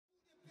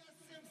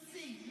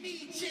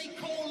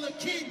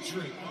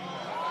Kendrick.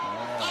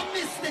 I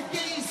miss the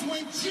days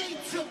when Jay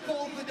took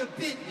over the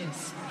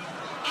business.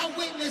 I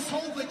witnessed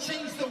Hova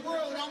change the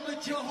world. I'm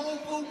a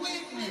Jehovah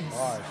Witness.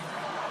 Gosh.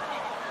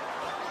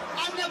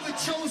 I never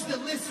chose to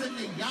listen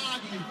to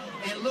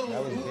Yachty and Lil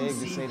That was big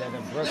to Uzi. say that in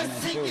Brooklyn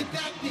Let's take too. it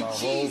back to About Hov.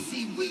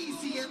 Jeezy,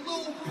 Weezy, and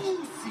Lil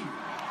Boosie.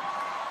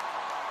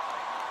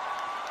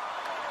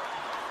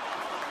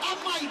 I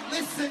might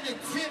listen to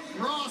Tip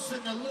Ross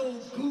and a Lil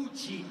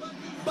Gucci,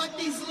 but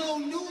these little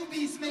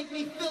newbies make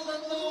me feel a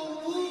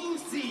little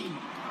woozy.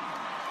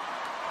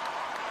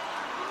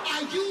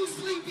 I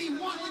usually be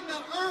wanting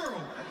the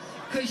Earl,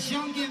 cause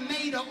Young and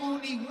May the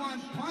only one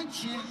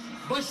punching,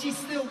 but she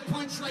still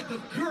punch like a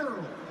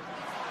girl.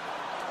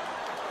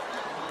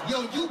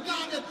 Yo, you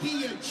gotta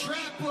be a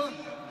trapper,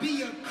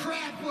 be a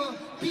crapper,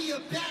 be a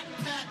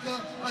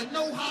backpacker, or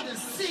know how to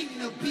sing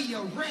to be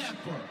a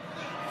rapper.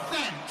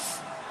 Facts.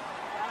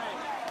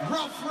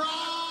 Rough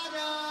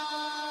Rider.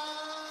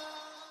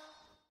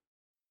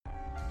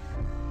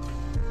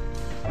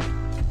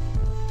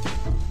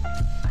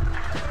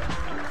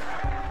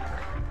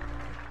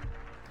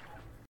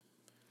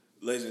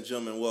 Ladies and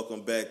gentlemen,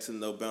 welcome back to the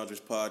No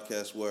Boundaries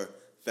Podcast, where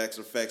facts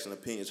are facts and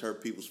opinions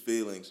hurt people's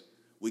feelings.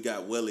 We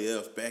got Willie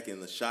F back in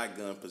the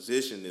shotgun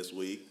position this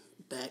week.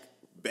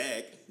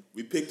 Back.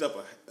 We picked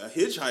up a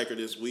hitchhiker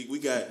this week. We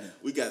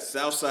got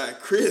Southside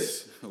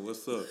Chris.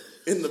 What's up?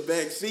 In the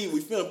back seat. We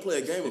finna play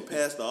a game of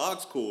Pass the Aux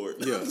Cord.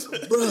 Yeah.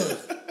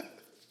 Bruh.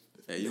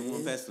 Hey, you don't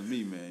want to pass to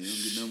me, man. You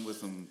don't get nothing with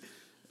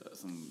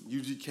some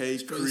UGK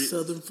Straight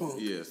Southern funk.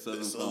 Yeah,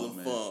 Southern Southern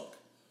man. funk.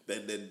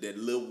 That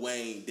Lil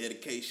Wayne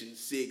Dedication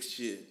 6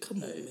 shit.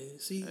 Come on, man.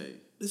 See,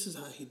 this is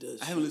how he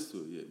does. I haven't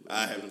listened to it yet. But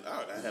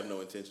I have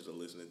no intentions of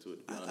listening to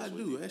it, to be honest I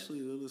with do. you. Actually,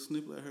 the little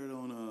snippet I heard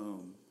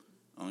on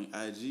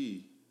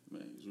IG,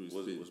 man, it's really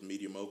spit. Was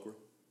Medium Okra?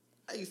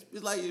 It's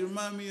like, it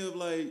remind me of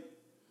like,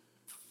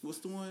 what's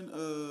the one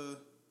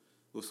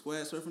with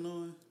Squad surfing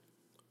on?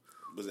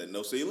 Was that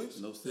No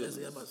Ceilings? No Ceilings.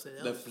 I'm about to say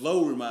that. The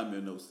flow remind me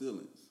of No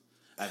Ceilings.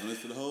 I haven't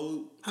listened to the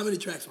whole, How many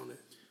tracks on there?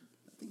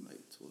 I think like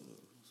 12 or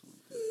something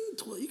like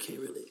that. 12. You can't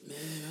really, man.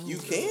 I don't You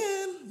know.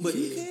 can, but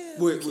you can.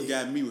 What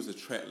got me was a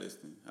track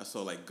listing. I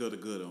saw like Gutta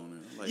Gutta on there.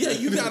 Like, Yeah,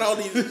 you got all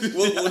these.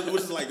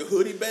 Was it like a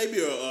Hoodie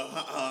Baby or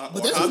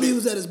But that's when he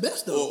was at his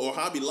best, though. or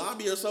Hobby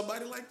Lobby or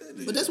somebody like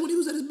that? But that's when he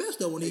was at his best,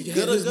 though, when he had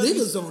Gutta his Gutta niggas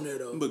used- on there,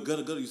 though. But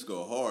Gutta Gutta used to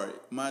go hard.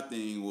 My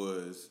thing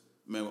was,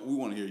 man, we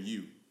want to hear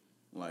you.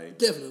 Like,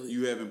 Definitely.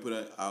 You haven't put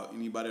out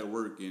anybody at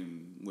work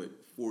in,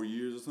 4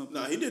 years or something?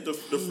 Nah, he did the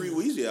Free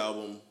Weezy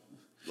album.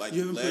 Like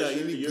You haven't last put out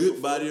year, any the year good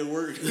before. body of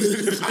work?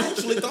 I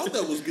actually thought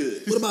that was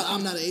good. What about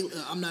I'm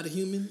Not a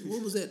Human?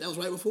 What was that? That was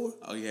right before?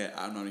 Oh, yeah,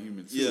 I'm Not a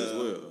Human too Yeah. as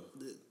well.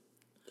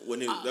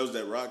 That was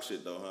that rock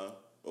shit though, huh?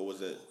 Or was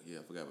that Yeah,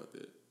 I forgot about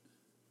that.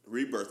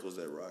 Rebirth? Was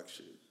that rock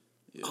shit?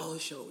 Yeah. Oh,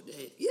 it showed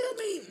that. Yeah, I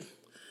mean,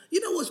 you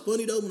know what's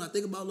funny, though, when I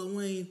think about Lil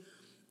Wayne?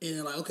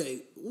 And, like,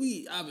 okay,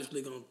 we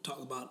obviously going to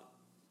talk about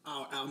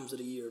our albums of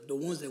the year, the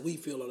ones that we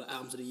feel are the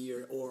albums of the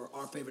year or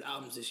our favorite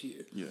albums this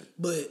year. Yeah.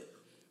 But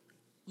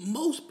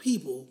most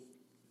people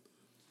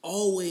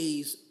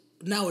always,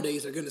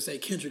 nowadays, are going to say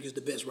Kendrick is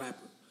the best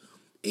rapper.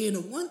 And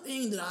the one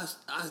thing that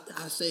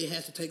I say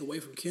has to take away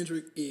from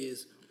Kendrick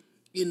is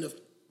in the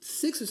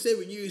 6 or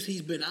 7 years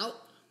he's been out,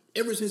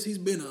 ever since he's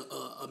been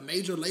a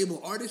major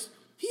label artist,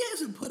 he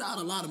hasn't put out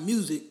a lot of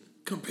music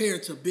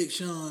compared to Big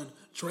Sean,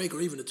 Drake,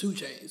 or even the 2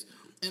 Chainz.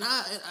 And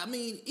I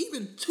mean,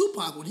 even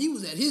Tupac, when he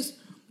was at his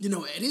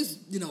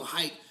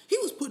height, he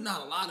was putting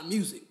out a lot of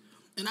music.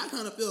 And I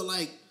kind of feel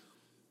like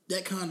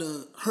that kind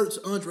of hurts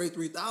Andre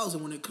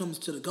 3000 when it comes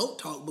to the GOAT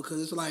talk,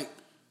 because it's like,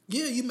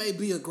 yeah, you may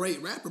be a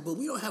great rapper, but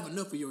we don't have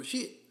enough of your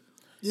shit.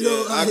 You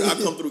know, I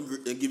come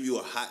through and give you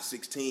a hot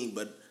 16,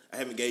 but I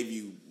haven't gave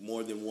you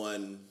more than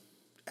one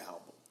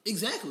album.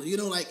 Exactly. You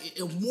know, like,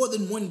 more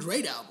than one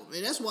great album.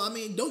 And that's why, I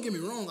mean, don't get me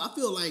wrong.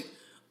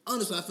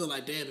 Honestly, I feel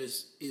like Damn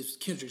is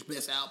Kendrick's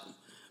best album.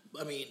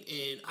 I mean,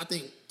 and I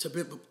think To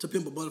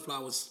Pimp a Butterfly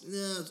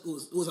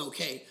was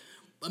okay.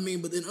 I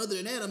mean, but then other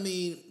than that, I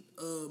mean,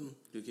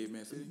 Good Kid,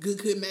 Mad City?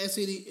 Good Kid, Mad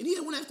City. And he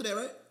had one after that,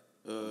 right?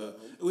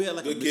 We had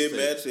like Good a Kid, mixtape.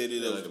 Mad City.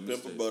 There Yeah, was like a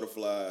Pimp a mixtape.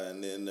 Butterfly,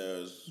 and then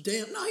there's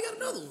Damn, no, he got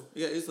another one.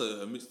 Yeah, it's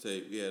a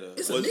mixtape. We had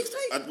It's a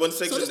mixtape? Wasn't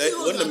Section So this 8? nigga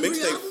Wasn't the got 3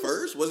 mixtape albums?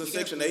 first? Wasn't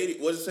Section 80?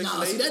 Was it Section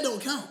Nah, 80? see, that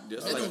don't count.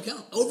 That's That like- don't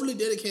count. Overly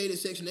Dedicated,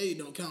 Section 80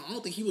 don't count. I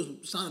don't think he was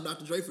signing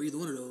Dr. Dre for either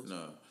one of those.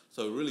 No.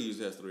 So really, he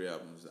just has 3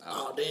 albums out.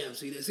 Oh, damn.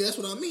 See, that's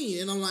what I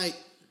mean. And I'm like,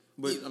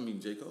 But, I mean,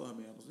 J. Cole, how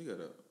many albums he got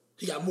out?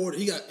 he got more.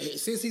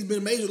 Since he's been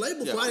a major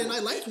label, Yeah, Friday cool.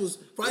 Night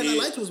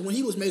Lights was when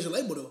he was major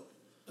label, though.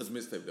 That's a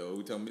mixtape, though.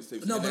 We talking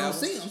mixtape? No, but I'm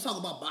albums? saying, I'm talking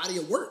about body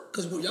of work.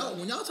 Because when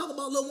y'all talk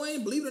about Lil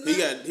Wayne, believe it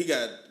or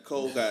not,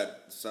 Cole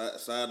got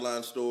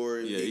Sideline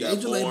Story. Yeah, he he got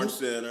major Born label.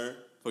 Center.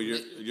 For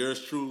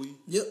yours truly.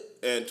 yep,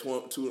 And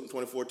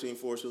 2014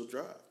 Forest Hills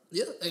Drive.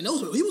 yeah. And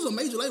he was a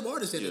major label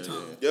artist at the Yeah,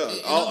 time. Yeah,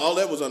 And all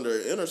that was under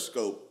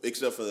Interscope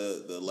except for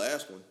the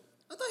last one.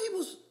 I thought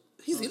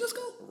he's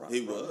Interscope.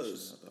 He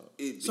was.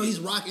 So he's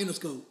Rock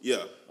Interscope.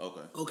 Yeah.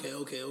 Okay.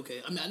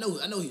 Okay. I mean,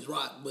 I know he's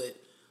Rock, but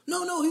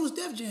no, he was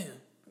Def Jam.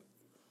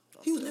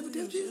 He was never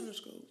Def Jam?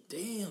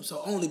 Damn,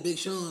 so only Big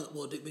Sean,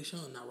 Big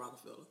Sean, not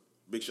Rockefeller.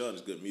 Big Sean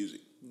is good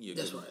music. Yeah,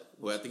 That's good. right.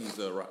 Well, I think it's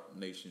Rock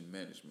Nation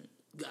Management.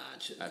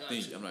 Gotcha. I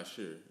think, I'm not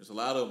sure. There's a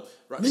lot of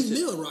Rock Meek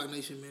Nation. Mill, Rock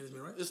Nation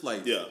Management, right? It's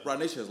like, Rock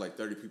Nation has like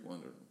 30 people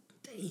under them.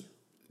 Damn.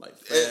 Like,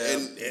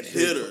 And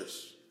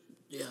hitters.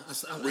 Yeah,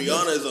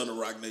 Rihanna is under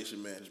Rock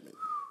Nation Management.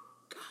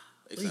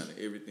 They signed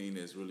everything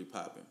that's really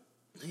popping.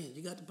 Man,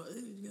 you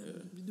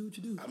do what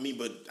you do. I mean,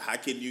 but how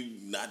can you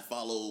not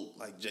follow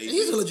like Jay-Z?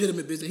 He's a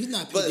legitimate business. He's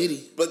not P.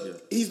 Diddy.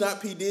 But he's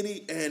not P.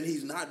 Diddy and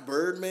he's not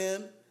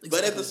Birdman. Exactly.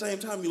 But at the same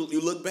time,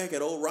 you look back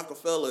at old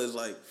Rockefeller as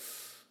like,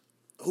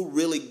 who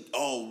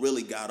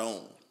really got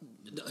on?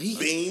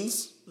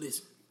 Beans?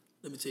 Listen,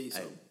 let me tell you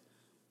something.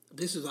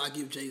 This is what I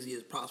give Jay-Z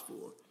his props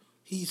for.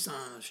 He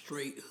signed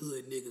straight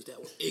hood niggas that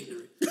was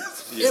ignorant.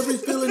 Every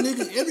Philly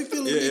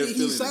nigga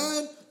he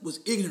signed was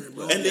ignorant,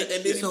 bro. And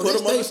then he put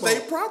them on the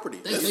state property.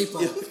 That's their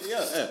fault.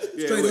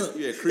 Straight up.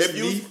 Yeah,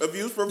 If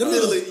you was from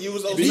Philly, you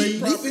was on state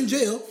property. Deep in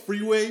jail.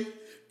 Freeway.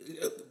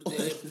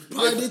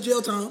 Probably did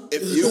jail time.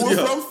 If you were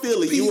from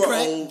Philly, you were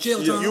on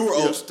jail time. You were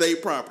on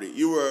state property.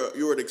 You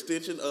were an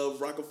extension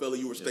of Rockefeller.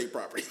 You were state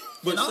property.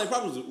 But state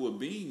property was with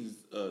Beans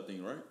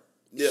thing, right?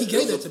 Yeah, he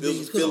gave that to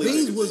Beans because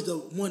Beans was thing.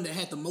 the one that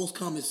had the most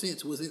common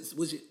sense.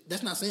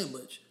 That's not saying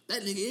much.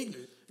 That nigga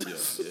ignorant. Yeah,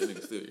 that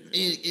nigga still ignorant.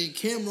 And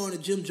Cameron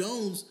and Jim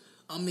Jones,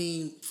 I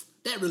mean,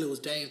 that really was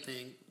Dame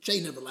thing.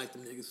 Jay never liked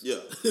them niggas. Yeah.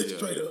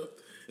 Straight up.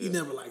 He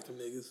never liked them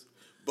niggas.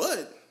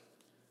 But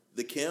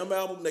the Cam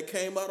album that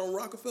came out on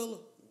Rockefeller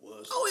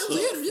was it was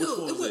a hitter.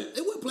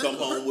 It went Come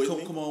Home With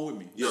Me. Come On With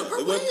Me. Yeah,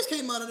 Purple Haze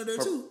came out under there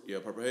too. Yeah,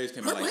 Purple Haze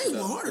came out Purple like Haze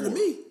went harder than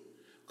me.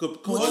 Come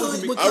Home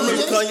With Me.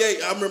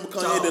 I remember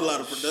Kanye did a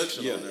lot of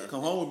production on there.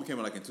 Come Home With Me came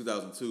out like in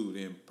 2002.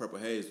 Then Purple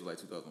Haze was like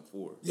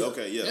 2004. Yeah.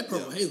 Okay, yeah. That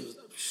Purple Haze was...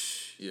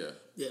 Yeah.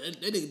 Yeah,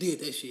 that nigga did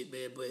that shit,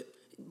 man, but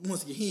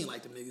once again, he ain't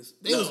like them niggas.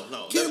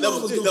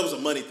 That was a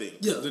money thing.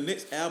 Yeah. The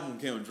next album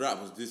came and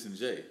dropped was This and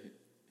Jay.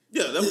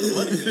 Yeah, that was a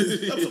money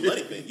thing. That was a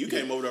money thing. You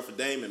came over there for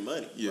Dame and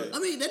money. Yeah. Right? I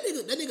mean, that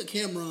nigga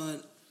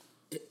Cameron,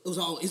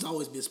 it's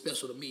always been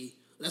special to me.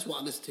 That's why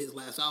I listened to his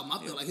last album.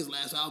 I feel like his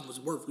last album was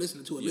worth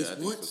listening to at least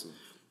once. So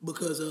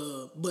because,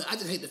 but I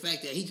just hate the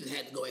fact that he just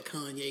had to go at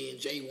Kanye and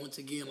Jay once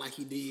again like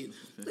he did.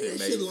 Leave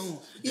that shit alone.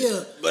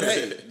 Yeah. But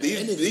hey,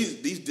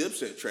 these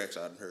Dipset tracks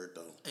I done heard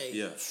though. Hey.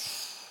 Yeah.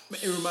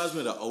 Man, it reminds me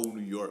of the old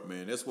New York,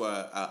 man. That's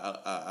why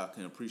I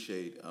can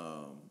appreciate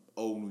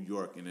old New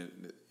York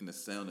in the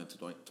sound in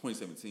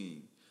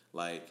 2017.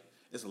 Like,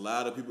 it's a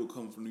lot of people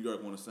coming from New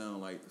York want to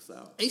sound like the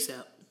South.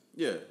 ASAP.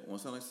 Yeah,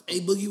 want to sound like A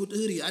Boogie with the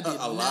Hoodie. I did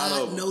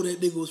not know that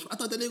nigga was. I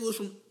thought that nigga was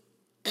from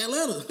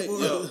Atlanta.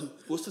 Yo,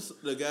 what's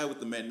the guy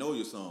with the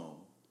Magnolia song?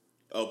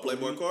 Oh,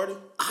 Playboy Cardi?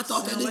 I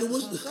thought that nigga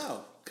was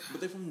South,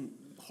 but they from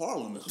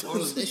Harlem.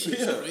 That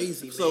shit's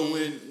crazy, man. So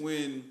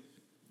when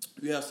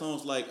you have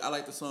songs like, I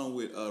like the song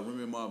with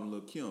Remy Ma and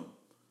Lil' Kim.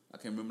 I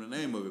can't remember the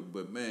name of it,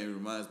 but man, it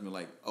reminds me of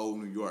like old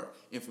New York,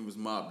 infamous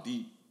Mobb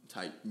Deep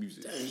type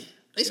music. Dang.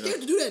 They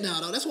scared to do that now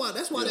though. That's why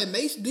that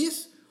Mace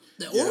diss,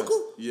 that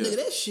Oracle, nigga,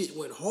 that shit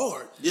went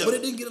hard. Yeah. But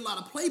it didn't get a lot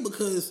of play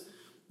because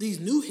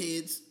these new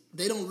heads,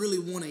 they don't really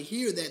want to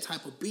hear that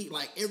type of beat.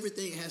 Like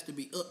everything has to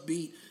be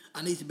upbeat.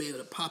 I need to be able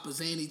to pop a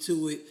Zanny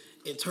to it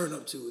and turn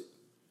up to it.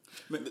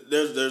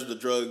 There's the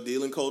drug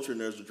dealing culture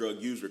and there's the drug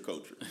user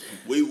culture.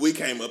 we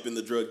came up in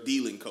the drug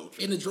dealing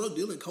culture. In the drug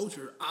dealing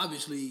culture,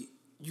 obviously,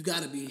 you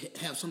got to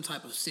have some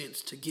type of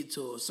sense to get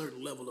to a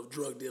certain level of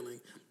drug dealing.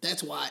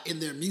 That's why in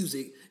their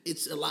music,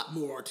 it's a lot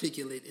more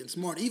articulate and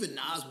smart. Even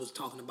Nas was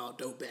talking about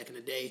dope back in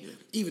the day. Yeah.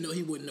 Even though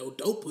he wasn't no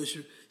dope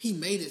pusher, he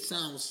made it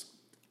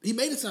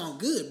sound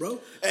good, bro.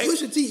 Hey,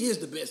 Pusha T is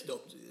the best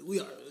dope.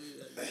 We are.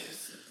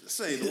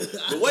 Say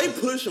the way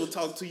Pusha will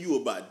talk to you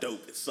about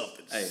dope is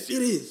something. Hey, it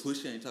is.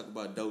 Pusha ain't talking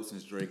about dope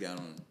since Drake got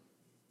on.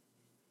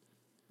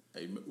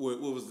 Hey, what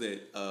was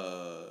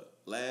that?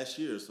 Last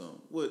year or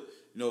something.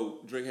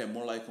 Drake had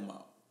More Life come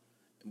out,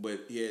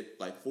 but he had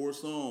like 4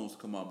 songs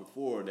come out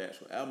before the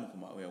actual album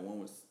come out. We had one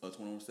with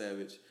 21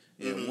 Savage,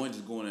 and one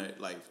just going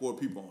at like 4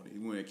 people on it.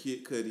 He went at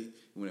Kid Cudi,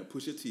 he went at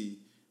Pusha T,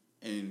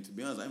 and to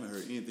be honest, I haven't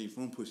heard anything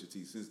from Pusha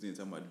T since then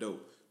talking about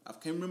dope. I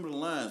can't remember the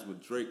lines,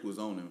 but Drake was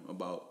on him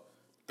about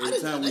every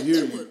time we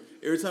hear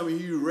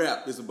you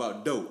rap, it's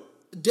about dope.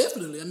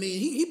 Definitely. I mean,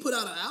 he put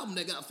out an album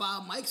that got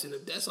 5 mics in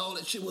it. That's all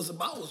that shit was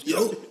about was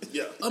dope.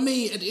 Yeah. I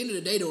mean, at the end of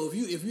the day, though,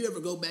 if you ever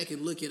go back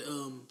and look at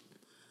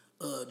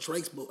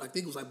Drake's book, I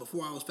think it was like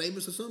Before I Was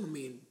Famous or something. I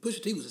mean,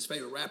 Pusha T was his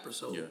favorite rapper,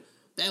 so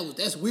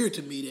that's weird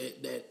to me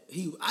that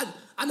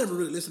I never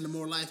really listened to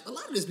More Life. A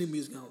lot of this new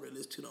music I don't really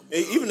listen to no more.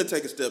 And even to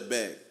take a step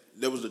back,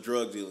 there was the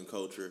drug dealing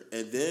culture,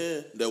 and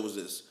then there was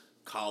this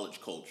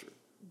college culture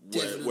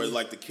where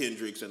like the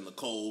Kendricks and the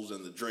Coles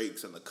and the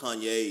Drakes and the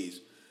Kanyes.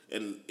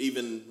 And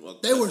even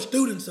they were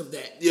students of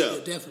that. Yeah,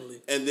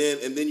 definitely. And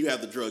then you have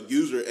the drug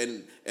user,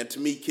 and to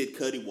me, Kid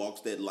Cudi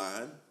walks that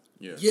line.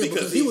 Yeah,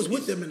 because he was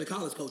with them in the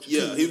college culture.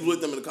 Yeah, too. He was with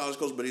them in the college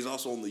culture, but he's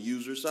also on the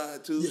user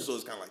side too. Yeah. So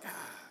it's kind of like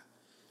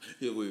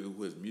Yeah,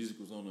 his music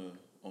was on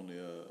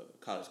the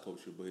college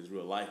culture, but his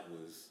real life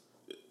was.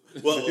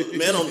 Well,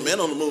 Man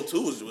on the Moon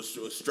 2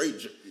 was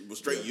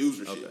straight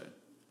user shit. Okay.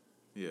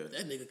 Yeah.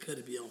 That nigga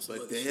could be on some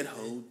But other that shit,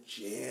 whole man.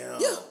 jam.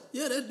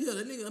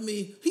 That nigga. I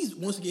mean,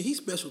 he's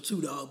special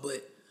too, dog.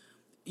 But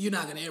you're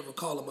not gonna ever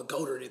call him a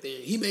goat or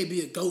anything. He may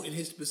be a goat in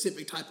his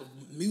specific type of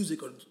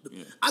music. Or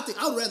I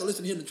think I would rather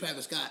listen to him than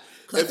Travis Scott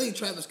because I think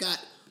Travis Scott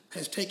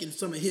has taken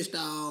some of his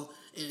style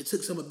and it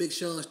took some of Big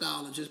Sean's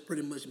style and just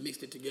pretty much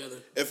mixed it together.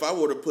 If I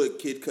were to put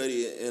Kid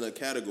Cudi in a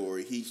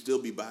category, he'd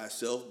still be by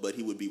himself, but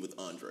he would be with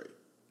Andre.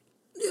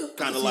 Yeah,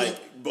 Kind of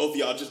like both of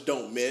y'all just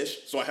don't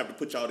mesh, so I have to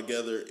put y'all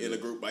together in a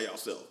group by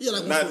yourself. Yeah,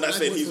 like not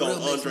saying he's on Pharrell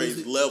makes Andre's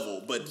music.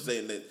 level, but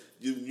saying that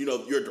you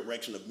know your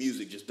direction of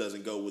music just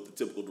doesn't go with the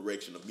typical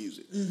direction of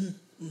music.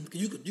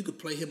 You could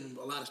play him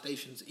on a lot of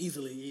stations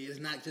easily. It's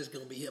not just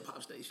gonna be hip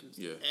hop stations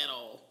at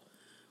all.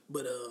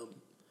 But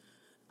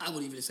I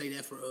would even say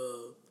that for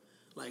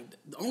like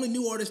the only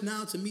new artists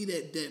now to me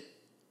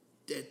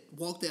that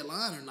walk that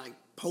line are like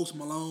Post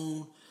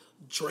Malone,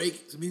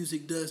 Drake's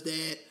music does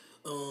that.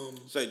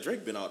 Say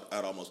Drake been out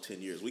almost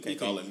 10 years. We can't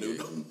call it new. I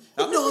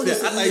thought you were going to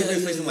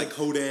say something like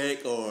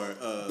Kodak or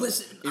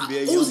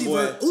NBA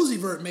Youngboy. Uzi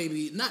Vert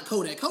maybe, not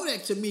Kodak.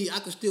 Kodak to me, I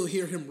could still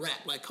hear him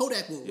rap. Like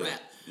Kodak will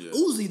rap. Yeah.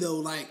 Uzi though,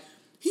 like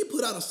he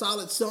put out a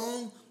solid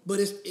song,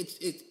 but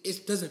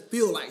it doesn't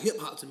feel like hip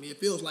hop to me. It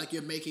feels like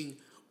you're making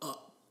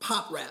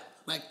pop rap.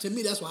 Like to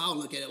me, that's how I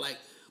look at it. Like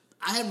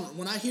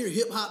when I hear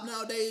hip hop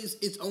nowadays,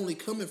 it's only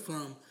coming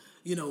from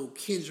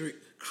Kendrick,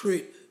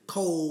 Crit,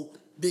 Cole,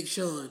 Big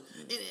Sean.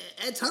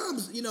 And at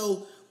times,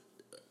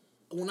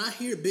 when I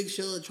hear Big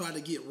Sean try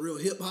to get real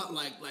hip hop,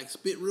 like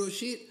spit real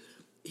shit,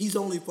 he's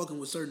only fucking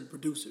with certain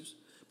producers.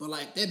 But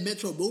like that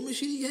Metro Boomin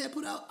shit he had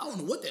put out, I don't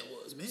know what that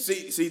was, man.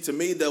 See, to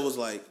me that was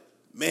like,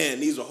 man,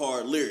 these are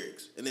hard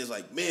lyrics, and it's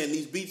like, man,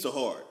 these beats are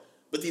hard,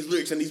 but these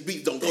lyrics and these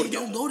beats don't go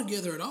together. They don't go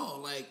together at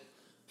all. Like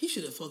he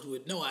should have fucked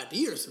with No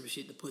Idea or some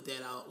shit to put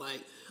that out.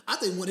 Like I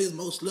think one of his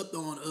most slept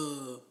on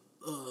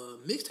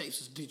mixtapes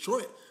is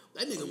Detroit.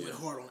 That nigga went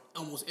hard on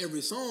almost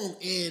every song,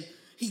 and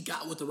he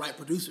got with the right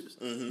producers.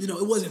 Mm-hmm.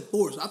 It wasn't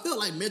forced. I felt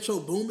like Metro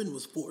Boomin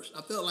was forced.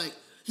 I felt like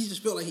he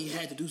just felt like he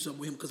had to do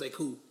something with him because they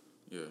cool.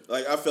 Yeah.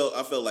 Like I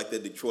felt like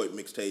that Detroit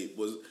mixtape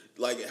was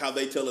like how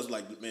they tell us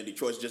like, man,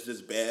 Detroit's just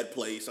this bad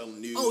place on the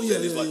news. Oh yeah,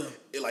 and it's yeah,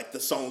 it, like the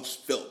songs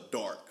felt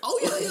dark. Oh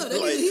yeah. That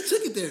like, nigga, he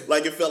took it there.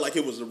 Like it felt like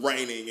it was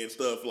raining and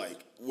stuff.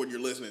 Like when you're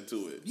listening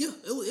to it. Yeah,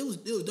 it was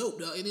dope.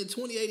 Dog. And in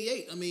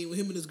 2088, I mean, with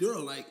him and his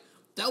girl, like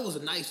that was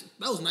a nice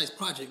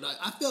project. Like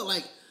I felt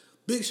like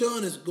Big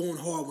Sean is going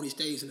hard when he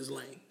stays in his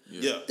lane.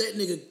 Yeah. That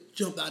nigga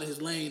jumped out of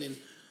his lane and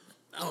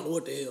I don't know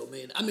what the hell,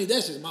 man. I mean,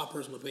 that's just my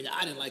personal opinion.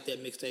 I didn't like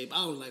that mixtape.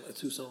 I only like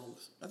 2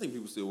 songs. I think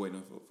people still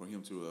waiting for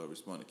him to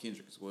respond to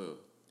Kendrick as well.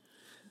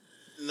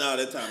 No,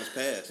 that time has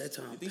passed. That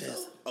time think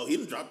passed. so? Oh, he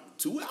done dropped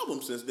 2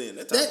 albums since then.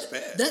 That time has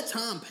passed. That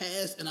time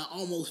passed, and I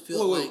almost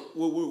feel Wait, like...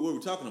 what were we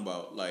talking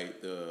about?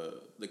 Like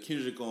the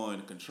Kendrick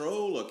on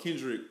Control or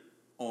Kendrick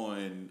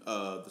on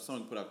the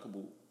song he put out a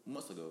couple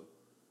months ago?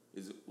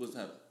 What's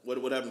happening?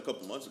 What happened a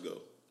couple months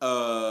ago?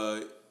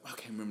 I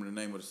can't remember the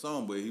name of the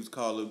song, but he was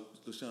called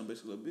LaShawn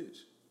basically a bitch.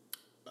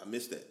 I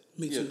missed that.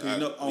 Me too.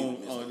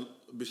 On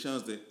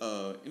Bashan's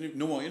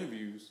No More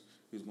Interviews,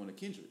 he was going to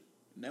Kendrick.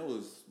 And that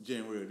was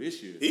January of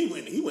this year. He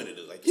went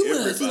into like He went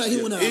everybody. it seemed like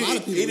he went at a lot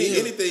of people,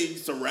 Anything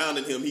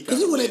surrounding him, he kind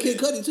Because of he went at Kid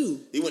Cudi,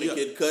 too. He went at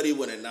Kid Cudi,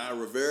 went at Naya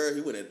Rivera.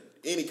 He went at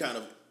any kind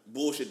of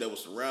bullshit that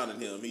was surrounding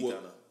him.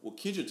 Well,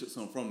 Kendrick took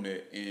something from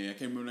that, and I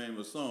can't remember the name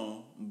of the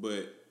song,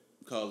 but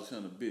called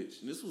LaShawn a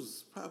bitch. And this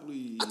was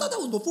probably... I thought that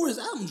was before his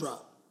album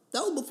dropped. That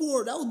was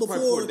before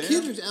before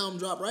Kendrick's album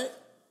dropped, right?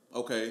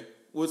 Okay.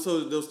 Well,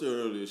 so they'll still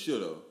earlier, sure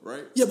though,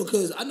 right? Yeah,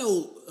 because I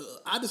know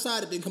I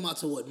Decided didn't come out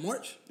till what,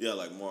 March? Yeah,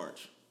 like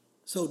March.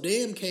 So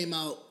Damn came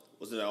out.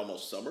 Was it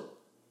almost summer?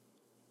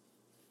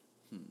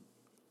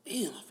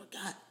 Damn, I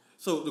forgot.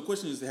 So the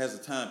question is, has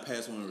the time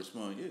passed when we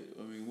respond? Yeah.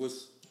 I mean,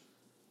 what's...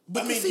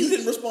 But you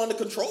didn't respond to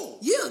Control.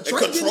 Yeah,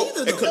 Drake didn't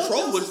either, though. And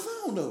Control That was... the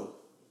song, though.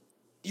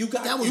 You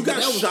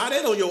got shot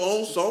at on your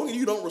own song and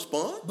you don't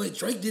respond? But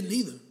Drake didn't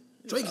either.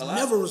 Drake A lot.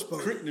 never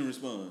responded. Crick didn't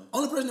respond.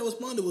 Only person that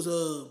responded was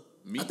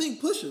Me. I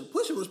think Pusha.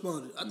 Pusha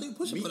responded. I think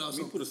Pusha Me put out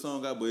something. put a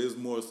song out, but it was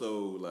more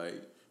so like...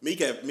 Meek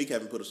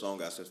haven't put a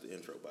song out since the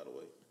intro, by the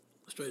way.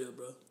 Straight up,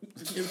 bro.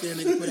 Everything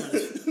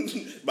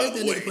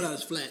nigga put out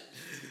is flat.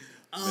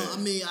 I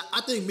mean,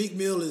 I think Meek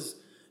Mill is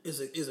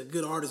a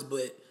good artist,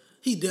 but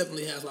he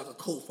definitely has like a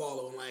cult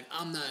following. Like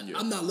I'm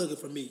not looking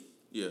for Meek.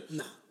 Yeah.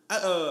 Nah.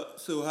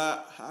 So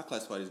how I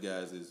classify these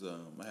guys is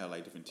I have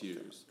like different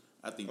tiers.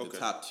 I think the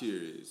top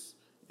tier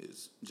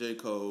is J.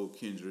 Cole,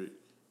 Kendrick,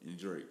 and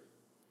Drake.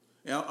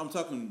 And I'm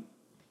talking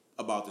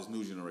about this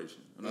new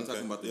generation. I'm not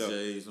talking about the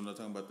Jays. I'm not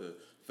talking about the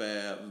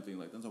Fab and things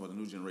like that. I'm talking about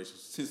the new generation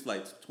since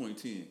like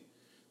 2010.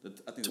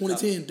 I think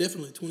 2010,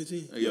 definitely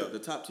 2010. Yeah, the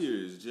top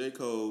tier is J.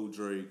 Cole,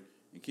 Drake,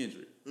 and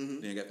Kendrick. Then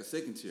you got the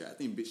second tier. I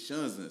think Big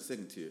Sean's in the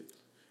second tier.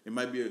 It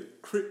might be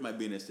Crit might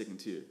be in that second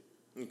tier.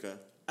 Okay.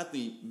 I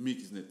think Meek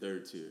is in the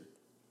third tier.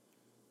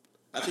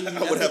 I think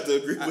I would have to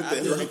agree with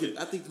that.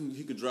 I think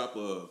he could drop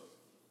a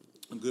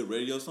good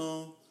radio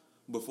song,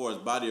 but for his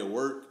body of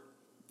work,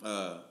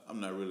 I'm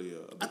not really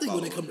I think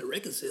when it comes to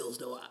record sales,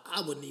 though,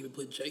 I wouldn't even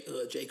put J.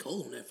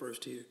 Cole on that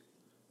first tier.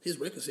 His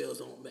record sales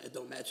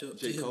don't match up.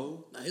 J.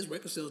 Cole? Now his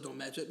record sales don't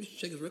match up. You should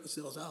check his record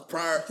sales out.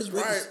 Prior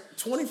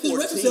 2014. His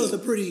record sales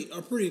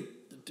are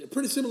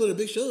pretty similar to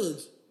Big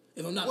Sean's.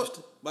 If I'm not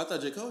mistaken. But I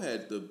thought J. Cole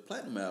had the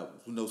platinum album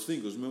with no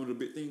singles. Remember the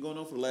big thing going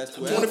on for the last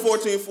 2 albums?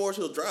 2014 Forest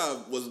Hill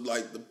Drive was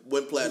like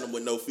went platinum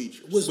with no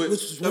features. Which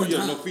was one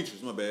time. No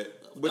features. My bad.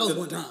 That was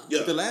one time.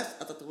 Yeah. But I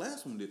thought the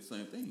last one did the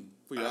same thing.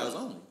 For Your Eyes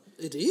Only.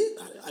 It did?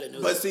 I didn't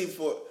know But that. see,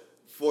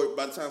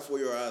 by the time For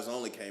Your Eyes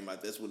Only came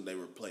out, that's when they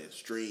were playing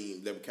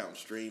streams. They were counting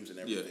streams and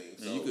everything.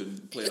 Yeah, So. and you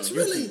couldn't play it on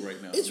really, YouTube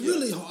right now. It's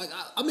really hard.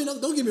 I mean,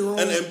 don't get me wrong.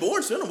 And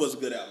Born Sinner was a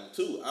good album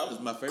too. That was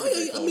my favorite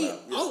J. Cole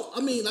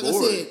album. Like I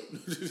said,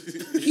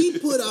 he's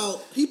put out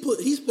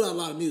a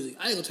lot of music.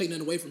 I ain't gonna take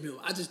nothing away from him.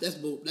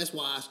 That's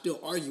why I still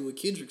argue with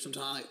Kendrick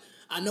sometimes. Like,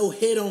 I know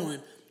head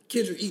on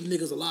Kendrick eating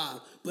niggas alive,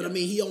 but I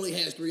mean he only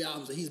has 3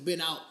 albums and he's been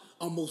out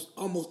almost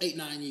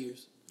 8-9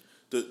 years.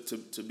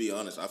 To be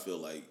honest, I feel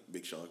like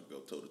Big Sean can go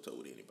toe to toe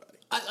with anybody.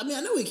 I mean,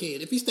 I know he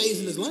can if he stays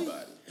in his lane.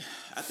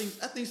 I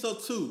think so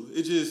too.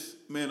 It just,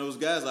 man, those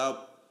guys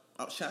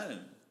outshining.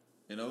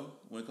 You know,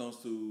 when it comes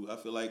to, I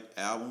feel like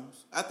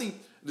albums. I think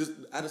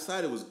I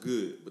decided it was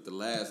good, but the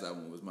last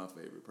album was my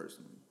favorite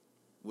personally.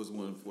 Was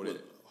one for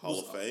that Hall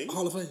of Fame.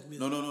 Hall of Fame. Yeah.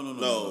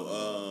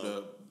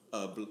 No.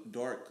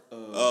 Dark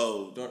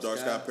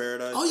Sky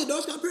Paradise. Oh yeah,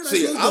 Dark Sky Paradise.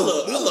 See, I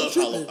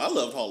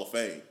loved Hall of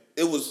Fame.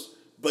 It was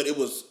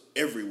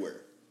everywhere.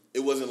 It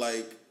wasn't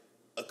like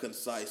a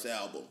concise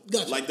album.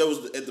 Gotcha. Like there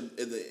was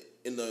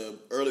in the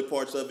early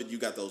parts of it, you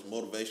got those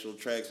motivational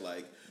tracks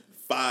like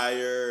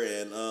Fire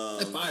and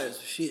that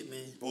Fire's shit,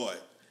 man. Boy.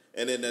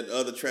 And then that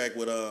other track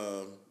with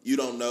You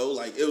Don't Know,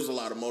 like it was a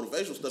lot of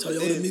motivational stuff.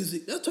 Toyota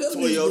music. That's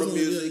Toyota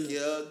music,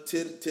 yeah.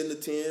 10 to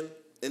 10.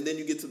 And then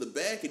you get to the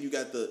back and you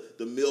got the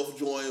MILF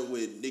joint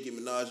with Nicki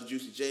Minaj and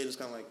Juicy J, and it's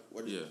kind of like,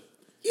 where did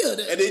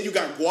and then you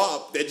got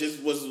Guap that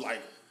just was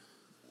like,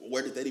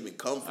 where did that even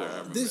come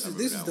from? This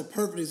is the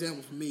perfect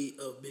example for me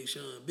of Big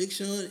Sean. Big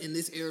Sean in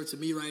this era to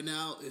me right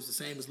now is the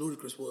same as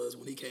Ludacris was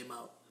when he came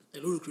out.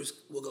 And Ludacris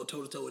will go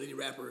toe to toe with any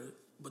rapper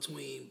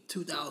between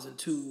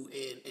 2002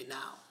 and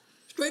now.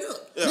 Straight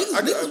up. Yeah,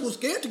 niggas was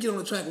scared to get on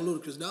the track with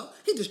Ludacris, dog.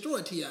 He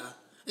destroyed T.I.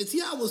 And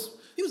T.I.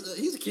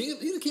 he's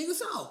the king of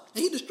South.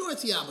 And he destroyed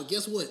T.I. But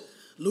guess what?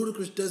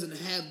 Ludacris doesn't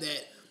have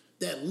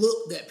that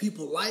look that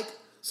people like.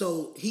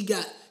 So he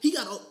got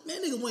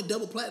nigga went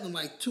double platinum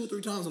like 2 or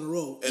 3 times in a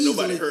row. And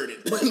nobody heard it.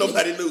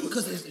 Nobody knew.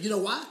 Because you know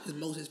why?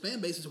 Because his fan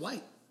base is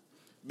white.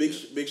 Big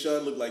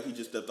Sean looked like he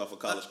just stepped off a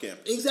college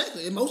campus.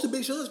 Exactly. And most of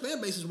Big Sean's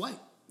fan base is white.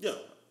 Yeah,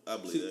 I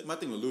believe that. My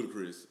thing with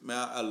Ludacris,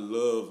 man, I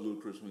love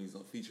Ludacris when he's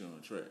featured on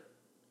a track.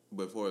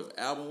 But as far as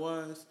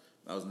album-wise,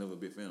 I was never a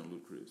big fan of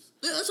Ludacris.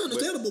 Yeah, that's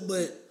understandable,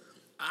 but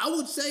I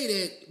would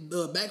say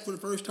that Back for the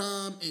First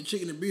Time and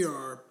Chicken and Beer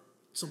are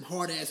some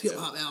hard-ass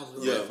hip-hop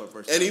albums. Yeah,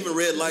 and even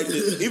Red Light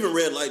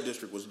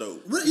District was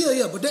dope.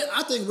 Yeah, but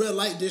I think Red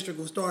Light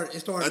District started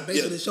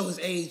basically to show his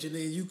age, and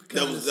then you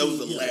kind of that was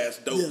the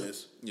last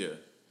dopeness. Yeah.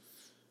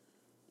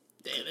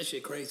 Damn, that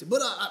shit crazy.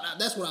 But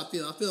that's what I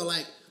feel. I feel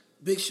like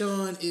Big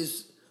Sean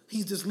he's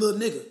this little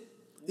nigga.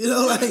 You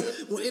know, like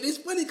it's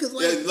funny because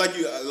I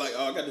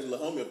got this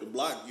little homie up the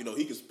block. You know,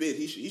 he can spit.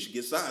 He should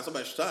get signed.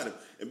 Somebody should sign him.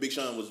 And Big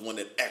Sean was one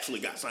that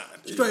actually got signed.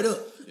 Straight up.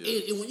 Yeah.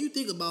 And when you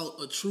think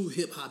about a true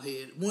hip hop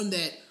head, one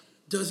that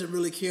doesn't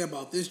really care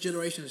about this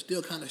generation, is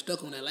still kind of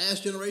stuck on that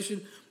last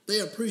generation,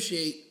 they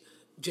appreciate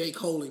J.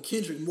 Cole and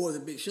Kendrick more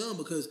than Big Sean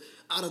because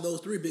out of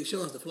those 3, Big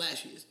Sean's the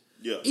flashiest.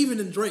 Yeah. Even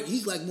in Drake,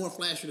 he's like more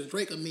flashier than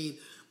Drake. I mean,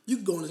 you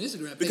can go on his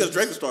Instagram page. Because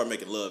Drake will start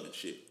making love and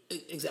shit.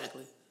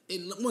 Exactly.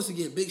 And once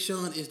again, Big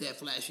Sean is that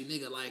flashy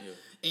nigga.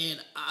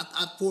 And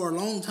I for a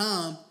long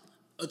time,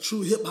 a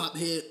true hip hop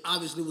head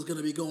obviously was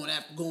gonna be going, I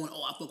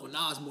fuck with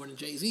Nas more than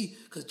Jay-Z,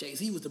 because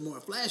Jay-Z was the more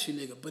flashy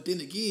nigga. But then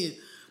again,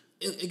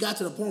 it got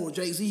to the point where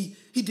Jay-Z,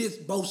 he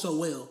did both so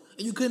well,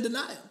 and you couldn't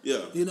deny him.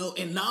 Yeah. You know,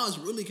 and Nas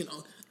really can,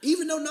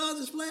 even though Nas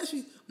is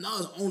flashy,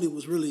 Nas only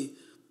was really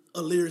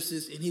a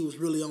lyricist, and he was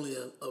really only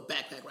a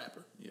backpack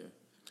rapper. Yeah.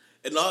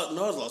 And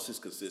Nas lost his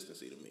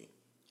consistency to me.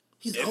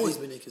 He's always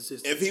been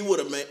inconsistent. If he would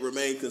have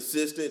remained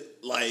consistent,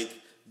 like,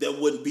 there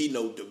wouldn't be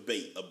no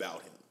debate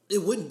about him.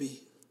 It wouldn't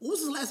be. What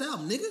was his last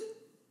album, nigga?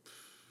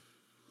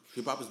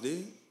 Hip Hop Is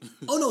Dead?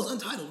 Oh, no, it's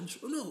Untitled.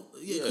 No,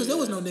 because there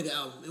was no nigga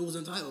album. It was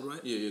Untitled,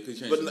 right? Yeah, because he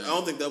changed it. But I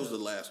don't think that was the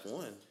last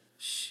one.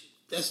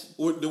 That's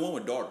the one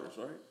with Daughters,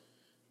 right?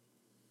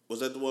 Was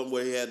that the one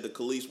where he had the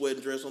Khalees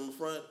wedding dress on the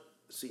front?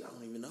 See, I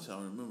don't even know. I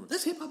don't remember.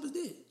 That's Hip Hop Is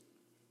Dead.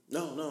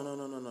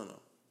 No.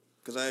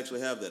 Because I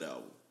actually have that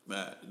album.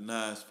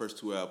 Nas' first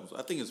 2 albums.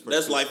 I think his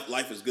first. That's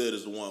Life Is Good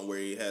is the one where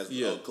he has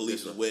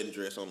Khalees' wedding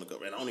dress on the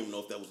cover, and I don't even know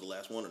if that was the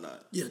last one or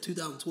not. Yeah,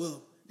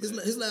 2012.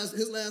 His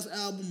last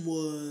album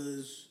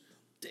was,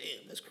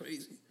 damn, that's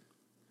crazy.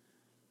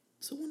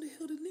 So when the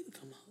hell did nigga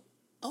come out?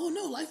 Oh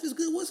no, Life Is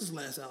Good was his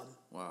last album.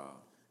 Wow.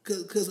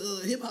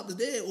 Cause Hip Hop Is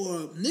Dead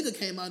or Nigga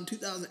came out in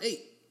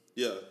 2008.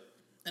 Yeah.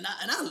 And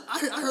I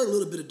heard a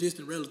little bit of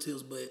Distant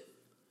Relatives, but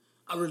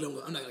I really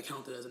don't. I'm not gonna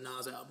count it as a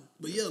Nas album.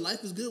 But yeah,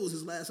 Life Is Good was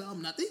his last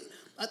album. And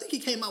I think he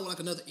came out with like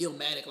another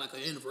Illmatic, like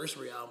an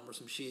anniversary album or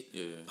some shit.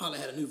 Yeah. Probably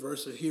had a new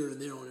verse here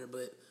and there on there,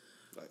 but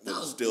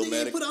Was it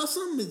Stillmatic? Put out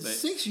something in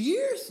 6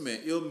 years. Man,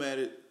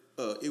 Illmatic.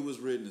 It Was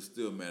Written is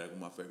Stillmatic, one of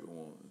my favorite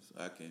ones.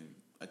 I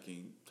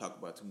can't talk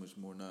about too much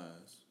more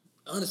Nas.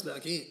 Honestly, I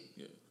can't.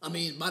 Yeah. I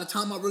mean, by the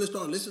time I really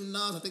started listening to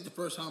Nas, I think the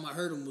first time I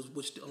heard him was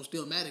on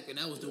Stillmatic, and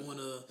that was the one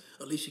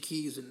Alicia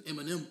Keys and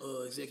Eminem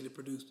executive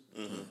produced.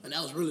 Mm-hmm. And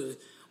that was really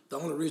the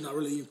only reason I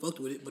really even fucked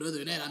with it. But other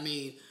than that, I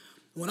mean,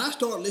 when I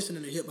started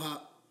listening to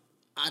hip-hop,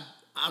 I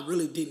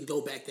really didn't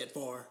go back that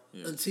far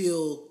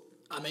until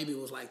I maybe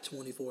was like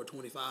 24,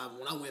 25.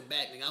 When I went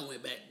back,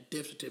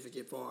 Death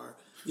Certificate for,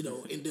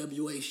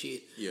 NWA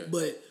shit. Yeah.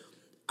 But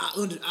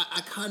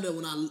I kind of,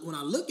 when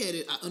I look at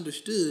it, I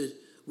understood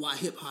why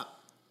hip-hop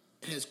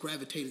has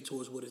gravitated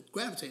towards what it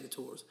gravitated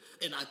towards.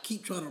 And I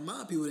keep trying to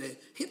remind people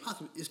that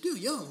hip-hop is still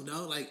young,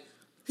 dog. Like,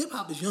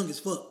 hip-hop is young as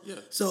fuck. Yeah.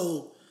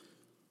 So,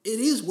 it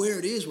is where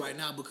it is right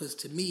now because,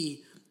 to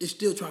me, it's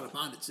still trying to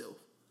find itself.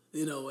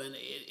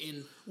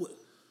 And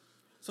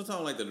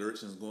Sometimes I like the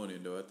direction's going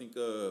in, though. I think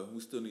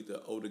we still need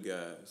the older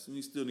guys.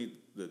 We still need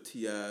the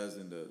T.I.s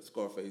and the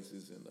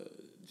Scarfaces and the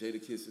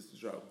Jadakisses to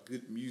drop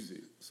good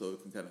music so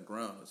it can kind of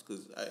ground us.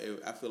 Because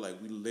I feel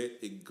like we let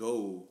it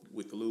go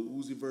with the little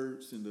Uzi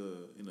Verts and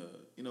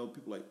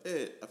people like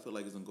that. I feel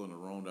like it's going to go in the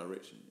wrong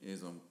direction. And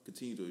it's going to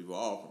continue to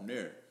evolve from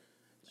there.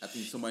 I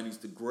think somebody needs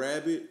to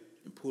grab it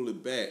and pull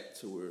it back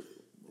to where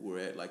we're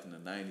at, like in the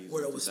 90s.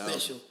 Where it was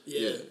special.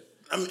 Yeah.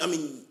 I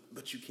mean,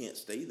 but you can't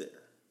stay there.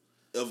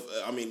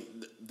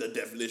 The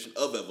definition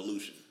of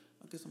evolution.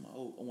 I guess I'm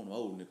one of my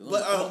old niggas.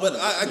 But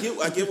I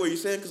get what you're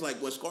saying, because like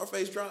when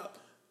Scarface dropped,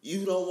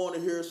 you don't want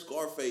to hear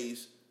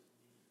Scarface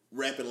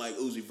rapping like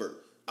Uzi Vert.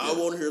 Yeah. I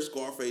want to hear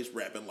Scarface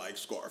rapping like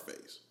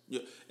Scarface.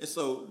 Yeah, and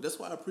so that's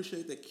why I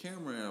appreciate that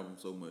Cameron album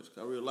so much.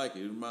 I really like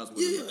it. It reminds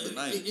me of the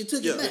 90s. It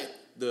took it back.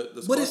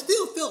 But it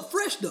still felt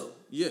fresh though.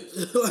 Yes.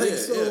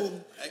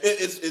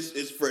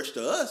 It's fresh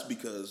to us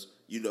because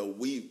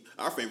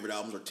our favorite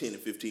albums are 10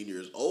 and 15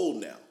 years old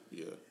now.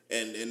 Yeah.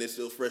 And it's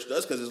still fresh to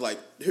us because it's like,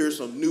 here's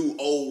some new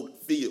old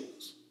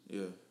feels.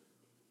 Yeah.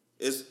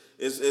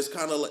 It's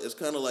kind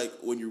of like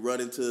when you run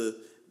into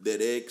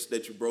that ex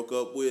that you broke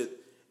up with,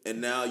 and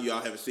now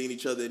y'all haven't seen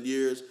each other in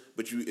years,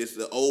 but it's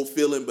the old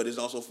feeling, but it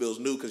also feels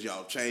new because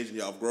y'all changed and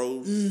y'all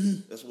grown.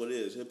 Mm-hmm. That's what it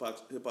is. Hip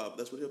hop.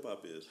 That's what hip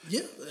hop is.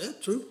 Yeah,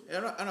 true.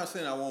 And I'm not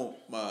saying I want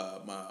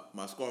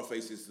my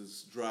Scarfaces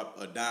to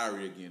drop a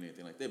diary again or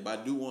anything like that, but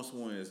I do want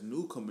someone that's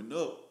new coming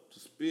up to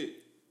spit.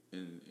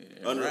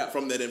 And rap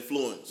from that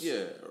influence.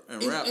 Yeah,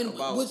 and rap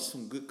about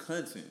some good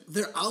content.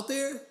 They're out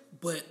there,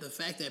 but the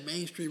fact that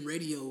mainstream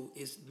radio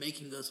is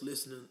making us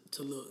listen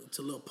to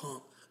Lil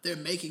Pump, they're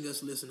making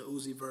us listen to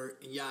Uzi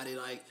Vert and Yachty.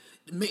 Like,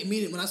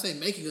 meaning when I say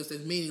making us,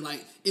 that's meaning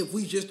like if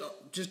we just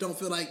don't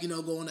feel like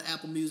going to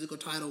Apple Music or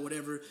Tidal or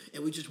whatever,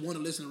 and we just want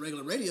to listen to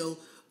regular radio,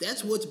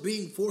 that's what's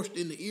being forced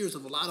in the ears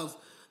of a lot of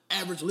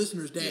average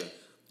listeners. That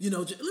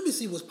let me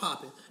see what's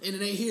popping, and then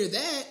they hear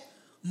that.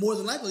 More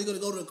than likely, you're going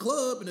to go to the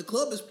club, and the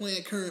club is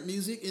playing current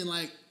music, and,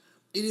 like,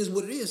 it is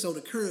what it is. So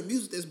the current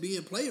music that's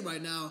being played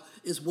right now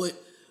is what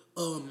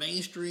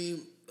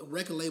mainstream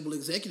record label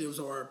executives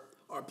are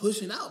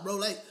pushing out, bro.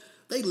 Like,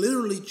 they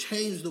literally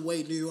changed the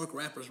way New York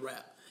rappers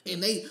rap. And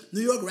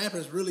New York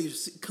rappers really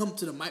come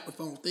to the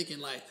microphone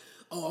thinking, like,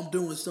 oh, I'm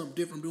doing something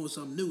different, I'm doing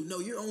something new. No,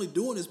 you're only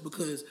doing this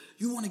because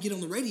you want to get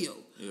on the radio.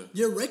 Yeah.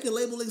 Your record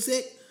label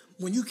exec,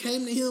 when you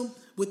came to him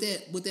with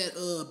that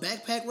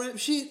backpack rap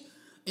shit,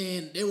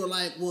 and they were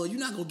like, well, you're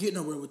not going to get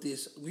nowhere with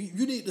this.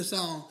 You need to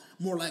sound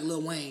more like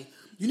Lil Wayne.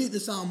 You need to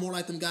sound more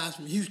like them guys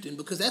from Houston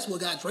because that's what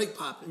got Drake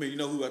popping. I mean, you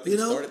know who I think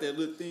started that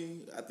little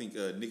thing? I think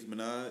Nicki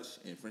Minaj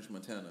and French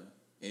Montana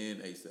and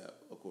ASAP,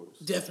 of course.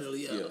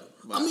 Definitely, yeah.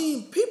 I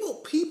mean,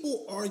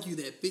 people argue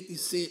that 50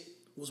 Cent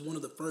was one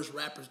of the first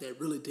rappers that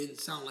really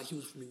didn't sound like he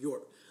was from New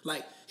York.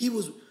 Like, he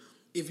was...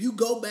 If you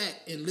go back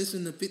and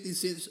listen to 50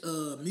 Cent's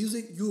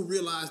music, you'll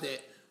realize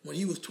that when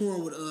he was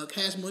touring with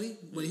Cash Money,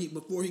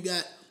 before he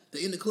got...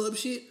 the In the Club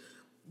shit,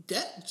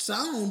 that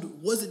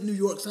sound wasn't New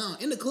York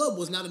sound. In the Club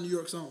was not a New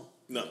York song.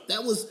 No.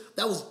 That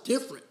was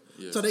different.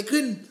 Yeah. So they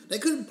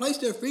couldn't place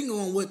their finger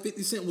on what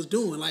 50 Cent was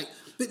doing. Like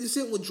 50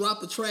 Cent would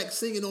drop a track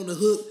singing on the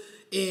hook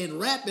and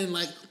rapping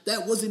like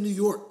that wasn't New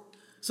York.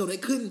 So they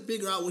couldn't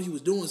figure out what he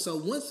was doing. So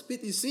once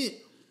 50 Cent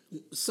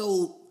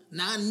sold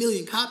 9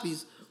 million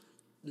copies,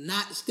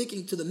 not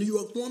sticking to the New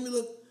York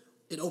formula,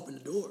 it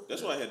opened the door.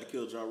 That's why I had to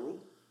kill Ja Rule.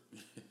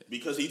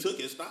 Because he took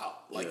his style.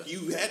 Like,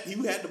 you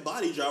had to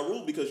body Ja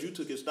Rule because you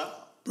took his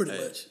style. Pretty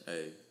much.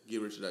 Hey,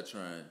 Get Rich or Die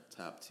Trying,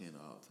 top 10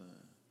 all time.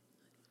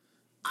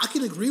 I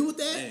can agree with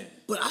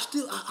that, but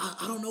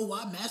I don't know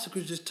why Massacre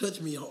just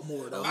touched me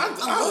more, though. I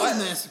love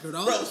Massacre,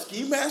 dog. Bro,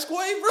 Ski Mask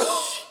Way, bro.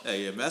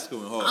 Hey, yeah, Massacre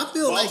went hard. I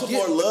feel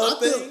Baltimore love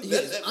thing.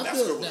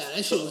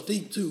 That shit was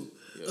deep, too.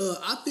 Yeah.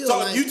 I feel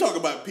like... You talk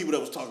about people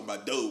that was talking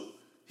about dope.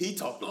 He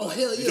talked about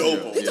hell yeah.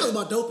 dope. He talked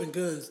about dope and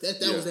guns.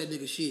 That was that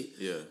nigga shit.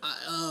 Yeah.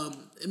 I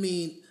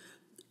mean,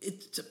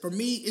 for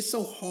me, it's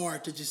so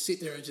hard to just sit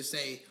there and just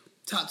say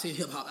top 10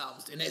 hip hop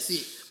albums, and that's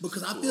it.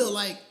 Because I feel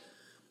like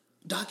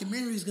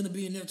documentary is gonna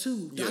be in there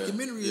too.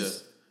 Documentary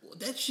is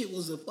that shit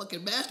was a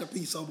fucking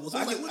masterpiece almost.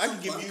 I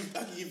can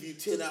give you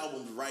 10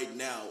 albums right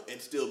now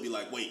and still be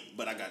like, wait,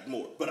 but I got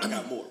more. But I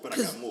got more.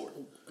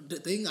 The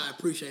thing I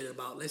appreciated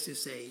about, let's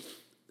just say,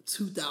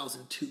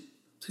 2002,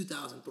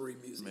 2003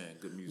 music,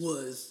 good music,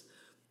 was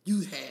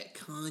you had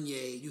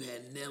Kanye, you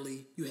had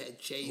Nelly, you had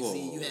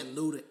Jay-Z, you had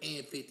Luda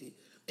and 50.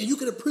 And you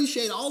could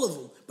appreciate all of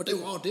them, but they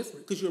were all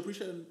different. Could you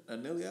appreciate a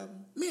Nelly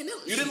album? Man,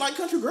 Nelly. You didn't like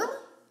Country Grammar?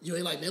 You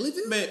ain't like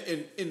Nellyville? Man,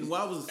 and when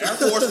I was Air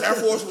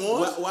Force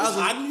One.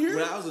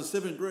 When I was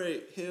in 7th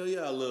grade, hell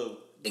yeah, I love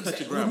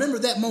Country Grammar. Remember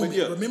that moment.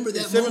 Remember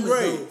that moment. 7th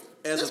grade,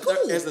 That's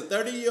cool. As a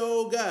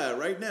 30-year-old guy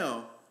right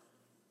now.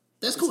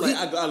 That's cool. Like,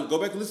 I go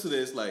back and listen to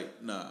this.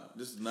 Like, nah,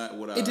 this is not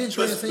what I. It didn't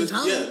transcend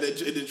time. Yeah, it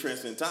didn't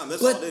transcend time.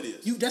 That's all that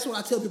is. That's what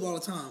I tell people all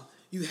the time.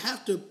 You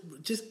have to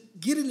just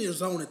get in your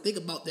zone and think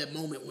about that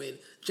moment when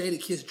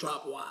Jadakiss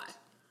dropped Why.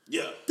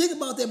 Yeah. Think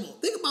about that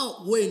moment. Think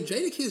about when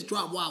Jadakiss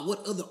dropped Why.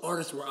 What other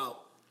artists were out?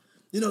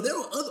 You know, there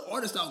were other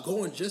artists out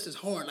going just as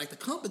hard. Like, the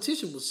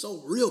competition was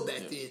so real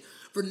back then.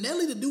 For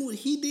Nelly to do what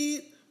he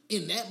did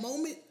in that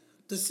moment,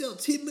 to sell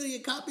 10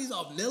 million copies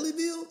off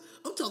Nellyville,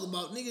 I'm talking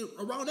about, nigga,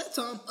 around that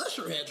time,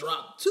 Usher had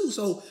dropped too.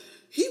 So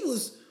he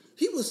was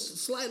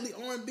slightly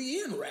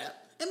R&B and rap.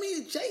 I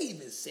mean, Jay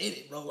even said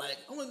it, bro. Like,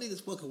 only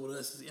niggas fucking with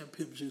us is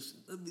Pimp Juice.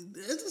 I mean,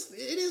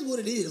 it is what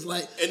it is.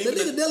 Like, the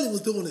nigga Nelly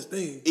was doing his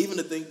thing. Even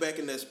to think back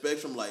in that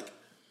spectrum, like,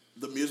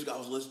 the music I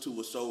was listening to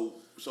was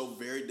so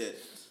varied that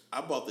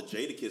I bought the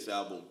Jadakiss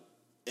album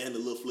and the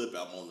Lil Flip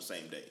album on the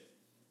same day.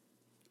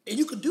 And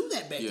you could do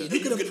that back then. You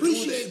could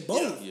appreciate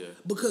both. Yeah.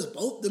 Because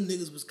both them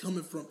niggas was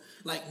coming from,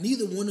 like,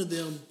 neither one of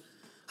them,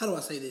 how do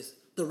I say this?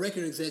 The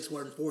record execs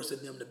weren't forcing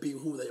them to be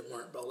who they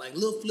weren't, bro. Like,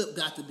 Lil Flip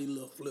got to be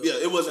Lil Flip. Yeah,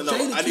 it wasn't, no,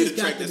 I need a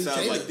track that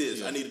sounds Jada. like this.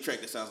 Yeah. I need a track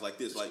that sounds like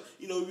this. Like,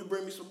 you know, you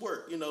bring me some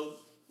work, you know,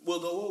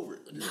 we'll go over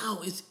it. Now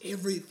it's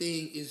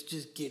everything is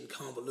just getting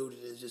convoluted.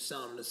 It's just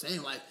sounding the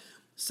same. Like,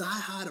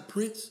 Sci-Hi to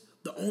Prince,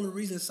 the only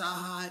reason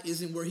Sci-Hi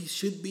isn't where he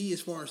should be as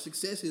far as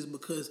success is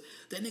because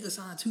that nigga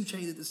signed 2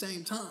 Chainz at the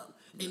same time.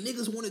 And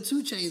niggas wanted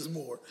 2 Chainz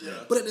more. Yeah.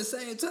 But at the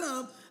same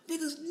time,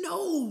 niggas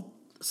know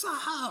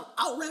Sci-Hi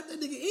out-rap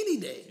that nigga any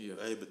day. Yeah.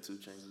 Hey, but 2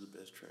 Chainz is the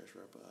best trash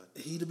rapper out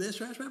there. He the best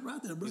trash rapper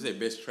out there, bro. You say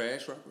best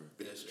trash rapper?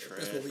 Best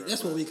trash rapper.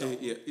 That's what we call it.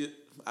 Yeah,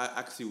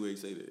 I can see where you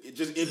say that. It's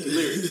just empty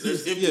lyrics.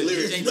 There's empty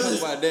lyrics. Ain't talking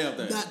about a damn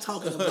thing. Not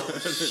talking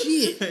about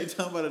shit. Ain't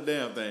talking about a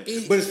damn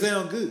thing. But it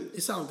sounds good.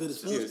 It sounds good as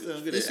fuck. Yeah, it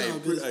sounds good. It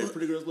sounds good. Hey,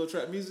 Pretty Girls Love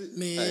Trap Music.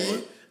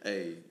 Man.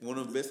 Hey, one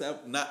of the best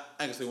albums.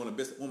 I can say one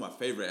of my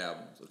favorite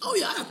albums. Oh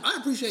yeah, I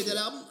appreciate that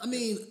album. I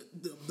mean,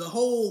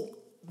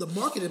 the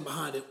marketing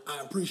behind it,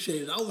 I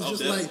appreciate it. I was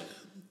just definitely.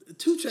 Like,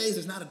 2 Chainz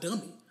is not a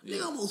dummy. Yeah.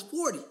 Nigga almost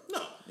 40.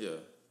 No. Yeah.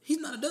 He's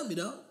not a dummy,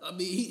 dog. I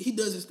mean, he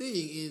does his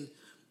thing, and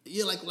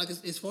yeah, like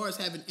as far as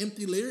having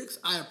empty lyrics,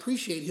 I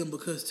appreciate him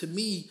because to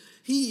me,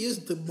 he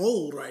is the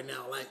mold right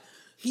now. Like,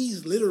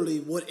 he's literally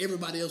what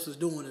everybody else is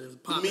doing and is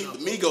popping out.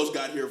 The Migos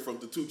got here from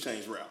the 2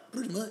 Chainz route.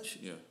 Pretty much.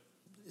 Yeah.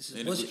 It's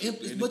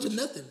a bunch of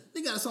nothing.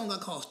 They got a song I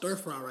call Stir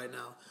Fry right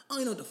now. I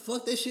don't even know what the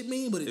fuck that shit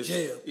mean, but it's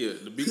jam. Yeah,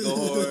 the beat go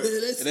hard.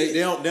 And they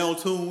don't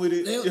tune with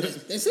it.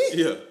 That's it.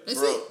 Yeah. That's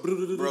it.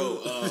 Bro,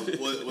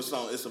 what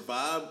song? It's a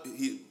vibe.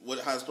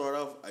 How it started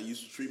off, I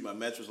used to treat my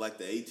mattress like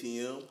the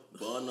ATM.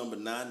 Bond number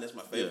 9, that's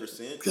my favorite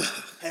scent.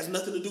 Has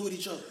nothing to do with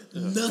each other.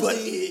 Nothing but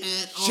it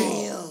at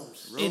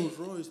jams. Rolls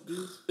Royce,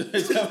 dude.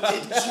 It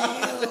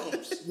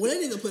jams. When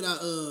that nigga put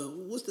out,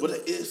 what's the... But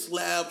it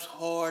slaps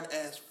hard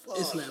as fuck.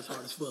 It slaps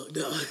hard as fuck,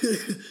 dog.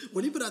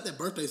 When he put out that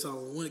birthday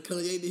song, when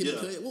Kanye did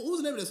Kanye, what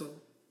was the name of that song?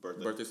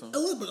 Birthday song?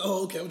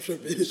 Oh, okay, I'm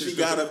tripping. She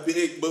got a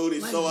big booty,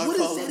 like, so I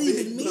call her big booty. What does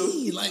that even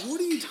mean? Like,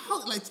 what are you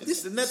talking? Like,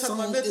 this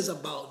song is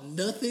about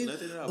nothing.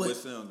 Nothing at all, but it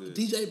sound good.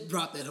 DJ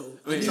dropped that hoe.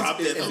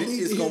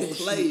 It's gonna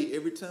play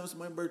every time it's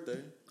my birthday.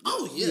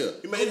 Oh yeah,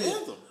 he made an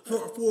anthem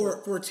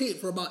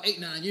for about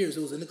 8-9 years.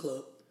 It was in the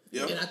club.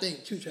 Yeah, and I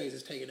think 2 Chainz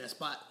is taking that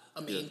spot.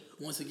 I mean,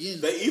 once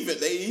again, they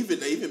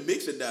even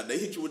mix it down. They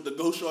hit you with the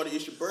Go Shorty,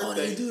 it's your birthday. Oh,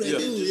 they do.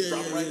 Just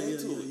drop right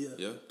into it.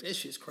 Yeah, that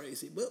shit's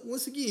crazy. But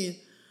once again,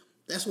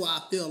 that's why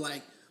I feel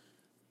like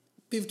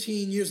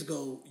 15 years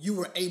ago you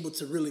were able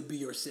to really be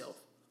yourself.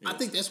 Yeah. I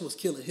think that's what's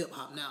killing hip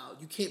hop now.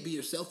 You can't be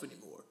yourself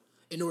anymore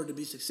in order to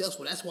be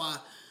successful. That's why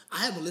I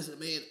haven't listened.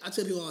 Man, I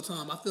tell people all the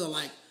time. I feel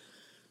like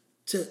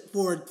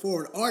for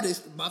an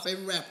artist, my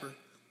favorite rapper,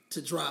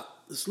 to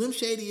drop the Slim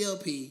Shady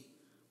LP,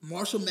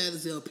 Marshall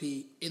Mathers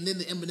LP, and then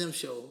the Eminem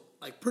show,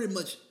 like pretty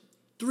much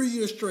 3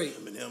 years straight.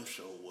 Eminem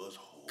show was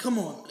hard. Come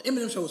on, the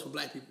Eminem show was for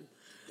black people.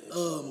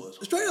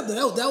 Straight up,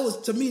 that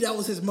was to me that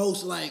was his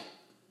most like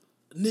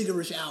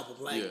niggerish album,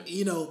 like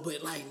you know.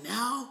 But like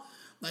now,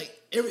 like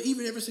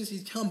even ever since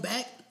he's come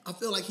back, I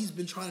feel like he's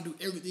been trying to do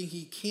everything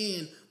he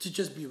can to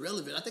just be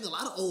relevant. I think a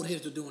lot of old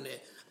heads are doing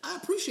that. I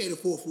appreciate a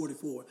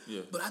 444,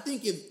 but I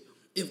think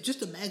if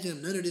just imagine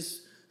if none of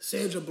this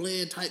Sandra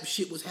Bland type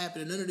shit was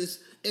happening, none of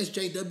this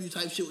SJW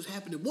type shit was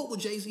happening, what would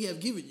Jay-Z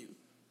have given you?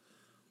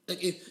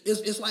 Like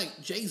it's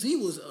like Jay-Z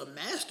was a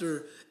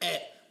master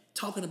at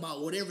talking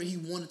about whatever he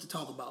wanted to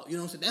talk about. You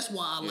know what I'm saying? That's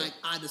why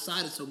I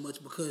Decided so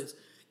much, because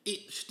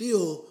it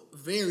still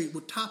varied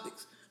with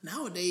topics.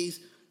 Nowadays,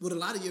 with a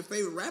lot of your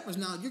favorite rappers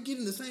now, you're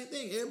getting the same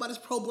thing. Everybody's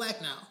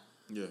pro-black now.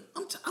 Yeah. I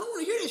don't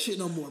want to hear that shit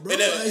no more, bro.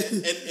 And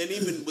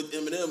even with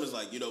Eminem, it's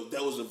like,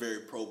 that was a very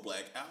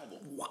pro-black album.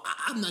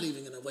 I'm not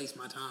even going to waste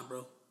my time,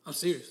 bro. I'm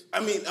serious.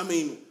 I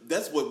mean,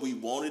 that's what we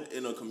wanted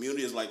in a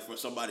community, is like for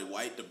somebody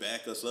white to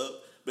back us up.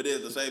 But then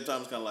at the same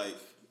time, it's kind of like,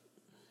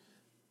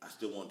 I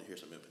still wanted to hear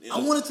some Eminem. I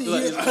wanted to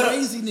hear his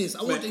craziness.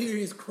 I wanted to hear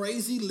his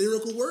crazy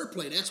lyrical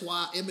wordplay. That's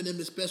why Eminem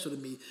is special to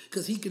me,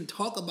 because he can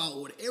talk about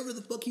whatever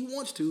the fuck he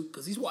wants to,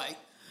 because he's white,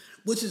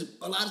 which is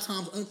a lot of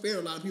times unfair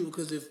to a lot of people,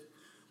 because if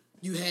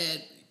you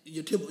had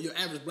your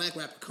average black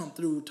rapper come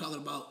through talking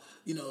about,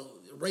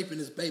 raping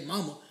his baby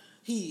mama,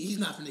 he's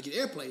not going to get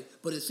airplay.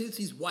 But since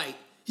he's white,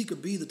 he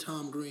could be the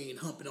Tom Green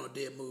humping on a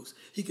dead moose.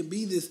 He can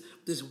be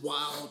this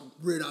wild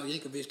Weird Al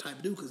Yankovic type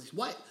of dude because he's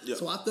white. Yeah.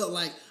 So I felt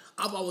like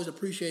I've always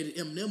appreciated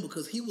Eminem,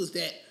 because he was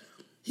that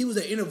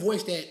inner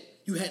voice that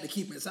you had to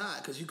keep inside,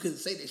 because you couldn't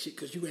say that shit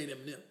because you ain't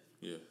Eminem.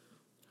 Yeah.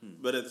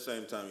 But at the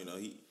same time,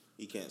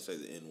 he can't say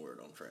the N-word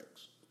on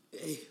tracks.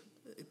 Hey,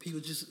 people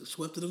just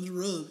swept it under the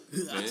rug.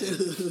 I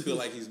feel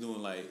like he's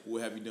doing like,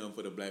 what have you done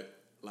for the Black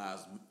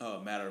Lives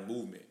Matter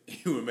movement?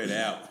 He would have made an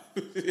album.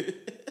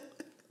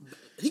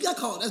 He got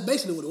caught. That's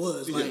basically what it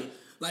was.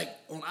 Like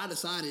on I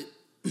Decided,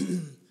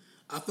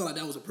 I felt like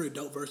that was a pretty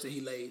dope verse that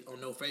he laid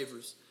on No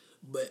Favors,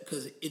 but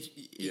because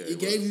it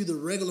gave you the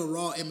regular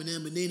raw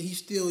Eminem, and then he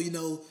still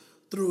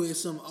threw in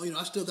some.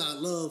 I still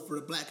got love for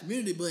the black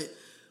community, but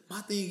my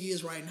thing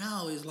is right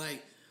now is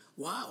like,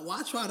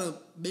 why try to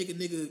make a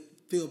nigga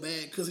feel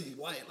bad because he's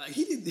white? Like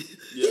he didn't.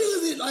 Yeah. He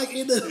wasn't like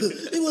in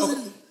the. It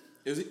wasn't.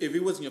 If he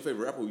wasn't your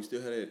favorite rapper, would you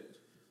still have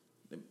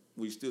that?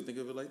 Would you still think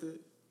of it like that?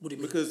 What do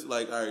you mean? Because,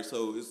 all right,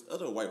 so it's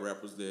other white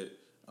rappers that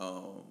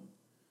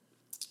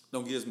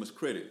don't get as much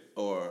credit,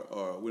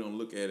 or we don't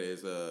look at it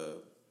as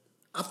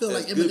I feel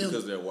like Eminem,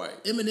 because they're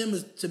white.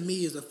 Eminem to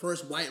me is the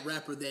first white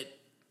rapper that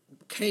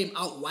came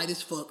out white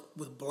as fuck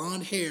with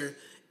blonde hair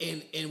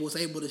and was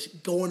able to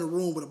go in a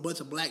room with a bunch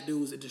of black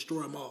dudes and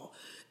destroy them all.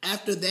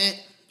 After that,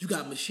 you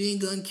got Machine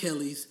Gun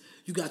Kellys,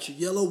 you got your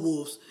Yellow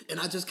Wolves, and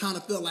I just kind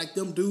of felt like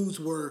them dudes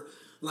were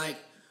like.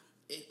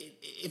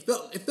 It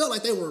felt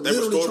like they were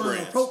literally trying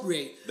to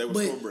appropriate. They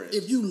were store brands.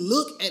 If you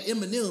look at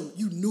Eminem,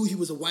 you knew he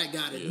was a white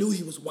guy that knew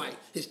he was white.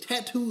 His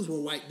tattoos were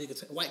white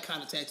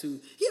kind of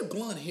tattoos. He had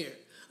blonde hair.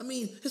 I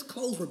mean, his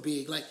clothes were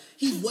big. Like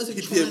he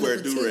wasn't. He trying did wear a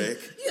to do-rag.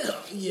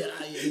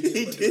 Yeah.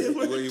 He did.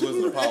 Well, he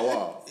wasn't a Paul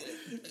Wall.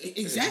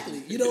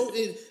 Exactly.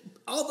 And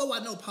although I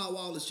know Paul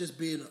Wall is just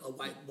being a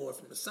white boy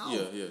from the South.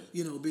 Yeah.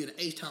 Being an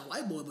H-Town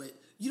white boy, but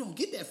you don't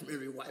get that from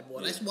every white boy.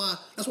 Yeah. That's why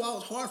it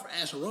was hard for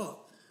Asher Roth.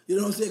 You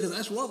know what I'm saying? Because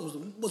Asher Roth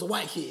was a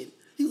white kid.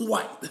 He was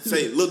white.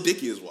 Say, Lil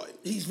Dicky is white.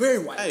 He's very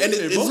white. Hey, and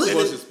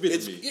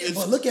it's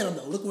but look at him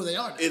though. Look where they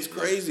are now. It's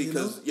crazy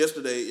because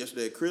yesterday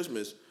at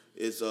Christmas,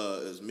 it's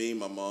me,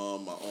 my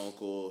mom, my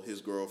uncle,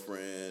 his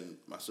girlfriend,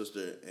 my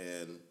sister,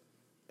 and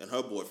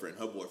her boyfriend.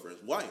 Her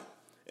boyfriend's white.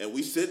 And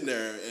we sitting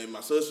there, and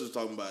my sister's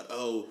talking about,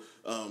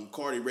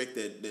 Cardi wrecked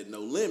that No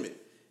Limit.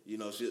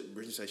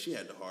 Bridget said she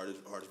had the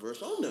hardest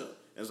verse on there. And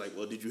it's like,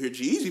 well, did you hear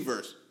G-Eazy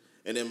verse?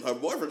 And then her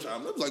boyfriend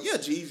chimed up, was like, yeah,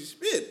 G-Eazy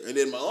spit. And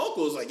then my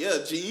uncle was like, yeah,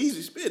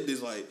 G-Eazy spit.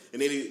 It's like, and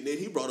then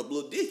he brought up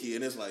Lil Dicky.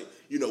 And it's like,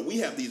 we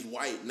have these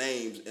white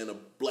names in a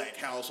black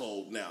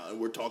household now, and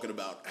we're talking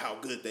about how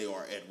good they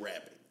are at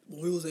rapping.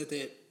 When we was at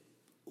that,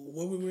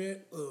 where we were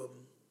at?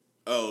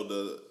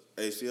 The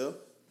ACL?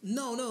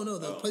 No,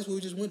 the place where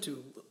we just went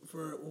to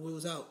for when we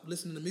was out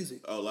listening to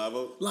music. Oh, Live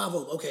Oak? Live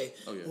Oak, okay.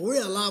 Oh, yeah. When we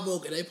were at Live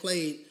Oak, and they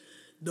played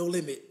No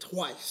Limit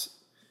twice,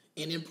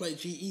 and then played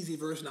G-Eazy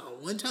verse now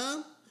one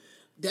time,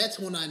 that's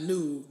when I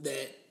knew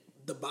that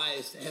the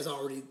bias has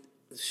already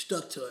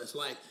stuck to us.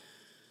 Like,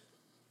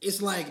 it's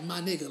like,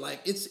 my nigga,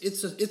 like if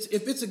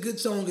it's a good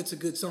song, it's a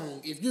good song.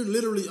 If you're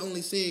literally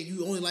only saying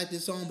you only like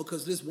this song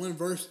because this one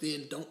verse,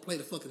 then don't play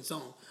the fucking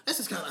song. That's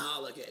just kind of how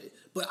I look at it.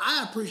 But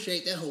I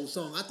appreciate that whole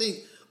song. I think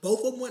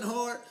both of them went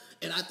hard,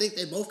 and I think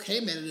they both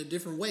came at it in a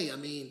different way. I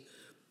mean,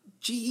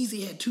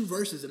 G-Eazy had two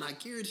verses, and I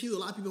guarantee you a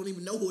lot of people don't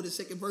even know what his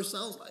second verse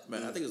sounds like.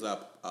 Man, I think there's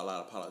a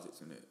lot of politics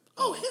in it.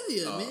 Oh, hell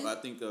yeah, man. I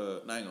think,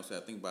 I ain't gonna say I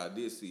think, but I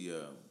did see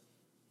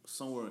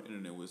somewhere on the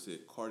internet where it said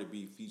Cardi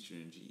B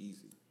featuring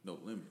G-Eazy, No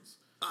Limits.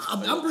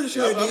 I'm pretty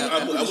sure it did.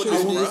 I wouldn't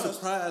be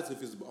surprised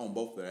if it's on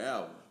both their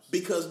albums.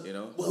 Because,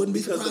 wouldn't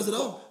be surprised at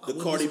all. The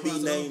Cardi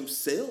B name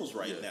sells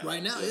right now.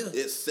 Right now, yeah.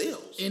 It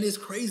sells. And it's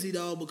crazy,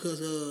 dog, because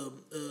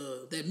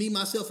that Me,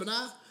 Myself, and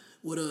I,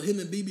 with him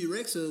and BB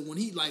Rexa, when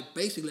he,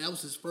 basically, that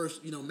was his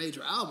first,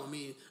 major album. I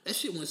mean, that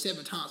shit went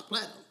 7 times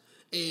platinum.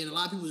 And a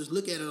lot of people just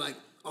look at it like,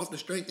 off the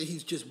strength that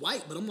he's just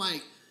white, but I'm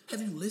like,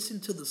 have you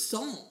listened to the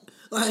song?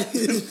 Like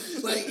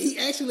he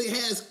actually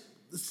has,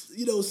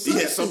 he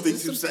has something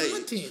to say.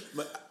 Content.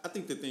 But I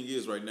think the thing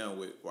is right now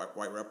with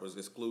white rappers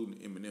excluding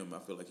Eminem, I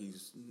feel like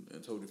he's in a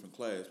totally different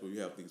class. Where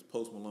you have these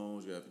Post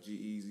Malones, you have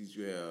G-Eazys,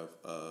 you have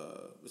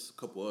there's a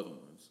couple other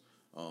ones.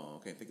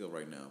 Can't think of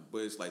right now, but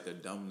it's like they're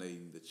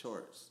dominating the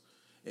charts.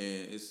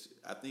 And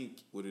I think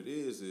what it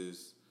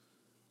is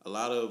a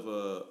lot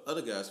of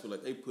other guys feel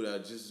like they put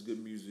out just as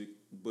good music,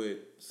 but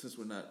since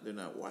they're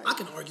not white. I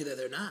can argue that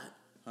they're not.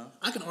 Huh?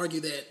 I can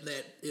argue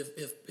that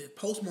if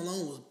Post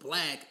Malone was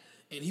black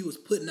and he was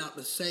putting out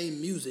the same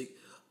music,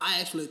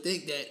 I actually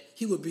think that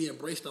he would be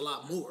embraced a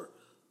lot more,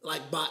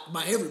 like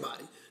by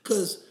everybody.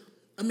 Because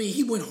I mean,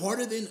 he went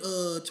harder than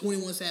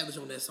 21 Savage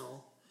on that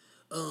song.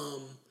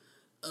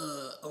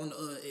 On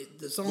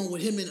the song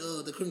with him and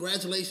the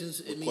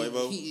Congratulations. I mean,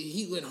 Quavo?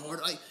 he went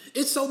hard. Like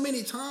it's so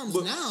many times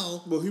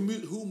now. But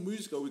who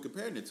music are we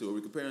comparing it to? Are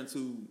we comparing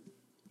to?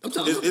 I'm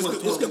talking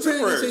It's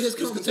comparing it to his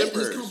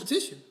contemporaries.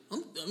 competition. I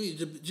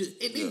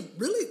mean,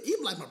 really,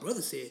 even like my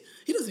brother said,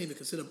 he doesn't even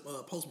consider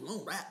Post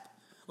Malone rap.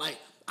 Like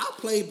I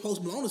played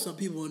Post Malone to some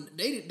people, and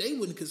they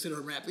wouldn't consider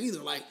him rap either.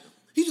 Like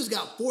he just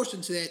got forced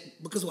into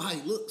that because of how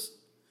he looks.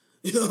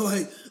 You know,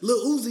 like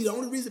Lil Uzi, the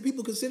only reason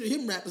people consider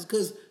him rap is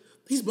because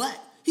he's black.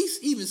 He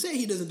even said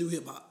he doesn't do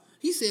hip hop.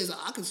 He says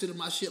I consider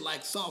my shit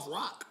like soft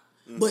rock.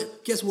 Mm-hmm.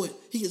 But guess what?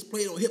 He gets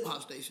played on hip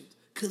hop stations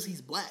because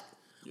he's black.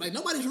 Yeah. Like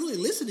nobody's really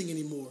listening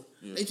anymore.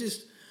 Yeah. They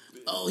just,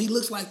 he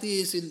looks like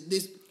this and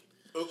this.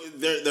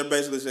 They're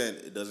basically saying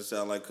it doesn't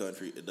sound like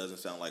country. It doesn't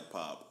sound like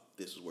pop.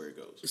 This is where it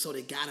goes. So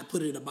they gotta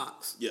put it in a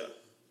box. Yeah.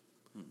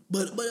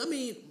 But I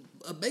mean,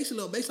 based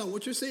on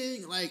what you're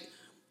saying, like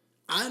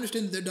I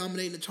understand that they're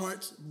dominating the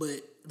charts,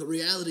 but the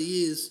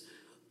reality is,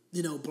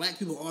 black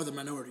people are the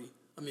minority.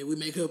 I mean, we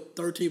make up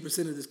 13%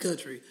 of this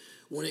country.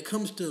 When it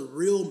comes to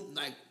real,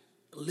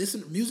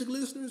 music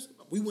listeners,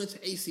 we went to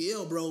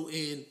ACL, bro,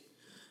 and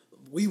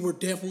we were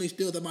definitely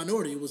still the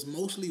minority. It was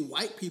mostly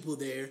white people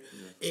there,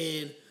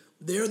 and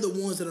they're the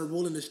ones that are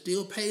willing to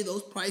still pay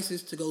those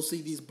prices to go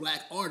see these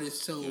black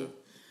artists. So,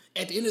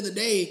 at the end of the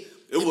day,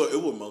 it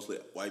was mostly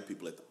white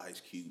people at the Ice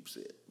Cube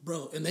set.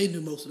 Bro, and they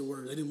knew most of the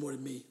words. They knew more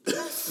than me.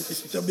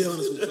 To be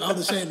honest with you, I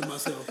was ashamed of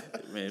myself.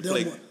 Man,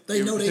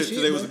 they know their shit.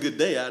 Today was a good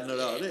day. I know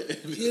all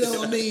that. You know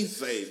what I mean?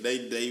 Say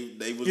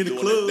they was in doing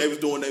the club. They was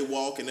doing their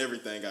walk and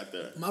everything out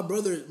there. My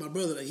brother, I'm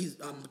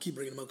gonna keep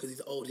bringing him up because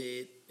he's an old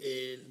head,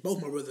 and both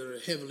my brothers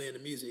are heavily into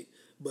music.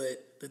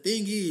 But the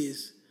thing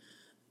is,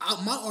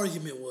 my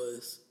argument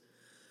was,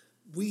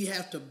 we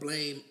have to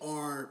blame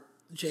our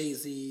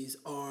Jay-Z's,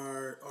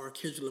 our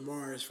Kendrick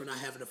Lamar's for not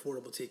having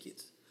affordable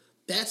tickets.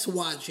 That's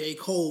why J.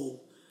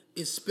 Cole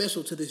is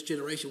special to this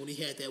generation when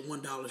he had that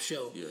 $1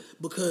 show. Yeah.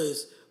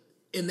 Because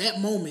in that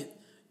moment,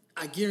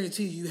 I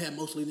guarantee you had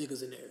mostly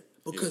niggas in there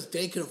because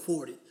they could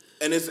afford it.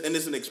 And it's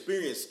an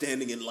experience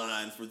standing in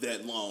line for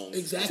that long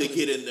to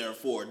get in there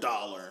for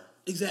 $1.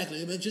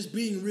 Exactly. I mean, just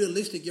being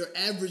realistic, your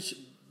average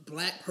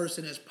black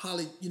person that's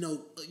probably,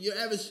 your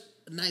average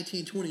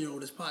 19,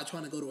 20-year-old is probably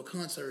trying to go to a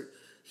concert.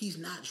 He's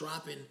not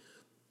dropping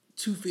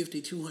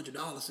 $250,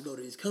 $200 to go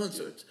to these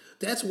concerts.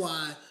 Yeah. That's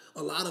why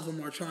a lot of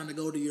them are trying to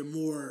go to your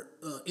more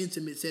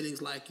intimate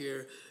settings like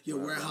your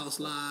Warehouse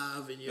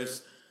Live and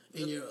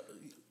your.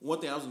 One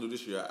thing I was gonna do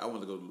this year, I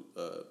want to go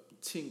to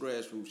 10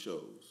 grassroots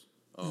shows.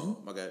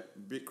 I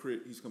got Big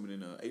Crit. He's coming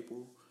in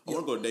April. I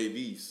want to go to Dave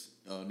East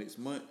next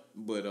month,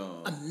 but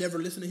I've never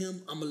listened to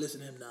him. I'm gonna listen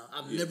to him now.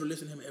 I've never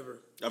listened to him ever.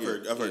 I've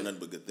heard nothing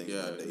but good things.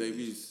 Yeah, about Dave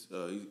East,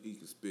 he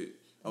can spit.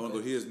 I want to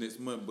go his next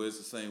month, but it's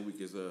the same week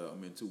as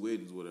I'm in 2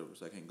 weddings or whatever,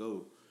 so I can't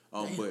go.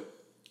 But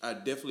I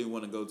definitely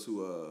want to go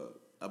to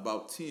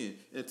about 10.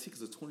 And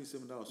tickets are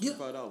 $27,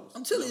 $25.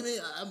 I'm telling you, man,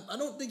 I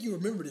don't think you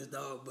remember this,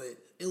 dog, but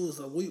it was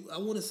a week. I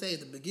want to say at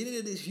the beginning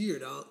of this year,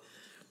 dog,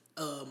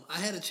 I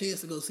had a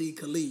chance to go see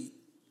Khalid.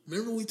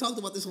 Remember we talked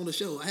about this on the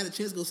show? I had a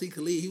chance to go see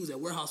Khalid. He was at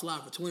Warehouse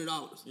Live for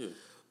 $20. Yeah.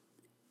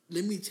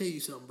 Let me tell you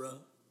something, bro.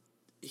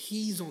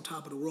 He's on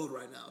top of the world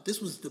right now. This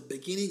was the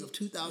beginning of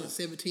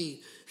 2017.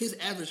 His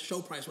average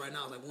show price right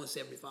now is like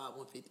 $175,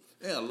 $150.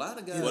 Yeah, a lot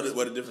of guys.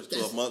 What a difference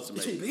 12 months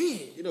made.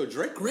 Man,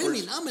 Drake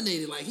Grammy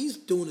nominated, like he's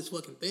doing his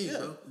fucking thing,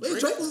 bro.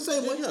 Drake was the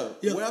same way.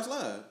 Yeah. Warehouse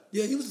Live.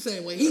 Yeah, he was the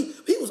same way.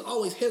 He was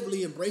always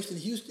heavily embraced in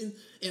Houston,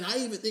 and I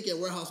even think at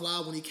Warehouse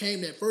Live when he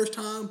came that first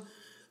time,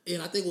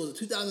 and I think it was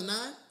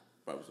 2009.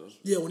 Probably so.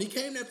 Yeah, when he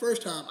came that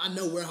first time, I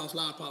know Warehouse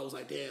Live probably was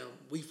like, damn,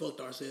 we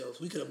fucked ourselves.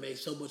 We could have made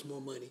so much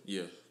more money.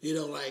 Yeah.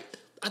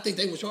 I think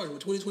they were charging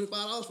with $20,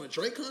 $25 for a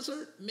Drake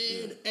concert.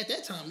 Man, at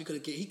that time he could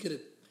have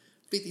 $50,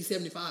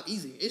 $75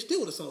 easy. It still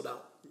would have sold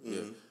out.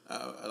 Yeah,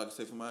 I like to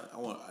say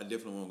I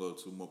definitely want to go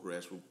to more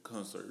grassroots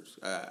concerts.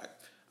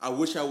 I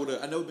wish I would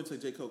have. I never been to a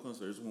J. Cole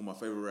concert. It's one of my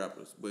favorite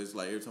rappers, but it's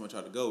like every time I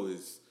try to go,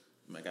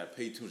 I got to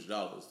pay $200.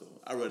 So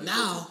I rather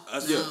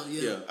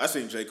I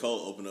seen J. Cole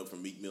open up for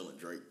Meek Mill and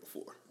Drake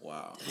before.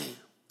 Wow.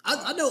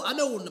 I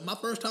know. When my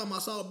first time I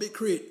saw Big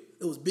Crit,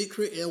 it was Big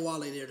Crit and Wale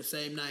there the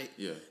same night.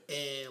 Yeah,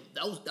 and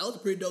that was a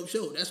pretty dope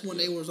show. That's when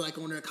they was like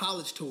on their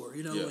college tour,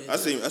 you know. Yeah. And, I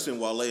seen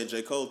Wale and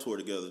J. Cole tour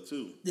together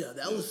too. Yeah,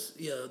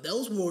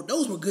 those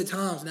were good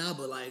times now.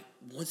 But like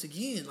once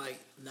again, like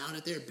now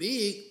that they're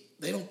big,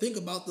 they don't think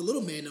about the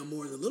little man no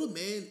more. The little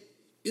man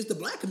is the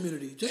black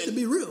community, to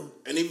be real.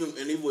 And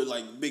even with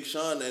like Big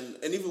Sean and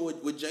even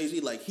with Jay-Z,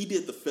 like he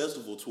did the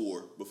festival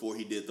tour before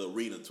he did the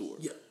arena tour.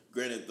 Yeah.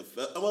 Granted,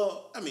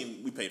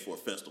 we paid for a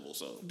festival,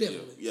 so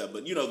Definitely. yeah.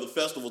 But the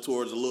festival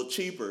tour is a little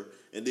cheaper,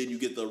 and then you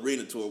get the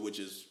arena tour, which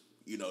is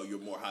you're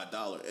more high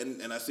dollar.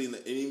 And I seen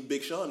and even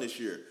Big Sean this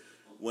year,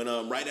 when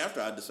right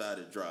after I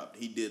decided to drop,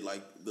 he did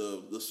like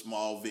the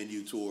small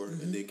venue tour,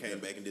 and then came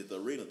back and did the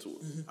arena tour.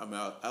 I mean,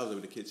 I was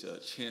able to catch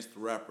Chance the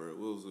Rapper.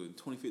 What was it, in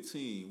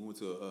 2015? We went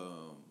to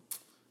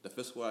the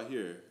festival out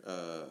here.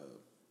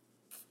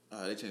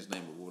 They changed the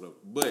name or whatever.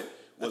 But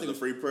Was it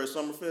Free Press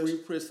Summerfest? Free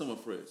Press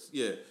Summerfest.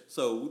 Yeah.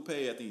 So we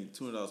paid, I think,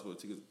 $200 for the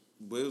tickets.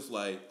 But it was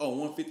like,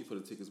 $150 for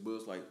the tickets, but it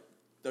was like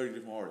 30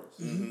 different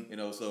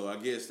artists. So I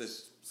guess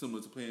that's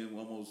similar to paying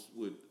almost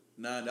with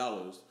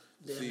 $9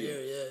 to see him.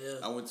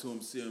 Yeah. I went to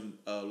him see him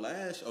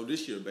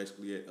this year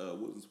basically at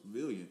Woodlands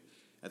Pavilion.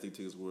 I think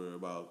tickets were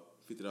about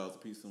 $50 a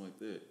piece, something like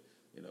that.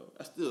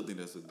 I still think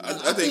that's a good.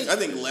 I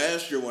think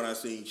last year when I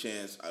seen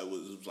Chance, it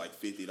was like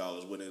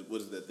 $50 when it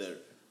was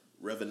that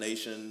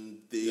Revenation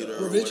Theater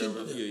or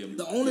whatever. Yeah.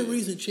 The only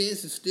reason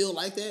Chance is still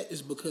like that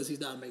is because he's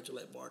not a major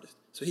label artist,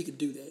 so he could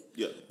do that.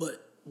 Yeah.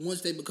 But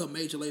once they become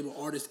major label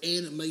artists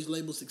and a major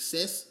label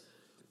success,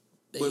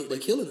 they're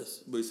killing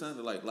us. But it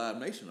sounded like Live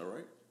Nation, all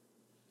right?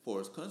 For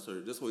his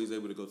concert, that's why he's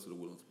able to go to the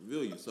Woodlands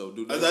Pavilion. So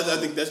I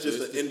think that's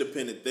just an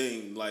independent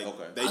thing. Like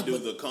they do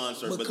the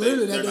concert, but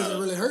clearly they're that doesn't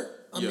not really hurt.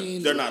 I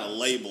mean, they're not a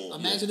label.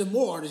 Imagine if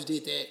more artists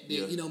did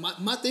that.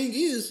 My thing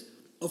is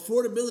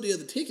affordability of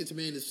the tickets,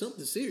 man, is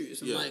something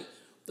serious. And like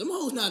them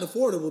hoes not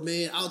affordable,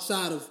 man.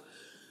 Outside of,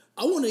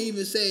 I want to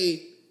even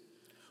say,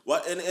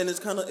 well, and it's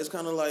kind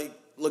of like,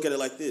 look at it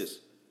like this: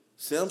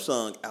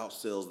 Samsung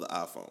outsells the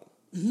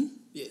iPhone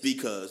yes,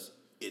 because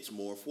it's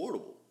more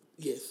affordable.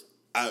 yes.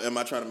 Am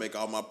I trying to make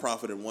all my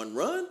profit in one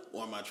run,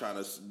 or am I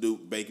trying to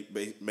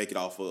make it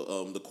off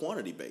of the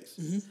quantity base?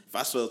 If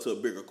I sell to a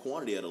bigger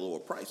quantity at a lower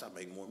price, I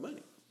make more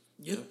money.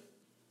 Yeah,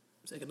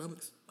 it's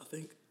economics, I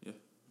think. Yeah.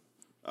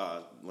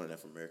 Learned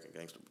that from American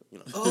Gangster.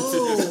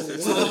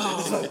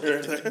 Oh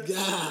wow!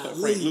 God,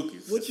 Frank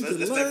Lucas. What you can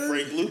That's that learn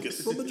Frank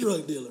Lucas from a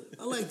drug dealer.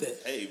 I like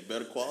that. Hey,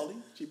 better quality,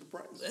 cheaper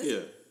price.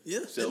 Hey,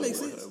 yeah, that makes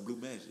sense. Blue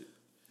Magic.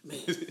 Man,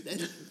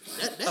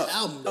 that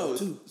album though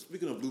too.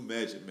 Speaking of Blue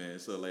Magic, man.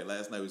 So like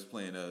last night we was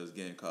playing this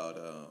game called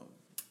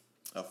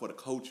For the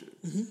Culture,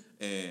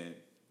 and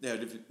they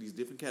have these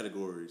different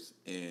categories,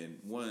 and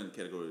one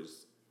category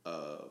is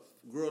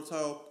girl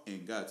talk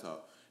and guy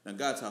talk. Now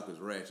guy talk is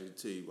ratchet. I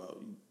tell you about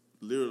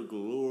Lyrical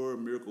Galore,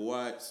 Miracle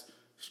Watts,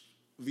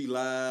 V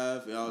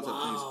Live, and all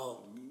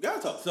those things. Guy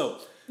talk.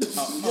 So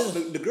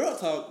the girl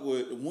talk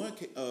with one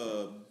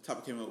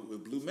topic came up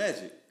with Blue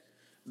Magic.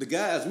 The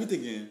guys, we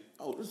thinking,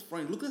 oh, this is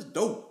Frank Lucas,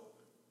 dope.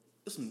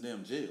 That's some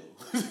damn jail.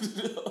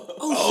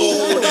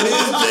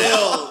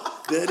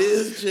 That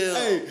is jail.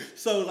 Hey,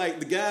 so like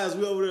the guys,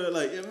 we over there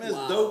like, yeah, man, that's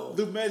dope.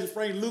 Blue Magic,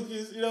 Frank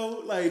Lucas,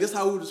 like that's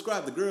how we would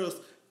describe the girls.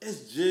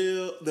 It's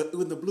jail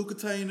with the blue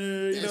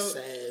container. That's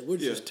sad. We're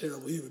just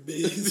terrible human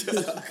beings.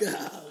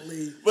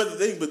 Golly. But the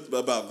thing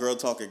about girl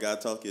talk and guy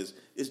talk is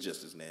it's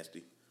just as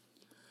nasty.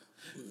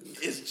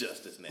 It's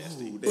just as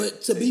nasty.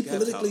 But to be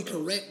politically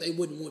correct, they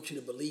wouldn't want you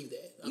to believe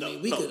that.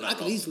 I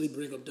could easily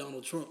bring up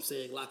Donald Trump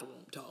saying locker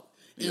room talk.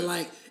 And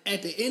like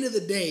at the end of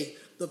the day,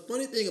 the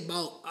funny thing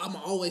about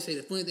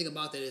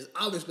that is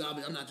obviously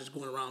I'm not just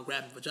going around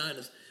grabbing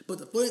vaginas, but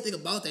the funny thing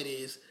about that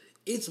is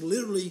it's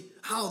literally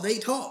how they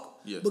talk.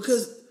 Yeah.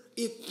 Because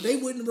if they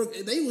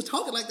they was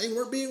talking like they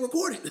weren't being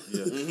recorded.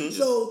 Yeah.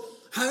 So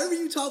however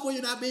you talk when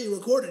you're not being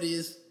recorded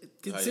is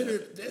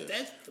considered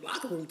that's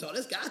locker room talk.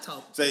 That's guy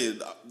talk.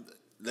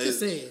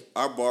 Just saying.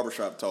 Our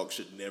barbershop talk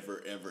should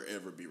never, ever,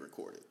 ever be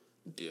recorded.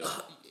 Yeah.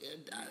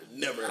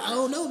 Never. I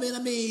don't know, man. I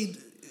mean,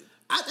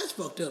 that's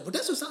fucked up. But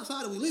that's the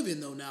society we live in,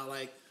 though, now.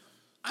 Like,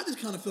 I just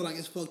kind of feel like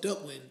it's fucked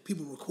up when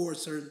people record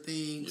certain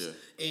things.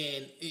 Yeah.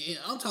 And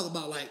I'm talking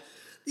about, like,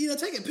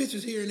 taking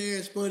pictures here and there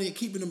is funny and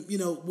keeping them,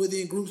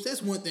 within groups.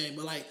 That's one thing.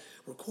 But, like,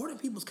 recording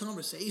people's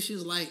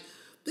conversations, like,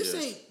 this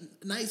ain't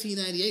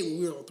 1998 when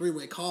we were on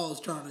three-way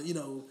calls trying to,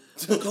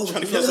 trying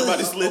to catch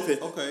somebody slipping.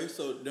 Okay,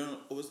 so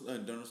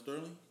Donald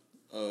Sterling,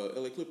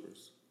 LA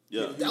Clippers.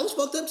 Yeah. That was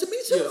fucked up to me,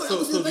 too. Yeah, that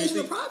was an invasion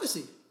of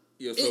privacy.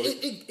 Yeah, so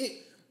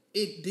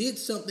it did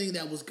something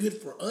that was good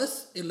for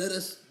us. It let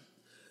us...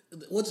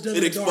 What's done?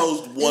 It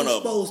exposed one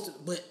of them.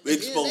 But it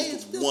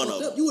exposed one of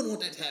them. You wouldn't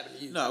want that to happen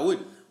to you. No, I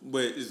wouldn't.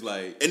 But it's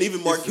like... And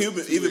even Mark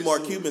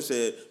Cuban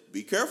said,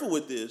 be careful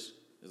with this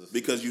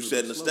because you're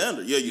setting the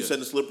standard. Yeah, you're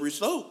setting a slippery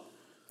slope.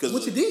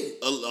 What you did?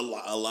 A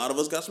lot of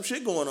us got some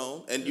shit going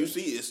on, and you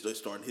see it's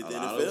starting to hit the NFL.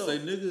 A lot of us say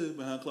nigga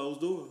behind closed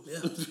doors.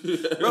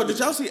 Yeah. Bro, did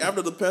y'all see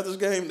after the Panthers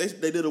game,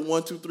 they did a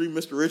 1-2-3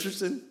 Mr.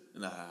 Richardson?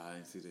 Nah, I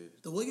didn't see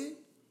that. The what game?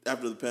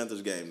 After the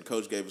Panthers game, the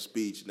coach gave a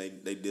speech, and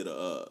they did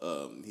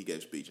he gave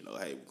a speech,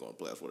 hey, we're going to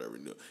play us, whatever.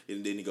 And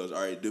then he goes,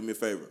 all right, do me a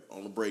favor,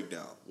 on the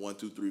breakdown,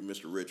 1-2-3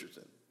 Mr.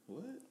 Richardson.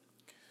 What?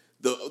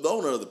 The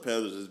owner of the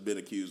Panthers has been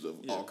accused of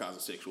all kinds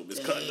of sexual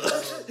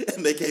misconduct,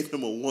 and they gave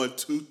him a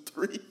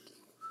 1-2-3.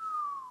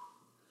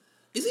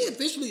 Is he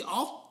officially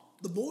off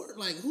the board?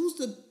 Like,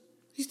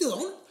 he's still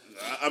on it?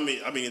 I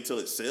mean, until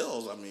it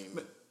sells,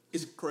 But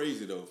it's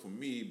crazy, though, for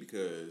me,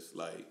 because,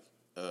 like,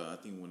 I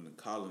think when the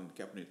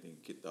Kaepernick thing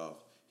kicked off,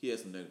 he had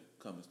some negative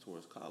comments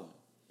towards Colin,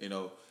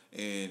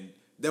 and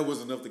that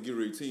was enough to get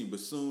rid of the team. But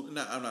soon,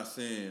 I'm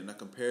not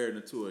comparing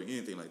the two or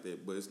anything like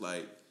that, but it's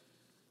like,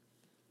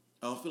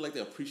 I don't feel like they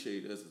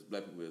appreciate us as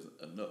black people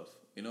enough.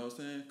 You know what I'm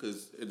saying?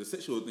 Because in the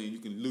sexual thing, you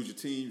can lose your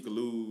team, you can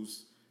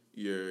lose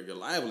your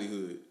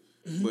livelihood.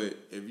 Mm-hmm. But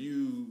if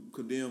you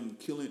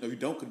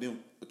don't condemn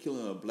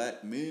killing of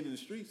black men in the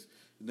streets,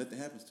 nothing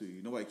happens to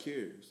you. Nobody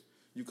cares.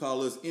 You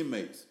call us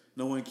inmates.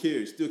 No one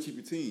cares. Still keep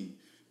your team.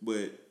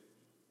 But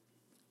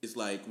it's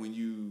like when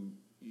you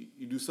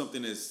do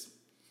something that's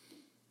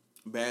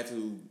bad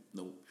to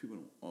people,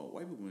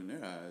 white people in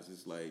their eyes,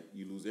 it's like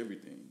you lose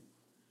everything.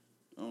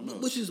 I don't know.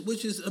 Which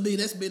is, I mean,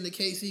 that's been the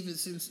case even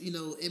since,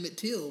 Emmett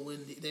Till,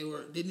 when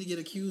didn't he get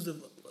accused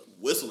of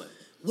whistling?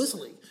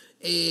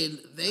 And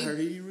I heard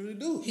he didn't really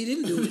do it. He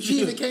didn't do it. She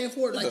even came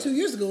forward like 2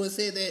 years ago and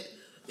said that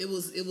it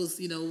was.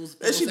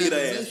 And she get her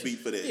ass beat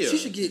for that. Yeah.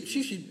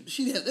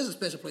 There's a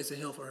special place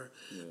in hell for her.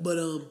 Yeah. But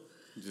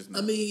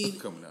I mean,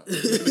 coming out.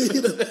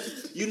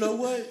 You know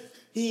what?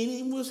 He ain't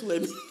even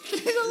whistling.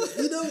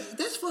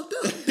 That's fucked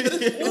up.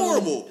 That's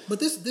horrible. But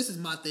this is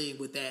my thing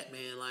with that,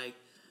 man. Like,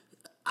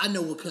 I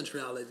know what country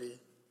I live in.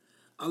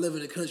 I live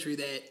in a country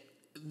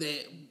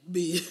that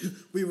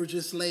we were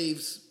just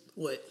slaves.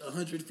 What,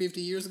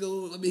 150 years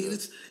ago? I mean,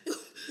 it's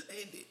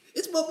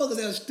motherfuckers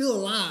that are still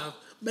alive.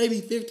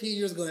 Maybe 15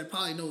 years ago, that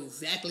probably know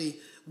exactly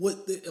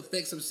what the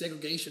effects of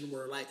segregation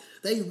were. Like,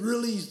 they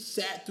really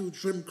sat through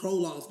Jim Crow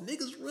laws.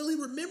 Niggas really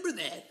remember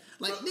that.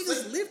 Like,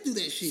 niggas lived through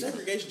that shit.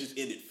 Segregation just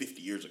ended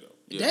 50 years ago.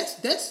 Yeah.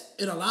 That's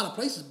in a lot of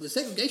places, but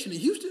segregation in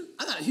Houston,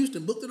 I got a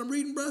Houston book that I'm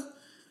reading, bro.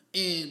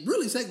 And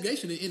really,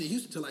 segregation didn't end in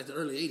Houston until like the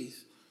early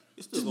 80s.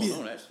 It's still going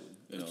on, actually.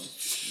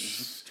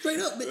 Straight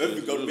up, man. Let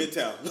me go to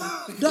Midtown.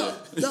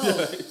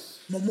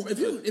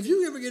 If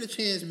you ever get a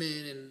chance,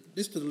 man, and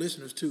this to the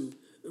listeners too,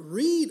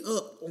 read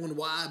up on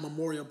why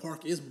Memorial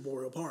Park is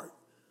Memorial Park.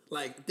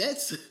 Like,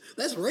 that's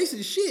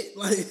racist shit.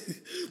 Like,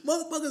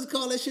 motherfuckers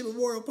call that shit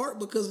Memorial Park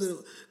because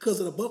of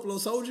the Buffalo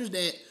Soldiers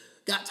that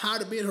got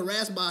tired of being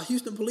harassed by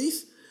Houston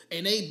police.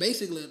 And they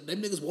basically,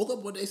 them niggas woke up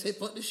one day, said,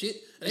 fuck this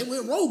shit, and they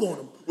went rogue on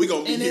them. We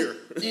gonna be here.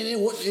 And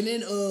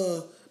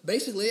then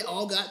basically, they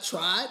all got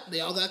tried, they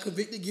all got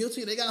convicted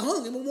guilty, and they got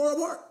hung in Memorial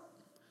Park.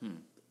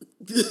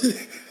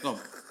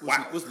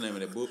 What's the name of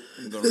that book?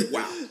 I'm gonna read.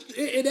 Wow.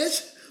 And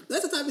that's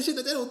the type of shit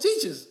that they don't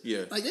teach us.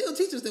 Yeah. Like, they don't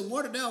teach us that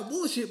watered down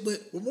bullshit,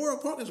 but Memorial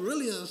Park is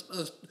really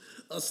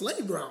a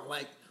slave ground.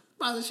 Like,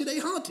 probably shit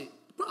ain't haunted.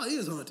 Probably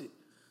is haunted.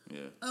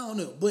 Yeah. I don't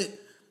know. But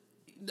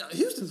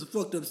Houston's a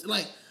fucked up.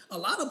 Like, a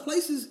lot of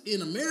places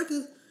in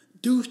America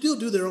still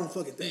do their own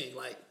fucking thing.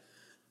 Like,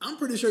 I'm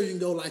pretty sure you can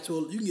go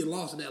you can get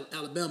lost in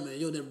Alabama and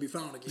you'll never be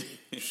found again.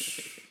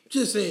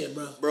 Just saying,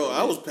 bro. Bro,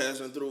 I was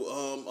passing through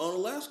on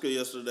Alaska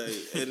yesterday,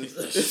 and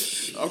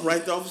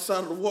right off the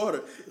side of the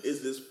water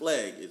is this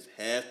flag. It's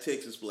half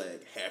Texas flag,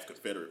 half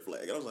Confederate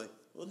flag. And I was like,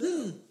 well,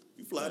 damn,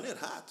 you flying that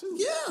high too?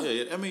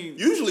 Yeah. I mean,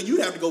 usually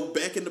you'd have to go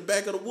back in the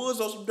back of the woods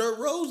on some dirt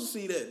roads to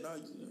see that. No,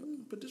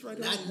 put this right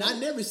here. Not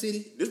in every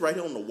city. This right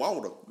here on the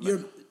water.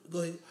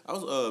 Go ahead. I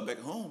was back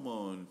home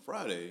on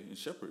Friday in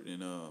Shepherd,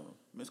 and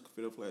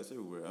Confederate flags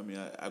everywhere. I mean,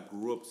 I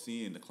grew up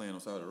seeing the Klan on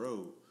the side of the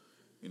road,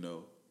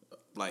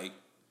 like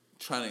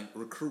trying to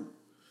recruit,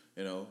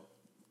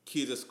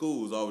 kids at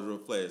schools always real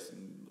flags,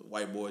 and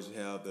white boys you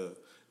have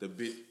the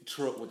big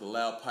truck with the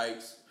loud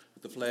pipes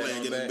with the flag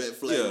on the back.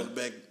 On the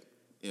back.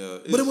 Yeah,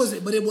 but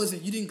it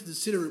wasn't. You didn't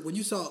consider it when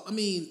you saw. I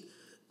mean,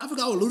 I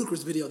forgot what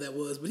Ludacris video that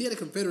was, but he had a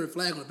Confederate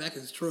flag on the back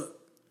of his truck.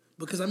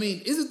 Because I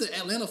mean, isn't the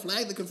Atlanta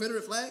flag the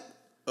Confederate flag?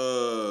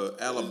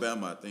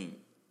 Alabama, I think.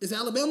 It's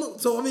Alabama,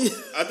 so I mean,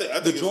 I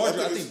think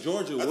Georgia. I think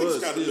Georgia was. I think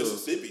it's kind of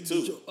Mississippi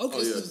too. Okay,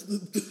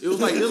 it was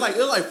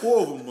like 4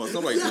 of them or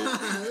something like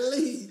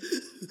that.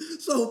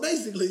 So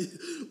basically,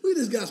 we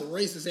just got some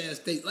racist ass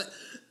states. Like,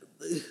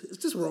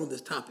 just we're on this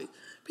topic.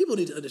 People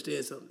need to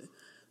understand something.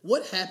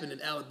 What happened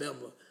in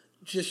Alabama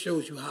just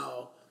shows you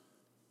how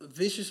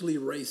viciously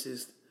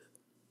racist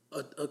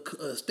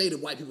a state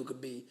of white people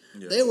could be.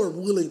 Yeah. They were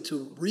willing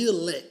to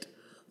reelect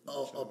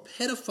a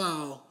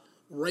pedophile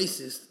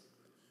racist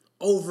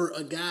over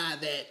a guy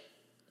that.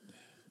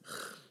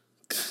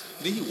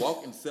 Did he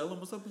walk and sell them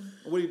or something?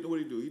 Or what did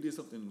he do? He did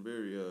something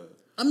very.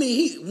 I mean,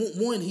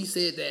 he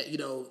said that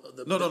No.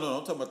 I'm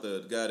talking about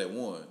the guy that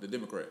won, the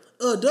Democrat.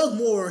 Doug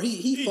Moore.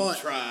 He fought.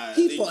 Tried.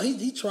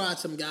 He tried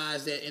some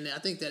guys that, and I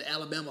think that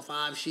Alabama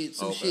 5 shit,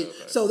 some shit.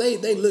 Okay. So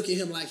they look at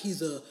him like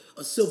he's a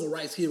civil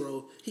rights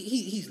hero.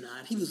 He's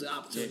not. He was an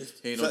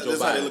opportunist. Yeah, Joe that's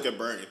Biden. how they look at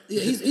Bernie.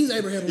 Yeah, he's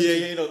Abraham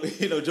Lincoln.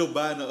 Yeah, Joe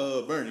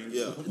Biden, Bernie.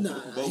 Yeah. Nah,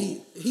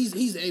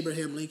 he's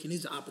Abraham Lincoln.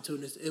 He's an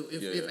opportunist.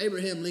 If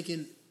Abraham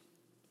Lincoln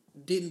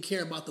didn't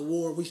care about the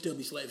war, we'd still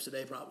be slaves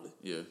today, probably.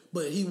 Yeah.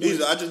 But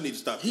I just need to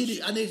stop this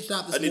shit. I need to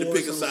stop this war. I need to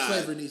pick a side.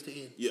 Slavery needs to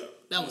end. Yeah.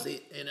 That was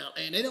it.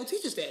 And they don't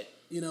teach us that,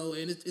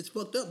 and it's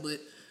fucked up, but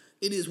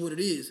it is what it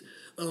is.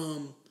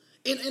 And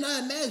I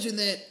imagine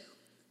that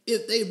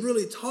if they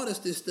really taught us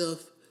this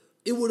stuff,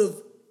 it would have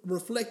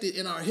reflected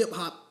in our hip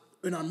hop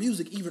in our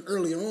music even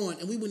earlier on,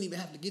 and we wouldn't even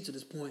have to get to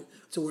this point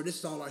to where this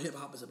is all our hip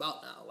hop is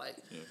about now. Like,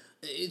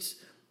 it's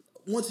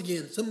once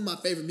again some of my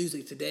favorite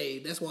music today.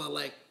 That's why I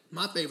like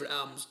my favorite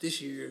albums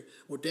this year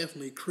were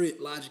definitely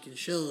Crit, Logic, and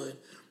Sean,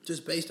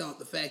 just based off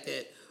the fact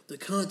that the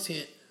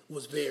content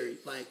was varied.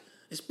 Like,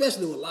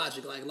 especially with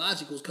Logic. Like,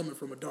 Logic was coming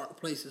from a dark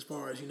place as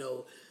far as, you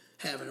know,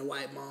 having a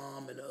white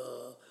mom and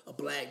a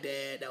black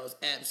dad that was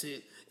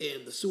absent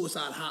and the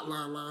suicide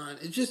hotline line.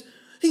 It's just,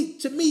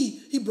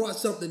 he brought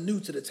something new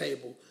to the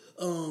table.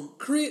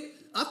 Crit,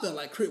 I felt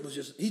like Crit was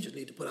he just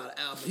needed to put out an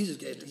album.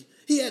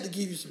 He had to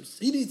give you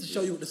he needs to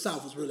show you what the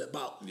South was really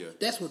about. Yeah.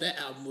 That's what that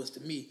album was to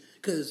me.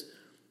 Because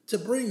to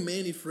bring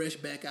Manny Fresh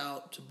back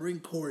out, to bring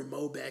Corey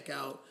Moe back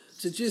out,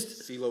 to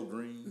just... CeeLo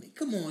Green.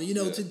 Come on, you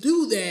know, to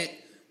do that,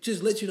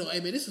 just let you know, hey,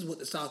 man, this is what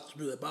the South is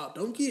really about.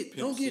 Don't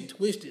get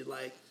twisted,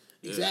 like,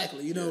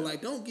 exactly, you know,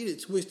 like, don't get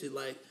it twisted.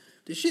 Like,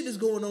 the shit that's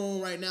going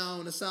on right now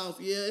in the South,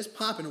 it's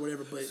popping or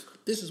whatever, but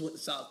this is what the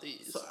South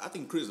is. So I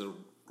think Crit's a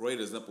great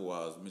example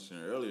what I was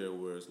mentioning earlier,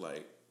 where it's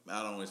like,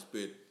 I don't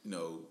expect, you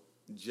know,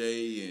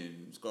 Jay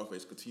and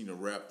Scarface continue to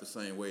rap the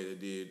same way they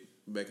did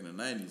back in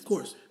the 90s. Of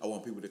course. I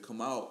want people to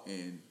come out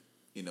and,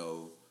 you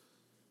know,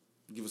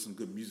 give us some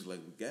good music like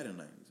we got in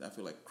the 90s. I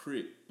feel like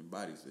Crit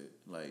embodies it.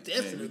 Like,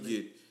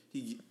 definitely.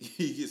 Man,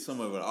 he gets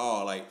some of it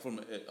all, like, from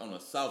on a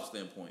South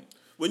standpoint.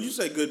 When you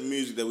say good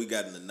music that we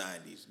got in the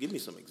 90s, give me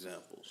some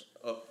examples.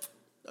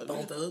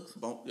 Bone Thugs?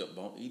 Bone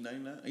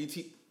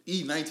E99.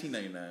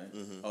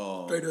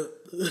 E1999. Straight up.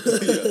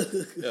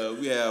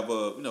 We have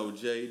you know,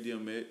 Jay,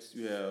 DMX.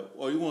 You have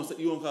you want to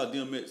call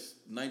DMX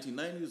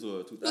 1990s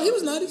or 2000s? No, he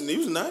was 90s. He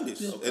was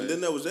 90s. Yeah. Okay. And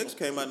then there was X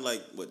came out in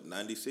like what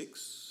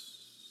 96.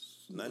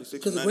 96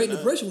 Because the Great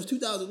Depression was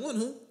 2001,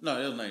 huh?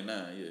 No, that was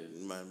 99. Yeah,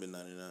 it might have been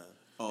 99.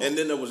 And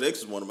then there was X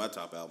is one of my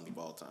top albums of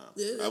all time.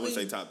 Yeah, I wouldn't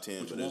say top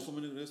 10, but one for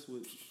minute. That's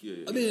what.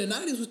 Yeah. I mean, in the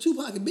 90s was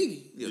Tupac and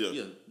Biggie.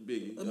 Yeah,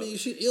 Biggie. I mean,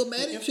 shit,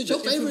 Illmatic, shit, your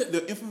favorite.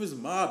 The infamous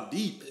Mobb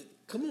Deep.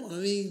 Come on, I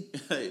mean.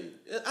 Hey,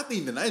 I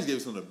think the 90s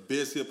gave some of the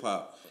best hip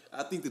hop.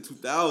 I think the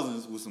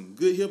 2000s was some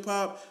good hip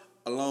hop,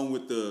 along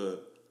with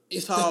the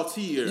Tall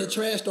T era. The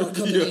trash started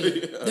coming in.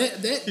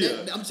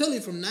 That, I'm telling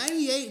you, from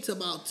 98 to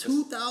about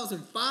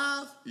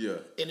 2005. Yeah.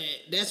 And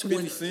that's 50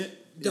 when. Cent.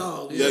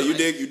 Dog. Yeah, you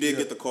did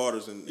get the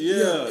Carters and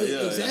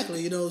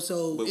exactly. You know,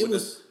 so but it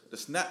was. The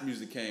Snap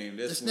music came.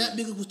 The Snap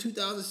music was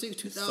 2006,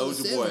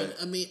 2007. Soulja Boy.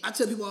 I mean, I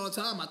tell people all the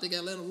time, I think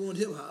Atlanta ruined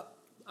hip hop.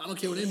 I don't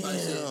care what anybody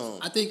says.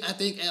 I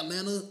think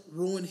Atlanta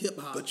ruined hip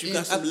hop. But you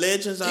got some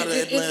legends out of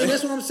Atlanta. And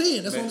that's what I'm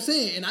saying. That's what I'm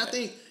saying. And I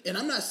think, and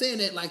I'm not saying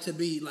that like to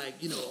be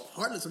like, you know,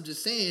 heartless. I'm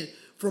just saying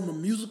from a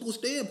musical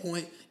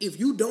standpoint, if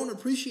you don't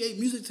appreciate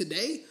music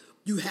today,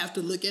 you have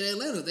to look at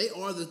Atlanta. They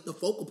are the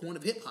focal point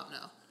of hip hop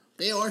now.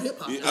 They are hip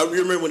hop. I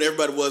remember when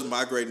everybody was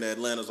migrating to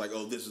Atlanta. It's like,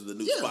 oh, this is the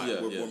new spot.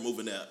 Yeah, we're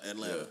moving to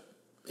Atlanta. Yeah.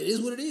 It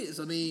is what it is.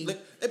 I mean,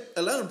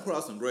 Atlanta put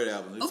out some great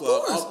albums. Of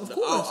course.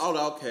 All the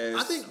Outkast.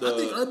 I think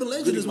Urban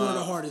Legend is one of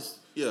the hardest.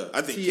 Yeah,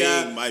 I think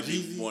King might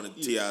be one of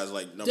T.I.'s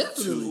like number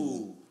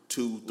Definitely.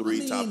 two,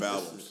 three top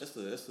albums. That's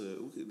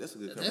a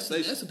good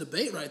conversation. That's a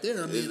debate right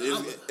there. I mean,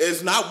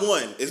 it's not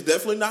one. It's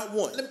definitely not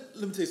one. Let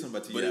me tell you something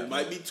about T.I. But it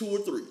might be 2 or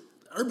 3.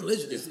 Urban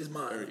Legend is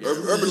mine.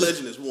 Urban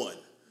Legend is 1.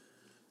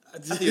 I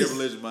think Urban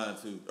Legend mine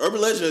too.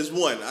 Urban Legend is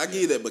 1. I give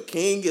you that, but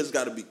King has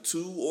got to be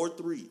 2 or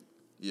 3.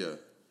 Yeah.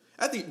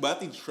 I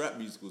think trap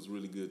music was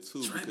really good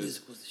too. Trap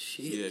music was the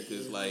shit. Yeah,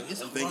 because like I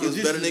think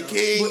it's better than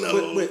King.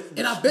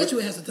 And I bet you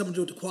it has to come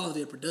with the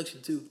quality of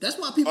production too. That's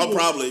why people. Oh,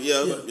 probably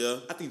yeah.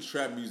 I think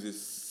trap music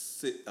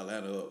set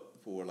Atlanta up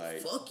for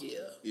like. Fuck yeah.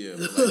 Yeah,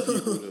 for like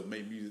people to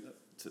make music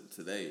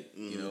today.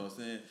 You know what I'm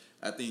saying?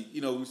 I think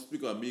we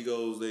speak of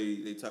Amigos.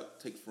 They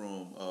take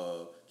from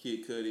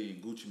Kid Cudi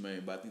and Gucci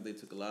Mane, but I think they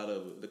took a lot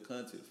of the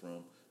content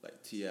from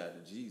like T.I.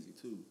 and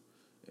Jeezy too.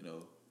 You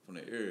know. From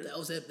that era. That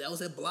was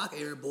that block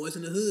era, Boys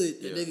in the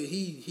Hood. That nigga,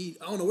 he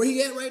I don't know where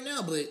he at right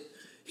now, but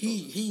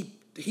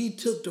he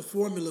took the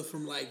formula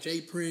from like Jay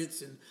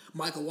Prince and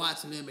Michael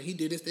Watts and them, and he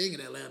did his thing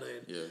in Atlanta,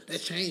 and that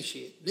changed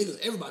shit.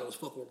 Niggas, everybody was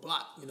fucking with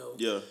Block, you know.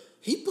 Yeah.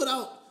 He put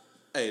out.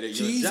 Hey, that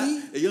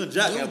Jeezy, Young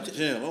Jock got the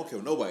jam. I don't care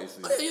what nobody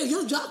says. Oh, yeah,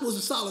 Young Jock was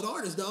a solid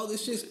artist, dog.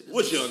 It's just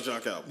what's Young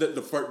Jock album?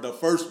 The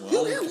first one. He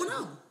only had one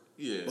album.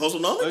 Yeah.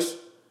 Hustlenomics?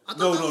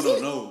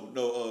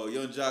 No.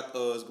 Young Jock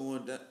is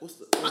going down. What's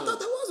the? I thought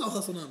that was on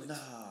Hustlenomics. Nah.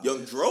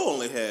 Young Dro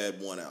only had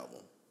one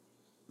album.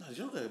 No,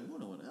 Young had more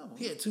than one album.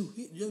 He had 2.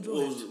 Young Dro.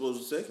 What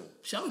was the second one?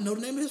 Shall we know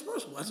the name of his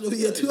first one? I just know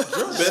he had 2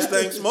 albums. Best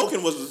Thing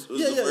Smoking was the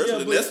first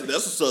one. But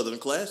That's a Southern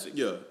classic.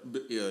 Yeah,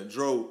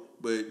 Dro.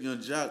 But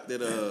Young Jock that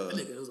That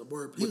nigga was a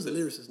word. He was a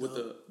lyricist, with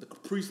dog. the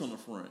Caprice on the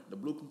front, the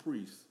blue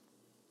Caprice.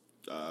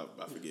 I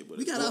forget what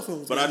we got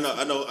iPhones, but man.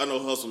 I know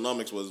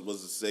Hustlenomics was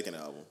the second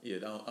album. Yeah, I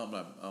don't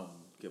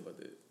care about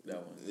that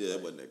one. Yeah,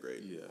 it wasn't that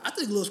great. Yeah, I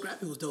think Lil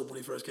Scrappy was dope when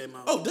he first came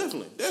out. Oh,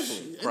 definitely.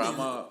 Crime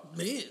Mob.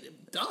 Man,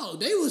 dog,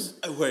 they was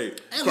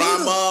wait.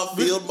 Crime Mob,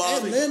 Field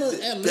Mob.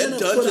 Atlanta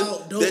put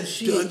out dope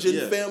shit.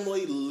 Dungeon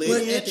Family, Lineage.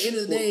 But at the end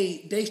of the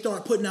day, they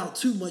started putting out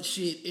too much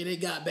shit and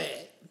it got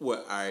bad.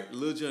 What? All right,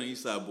 Lil Jon and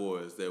Eastside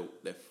Boys.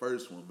 That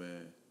first one,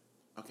 man.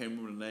 I can't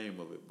remember the name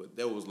of it, but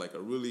that was like a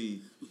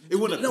really. It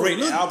wasn't a great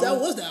album. That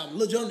was the album.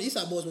 Lil Jon and the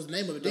Eastside Boys was the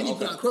name of it. Then he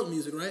put out Crunk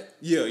Music, right?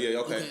 Yeah,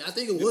 okay. I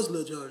think it was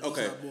Lil Jon and the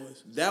Okay, Eastside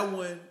Boys. that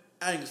one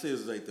I ain't gonna say it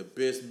was like the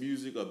best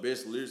music or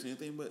best lyrics or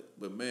anything,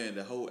 but man,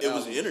 the whole album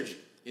was energy.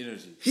 He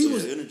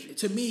was energy.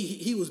 To me.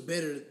 He was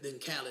better than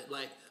Khaled.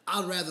 Like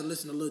I'd rather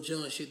listen to Lil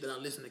Jon shit than I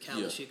listen to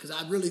Khaled shit because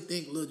I really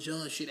think Lil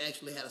Jon shit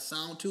actually had a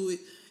sound to it.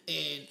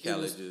 And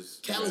Khaled's it's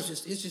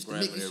just a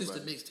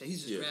mixtape.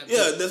 He's just grabbing.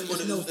 Yeah, that's what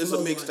it is. It's a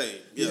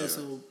mixtape. Yeah.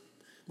 So,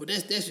 but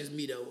that's just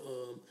me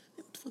though.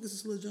 What the fuck is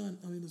this Lil Jon?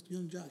 I mean, this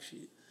Young Jock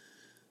shit.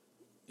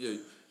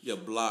 Yeah.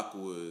 Block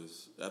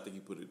was. I think he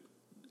put it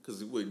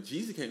because when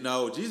Jeezy came.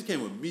 No, Jeezy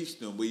came with Meech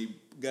them, but he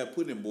got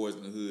put in Boys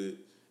in the Hood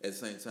at the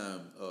same time.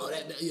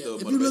 If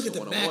you look at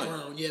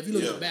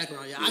the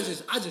background,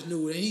 I just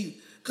knew it.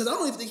 Because I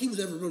don't even think he was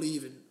ever really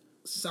even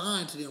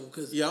signed to them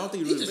because I don't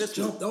think he just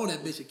jumped on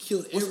that bitch and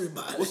killed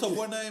everybody. What's her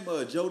boy name?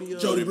 Jody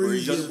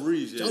Breeze. Jody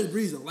Breeze. Jody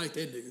Breeze don't like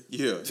that nigga.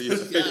 Yeah.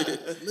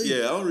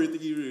 I don't really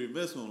think he really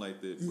messed with him like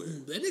that.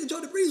 That nigga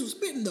Jody Breeze was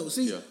spitting though.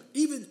 See,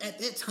 even at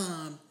that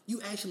time,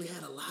 you actually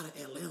had a lot of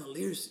Atlanta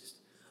lyricists.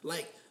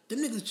 Like them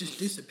niggas just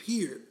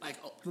disappeared. Like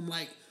from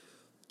like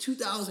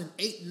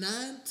 2008,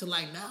 9 to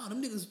like now,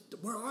 them niggas,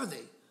 where are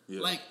they?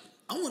 Yeah. Like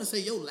I want to say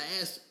your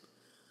last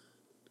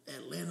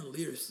Atlanta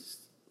lyricist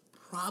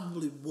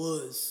probably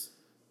was.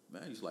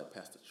 Man, I used to like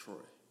Pastor Troy.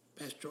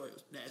 Pastor Troy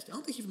was nasty. I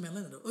don't think he's from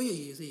Atlanta though. Oh yeah,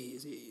 he is. He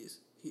is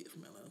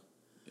from Atlanta.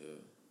 Yeah.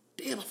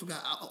 Damn, I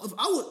forgot.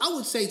 I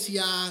would say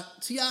T.I.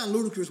 and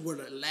Ludacris were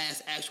the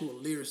last actual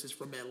lyricists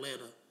from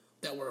Atlanta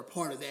that were a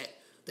part of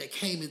that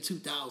came in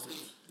 2000.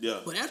 Yeah.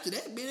 But after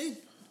that, man,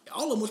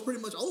 all of them was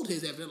pretty much old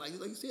heads after that. Like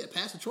you said,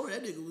 Pastor Troy,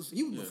 that nigga was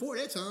even before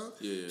that time.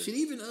 Yeah. Shit,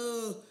 even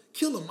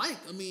Killer Mike.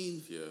 I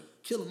mean,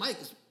 Killer Mike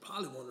is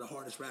probably one of the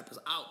hardest rappers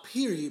out.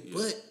 Period. Yeah.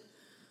 But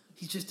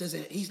he just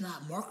doesn't. He's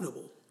not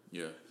marketable.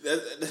 Yeah.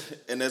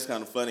 And that's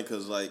kind of funny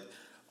because like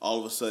all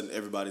of a sudden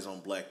everybody's on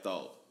Black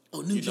Thought.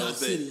 Oh, New Jock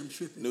City. I'm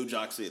tripping. New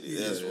Jock City.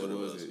 That's what it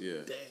was.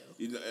 Yeah.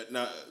 Damn.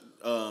 Now,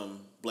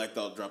 Black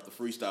Thought dropped the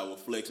freestyle with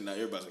Flex, and now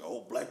everybody's like,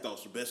 "Oh, Black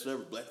Thought's the best ever."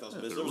 Black Thought's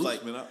the best ever. It's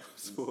like,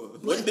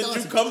 when did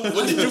you come to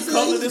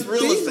this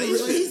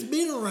realization? He's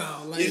been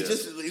around. Like, he's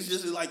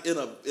just like in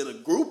a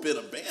group, in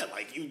a band.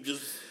 Like you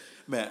just.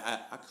 Man,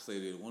 I could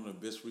say that one of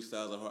the best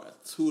freestyles I heard,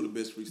 two of the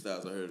best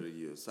freestyles I heard of the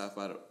year,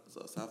 Sci-Fi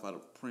the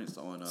Prince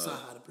on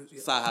Sci-Hi the Prince,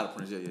 Sci-Hi the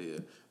Prince, yeah.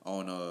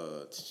 On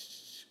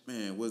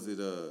man, was it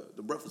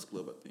The Breakfast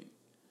Club? I think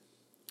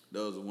that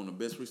was one of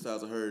the best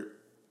freestyles I heard,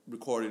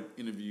 recorded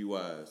interview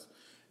wise.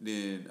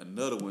 Then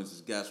another one is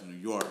this guys from New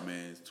York,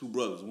 man. It's two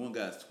brothers. One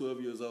guy's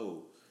 12 years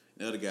old.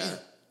 The other guy,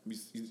 you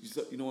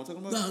know what I'm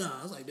talking about? No,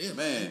 I was like, damn,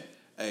 man.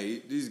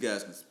 Hey, these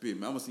guys can spit,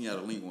 man. I'm gonna send y'all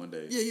the link one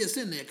day. Yeah,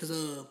 send that because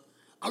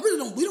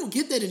we don't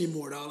get that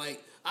anymore, dog.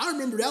 Like I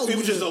remember that was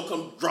people just don't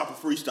come drop a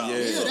freestyle.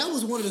 Yeah, that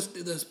was one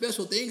of the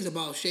special things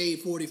about Shade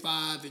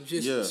 45 and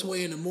just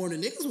Sway in the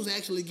Morning. Niggas was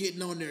actually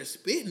getting on there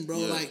spitting, bro.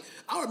 Yeah. Like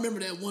I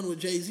remember that one where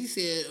Jay-Z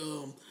said,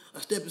 "I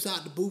step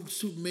inside the booth,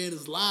 Superman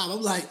is live."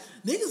 I'm like,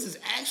 niggas is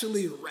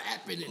actually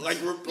rapping and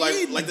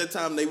like that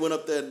time they went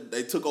up there,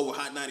 they took over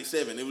Hot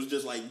 97. It was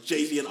just like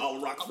Jay-Z and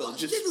all Rockefeller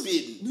just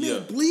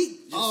spitting.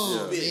 Bleak.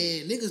 Man,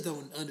 niggas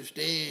don't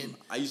understand.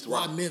 I used to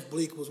why Memphis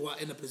Bleak was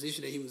in the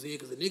position that he was in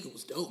because the nigga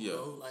was dope,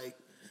 bro. Like.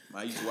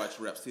 I used to watch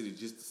Rap City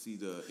just to see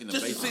the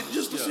basement.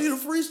 Just to see the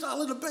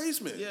freestyle in the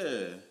basement.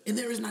 Yeah. And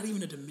there is not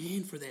even a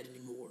demand for that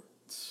anymore.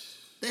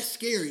 That's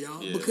scary,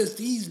 y'all. Yeah. Because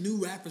these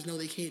new rappers know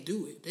they can't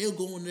do it. They'll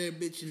go in there,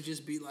 bitch, and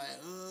just be like,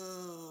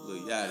 oh.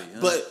 Lil Yachty,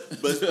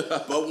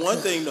 huh? But one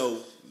thing though,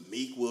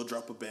 Meek will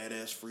drop a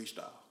badass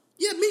freestyle.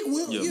 Yeah, Meek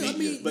will. Yeah,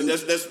 Meek, but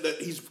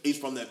he's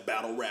from that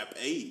battle rap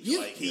age. Yeah.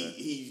 Like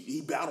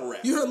he battle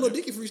rap. You heard Lil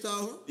Dicky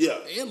freestyle, huh? Yeah.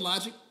 And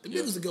Logic. Them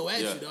niggas will go at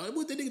you, dog.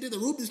 What that nigga did the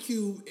Rubik's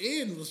Cube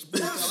and was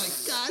like,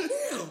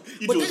 goddamn.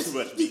 You doing too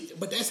much.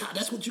 But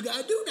that's what you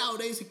gotta do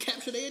nowadays to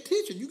capture their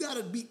attention. You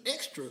gotta be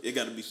extra. It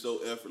gotta be so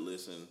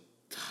effortless and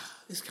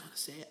it's kind of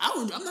sad.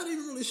 I'm not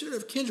even really sure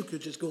if Kendrick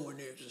could just go in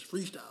there and just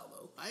freestyle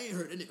though. I ain't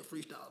heard that nigga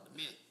freestyle in a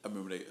minute. I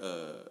remember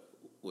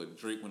when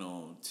Drake went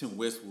on, Tim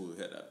Westwood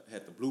had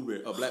the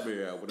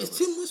Blackberry out, whatever. Is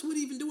Tim Westwood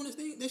even doing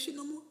that shit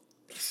no more?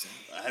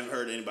 I haven't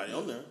heard anybody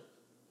on there.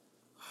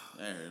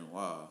 I ain't heard in a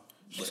while.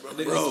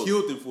 They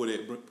killed him for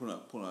that,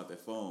 pulling out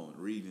that phone,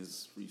 reading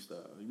his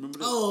freestyle. You remember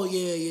that? Oh,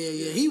 yeah.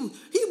 He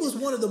was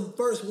one of the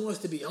first ones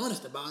to be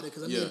honest about it,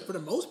 because, I mean, for the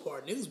most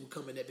part, niggas would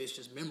come in that bitch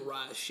just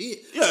memorize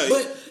shit. Yeah,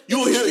 but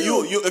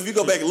if you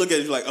go back and look at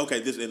it, you're like, okay,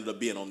 this ended up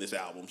being on this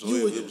album. So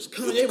they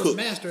was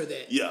master of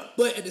that. Yeah.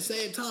 But at the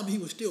same time, he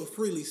was still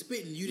freely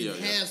spitting. You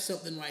didn't have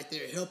something right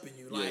there helping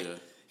you. Like,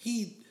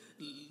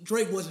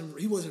 Drake wasn't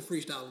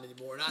freestyling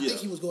anymore, and I think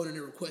he was going in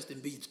there requesting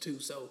beats too.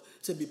 So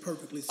to be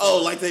perfectly serious.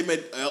 Oh, like they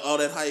made all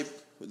that hype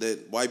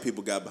that white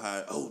people got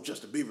behind. Oh,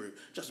 Justin Bieber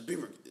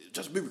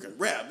can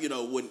rap. You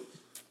know when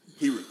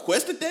he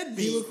requested that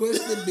beat. He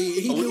requested the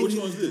beat. Which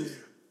one's this?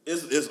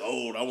 It's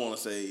old. I want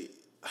to say.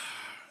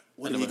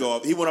 When did he go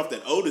off? He went off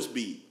that Otis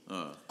beat.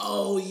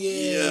 Oh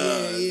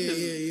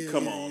yeah.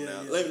 Come on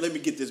now. Let me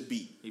get this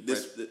beat.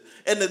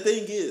 And the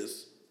thing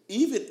is,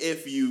 even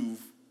if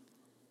you've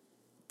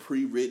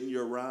pre-written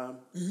your rhyme,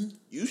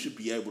 you should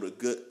be able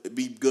to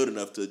be good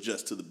enough to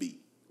adjust to the beat.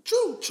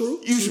 True.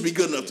 You should be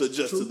good enough to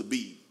adjust to the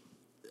beat.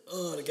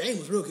 The game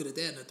was real good at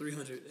that at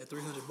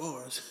 300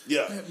 bars.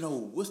 Yeah. No,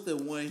 what's the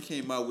one he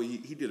came out with?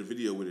 He did a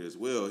video with it as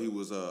well. He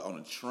was on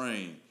a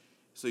train.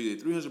 So he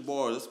did 300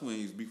 bars. That's when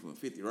he was beefing with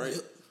 50, right?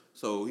 Yep.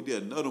 So he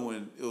did another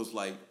one. It was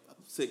like,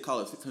 call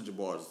it 600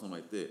 bars or something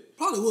like that.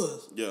 Probably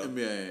was. Yeah.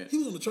 Man, He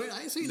was on the train.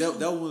 I ain't seen that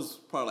was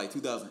probably like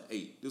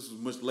 2008. This was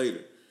much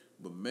later.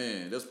 But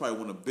man, that's probably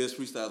one of the best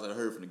freestyles I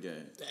heard from the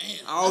game.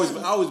 Damn. I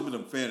always been a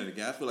fan of the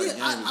game. I feel like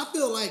I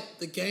feel like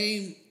the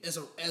game as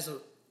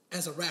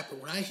a rapper,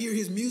 when I hear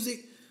his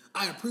music,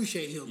 I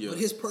appreciate him. Yeah. But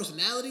his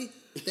personality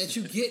that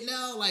you get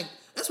now, like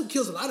that's what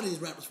kills a lot of these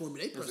rappers for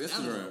me. They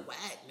personality Instagram. are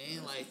whack,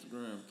 man.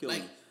 Instagram killing.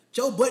 Like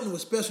Joe Budden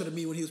was special to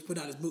me when he was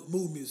putting out his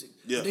mood music.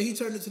 Yeah. But then he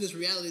turned into this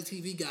reality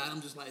TV guy, and I'm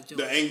just like, Joe.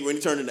 When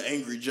he turned into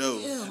Angry Joe.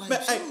 Yeah, like, Man,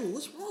 Joe, hey,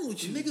 what's wrong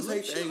with you? Niggas bro?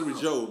 hate Shut the Angry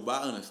up. Joe,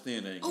 but I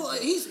understand the Angry Oh, Joe.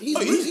 he's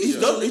He's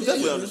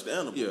definitely yeah.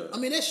 understandable. Yeah. I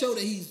mean, that show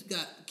that he's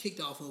got kicked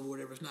off of or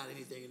whatever, it's not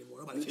anything anymore.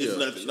 Nobody cares.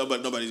 It's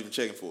nothing. Nobody's even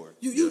checking for it.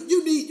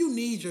 You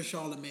need your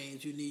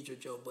Charlemagne's, you need your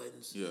Joe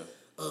Buttons. Yeah.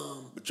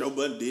 But Joe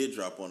Budden did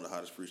drop one of the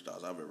hottest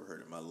freestyles I've ever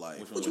heard in my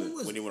life. Which one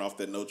was When it? he went off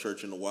that No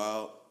Church in the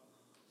Wild.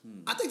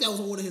 I think that was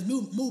on one of his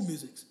mood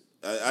musics.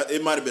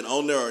 It might have been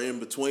on there or in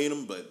between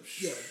them, but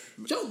Yeah,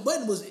 Joe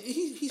Budden was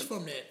he's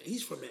from that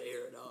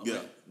era, dog. yeah.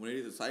 When they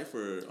did the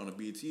Cypher on the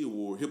BET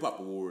Award, Hip Hop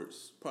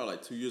Awards, probably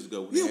like 2 years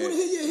ago. Yeah,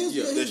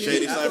 his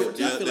Shady I Cypher,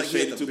 feel like he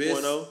Shady had the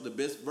 2.0. the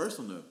best verse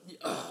on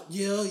there.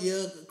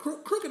 Yeah.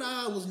 Crooked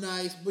Eye was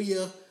nice, but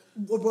yeah,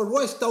 but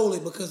Roy stole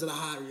it because of the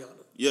high Rihanna.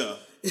 Yeah.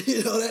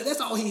 You know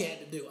that's all he had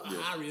to do.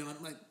 High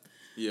Rihanna, like.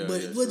 Yeah,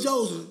 but yeah, but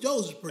true.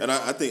 Joe's is pretty. And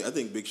I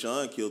think Big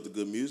Sean killed the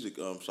good music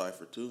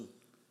Cypher too.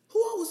 Who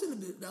all was in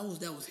the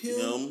that was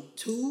him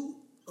too.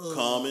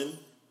 Common.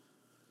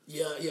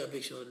 Yeah,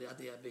 Big Sean. I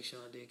think Big Sean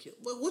did kill.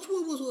 But which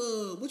one was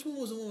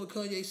the one where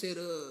Kanye said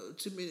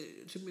too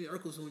many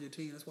Urkels on your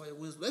team? That's why you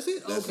wins. That's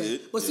it. That's okay.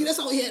 it. But see, that's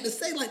all he had to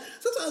say. Like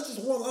sometimes it's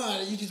just one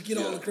line and you just get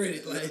all the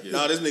credit. Like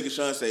No, this nigga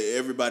Sean say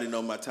everybody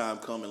know my time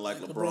coming like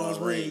LeBron's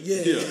ring.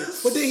 Yeah.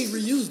 But then he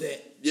reused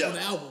that on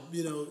the album.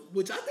 You know,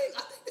 which I think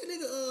that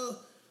nigga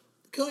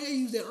Kanye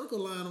used that Urkel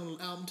line on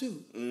the album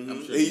too. Mm-hmm.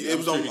 I'm sure It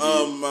was he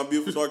on My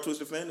Beautiful Dark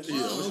Twisted Fantasy.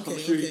 Oh, okay, I'm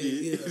sure he okay.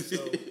 did. Yeah, so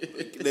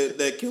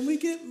that can we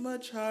get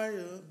much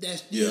higher?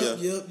 that's Yeah.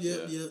 yep.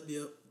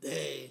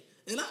 Dang.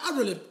 And I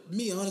really,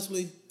 me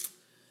honestly,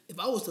 if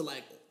I was to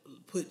like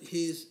put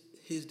his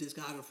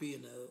discography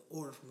in the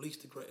order from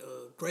least to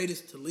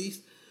greatest to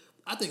least,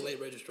 I think Late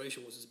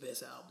Registration was his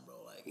best album, bro.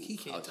 Like he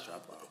can't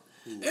top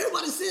it.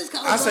 Everybody says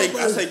College I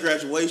Dropout. say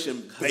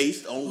Graduation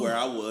based on where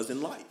I was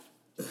in life.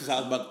 Because I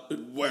was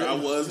about Where I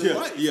was in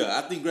life. Yeah,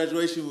 I think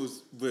Graduation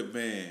was, but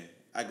man,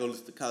 I go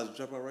listen to College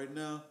Dropout right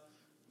now.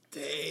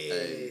 Dang.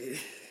 Hey.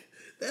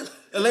 That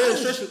Late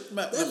Registration,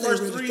 that the Late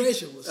first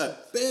Registration three, was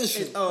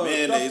special.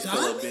 Mayonnaise full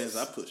of Diamonds? bins.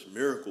 I push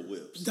Miracle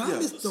Whips.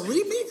 Diamonds, the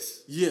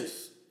remix?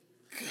 Yes.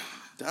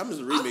 Diamonds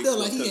the I remix feel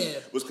like he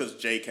had- was because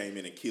Jay came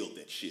in and killed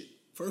that shit.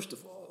 First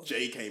of all,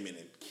 Jay came in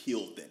and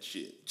killed that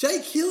shit.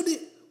 Jay killed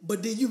it,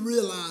 but then you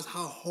realize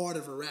how hard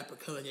of a rapper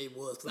Kanye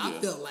was. Because I Yeah.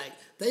 felt like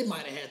they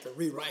might have had to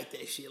rewrite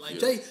that shit. Like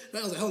Jay,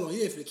 I was like, hold on,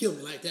 you ain't finna kill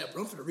me like that, but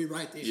I'm finna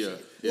rewrite this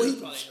shit. Well, he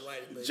probably ain't write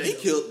it, but Jay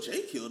you know.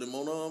 killed him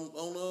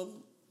on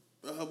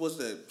what's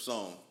that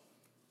song?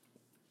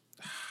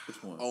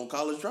 Which one? On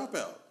College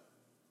Dropout.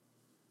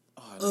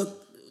 The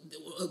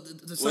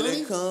When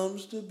signing, it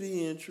comes to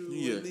being true,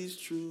 Yeah. at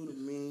least true to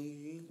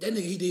me. that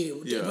nigga he did.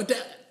 Yeah. But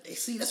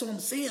see, that's what I'm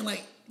saying.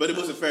 Like, But it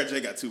wasn't fair. Jay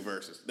got two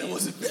verses. That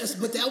wasn't fair.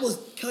 but that was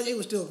Kanye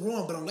was still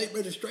growing. But on Late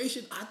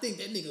Registration, I think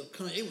that nigga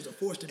Kanye was a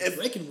force to be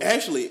reckoned with.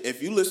 Actually,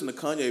 if you listen to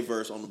Kanye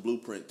verse on the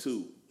Blueprint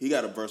 2, he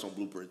got a verse on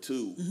Blueprint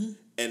 2,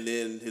 and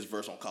then his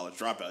verse on College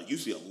Dropout, you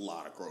see a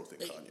lot of growth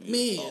in Kanye.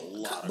 Man, a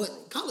lot of but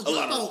growth. College A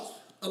lot of Dropout, growth.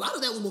 a lot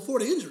of that was before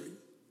the injury.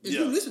 If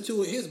Yeah. you listen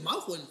to it, his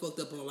mouth wasn't fucked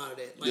up on a lot of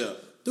that. Like, Yeah.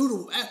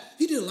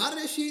 he did a lot of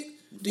that shit.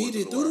 Then he Through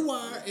did the Through the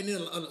Wire. Wire, and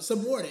then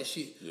some more of that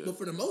shit. Yeah. But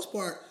for the most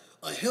part,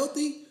 a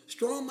healthy,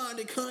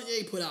 strong-minded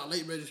Kanye put out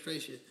Late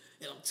Registration.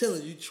 And I'm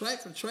telling you,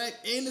 track for track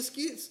and the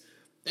skits,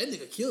 that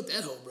nigga killed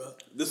that hoe, bro.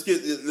 The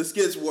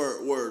skits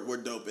were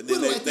dope, and then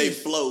Put it like they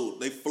this.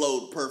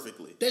 flowed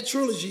perfectly. That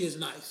trilogy is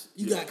nice.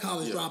 You got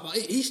College Dropout.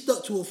 He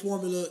stuck to a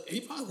formula.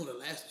 He probably one of the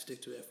last to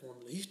stick to that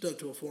formula. He stuck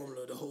to a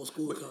formula, the whole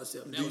school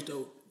concept. That was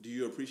dope. Do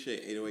you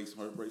appreciate 808s and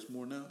Heartbreaks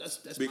more now?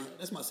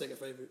 That's my second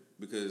favorite.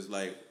 Because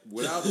like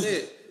without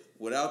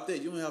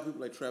that, you don't have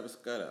people like Travis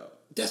Scott out.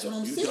 That's what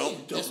I'm You saying.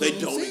 don't- That's they what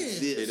I'm don't saying.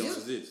 exist. They don't Yeah.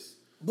 exist.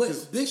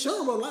 But Big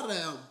Sean wrote a lot of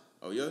that album.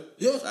 Oh yeah?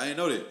 Yeah. I didn't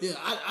know that. Yeah,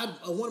 I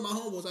one of my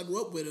homeboys I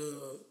grew up with,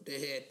 they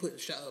had put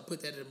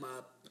that in my.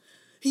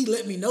 He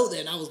let me know that,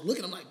 and I was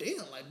looking. I'm like,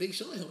 damn, like Big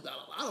Sean helped out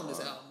a lot on this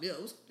album. Yeah,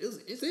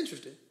 it's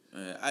interesting.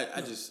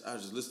 I just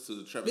listened to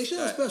the Travis Big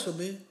Sean's Scott. special,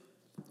 man.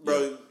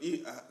 Bro,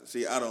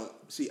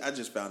 I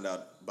just found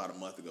out about a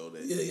month ago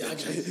that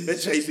that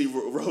Jay-Z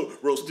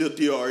wrote still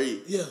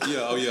DRE. Yeah.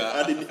 Oh yeah.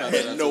 I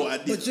had no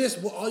idea. But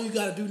just all you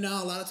got to do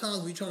now, a lot of times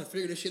when you're trying to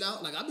figure this shit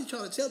out, like I be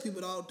trying to tell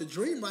people, dog, The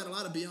Dream write a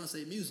lot of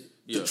Beyonce music.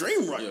 The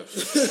Dream, right? Yeah.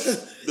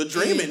 The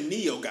Dream and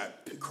Neo got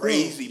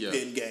crazy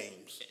pen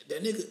games.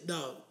 That nigga,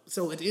 no.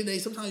 So at the end of the day,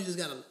 sometimes you just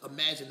gotta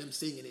imagine them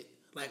singing it.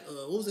 Like,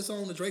 what was the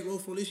song that Drake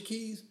wrote for Alicia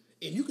Keys?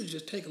 And you could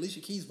just take Alicia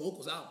Keys'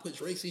 vocals out and put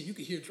Drake singing. You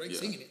could hear Drake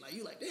singing it. Like,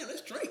 you like, damn,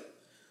 that's Drake.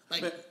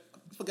 Like, Man,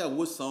 I forgot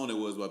what song it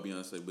was by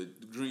Beyonce,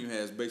 but The Dream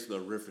has basically a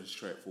reference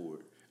track for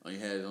it. And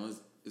he had it on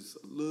it's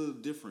a little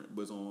different,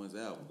 but it's on his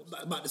album.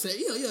 About to say,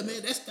 yeah,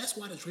 man, that's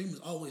why The Dream was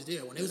always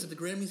there. When they was at the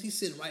Grammys, he's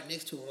sitting right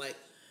next to him. Like,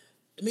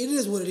 I mean, it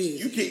is what it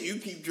is. You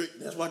keep Drake.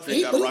 That's why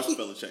Drake got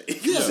Rockefeller chain.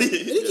 Yeah, and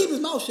he keep his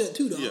mouth shut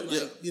too, though.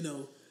 Yeah. Like, you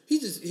know, he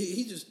just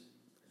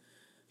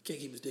can't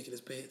keep his dick in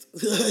his pants.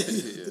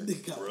 The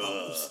nigga got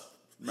problems.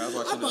 Man,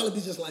 I'd probably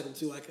be just like him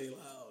too. I don't know,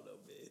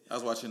 man. I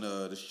was watching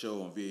the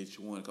show on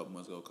VH1 a couple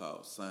months ago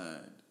called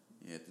Signed.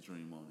 He had The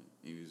Dream on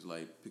it. He was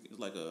like, it was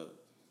like a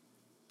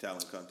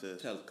talent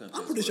contest.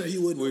 I'm pretty sure he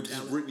wouldn't. With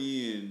just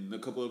Britney and a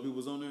couple of people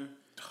was on there.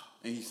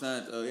 And he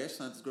signed, he actually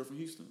signed this girl from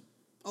Houston.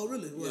 Oh,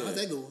 really? Well, Yeah. how's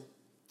that going?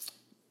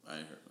 I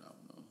ain't heard, I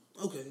don't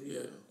know. Okay, yeah.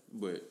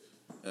 But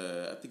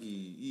I think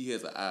he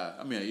has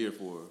an ear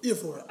for her. Ear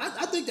for it.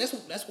 I think that's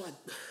why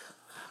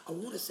I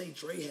want to say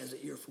Dre has an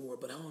ear for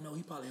it, but I don't know.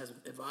 He probably has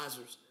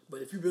advisors.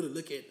 But if you really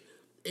look at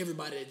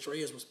everybody that Dre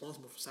is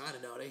responsible for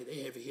signing now,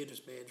 they heavy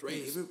hitters, man.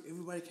 Dre,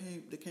 Everybody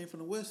came from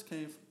the West,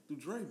 came through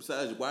Dre,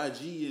 besides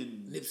YG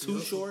and Nipsey Too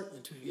Hussle Short.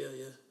 and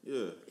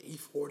Yeah.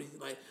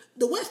 E40. Like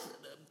the West.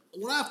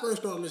 When I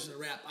first started listening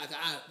to rap,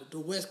 the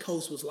West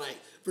Coast was like,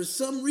 for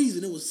some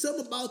reason, it was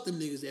something about them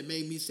niggas that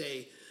made me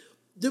say,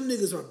 them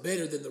niggas are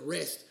better than the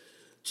rest,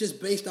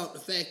 just based off the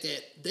fact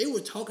that they were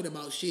talking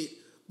about shit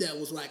that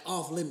was like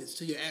off limits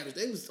to your average.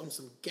 They was on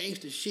some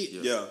gangster shit,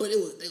 Yeah. but it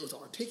was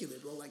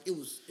articulate, bro. Like it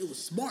was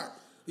smart.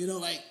 You know,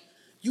 like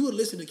you would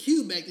listen to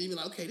Cube back then, you be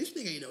like, okay, this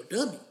nigga ain't no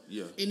dummy.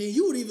 Yeah. And then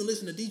you would even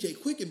listen to DJ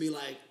Quick and be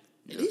like,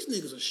 man, these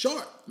niggas are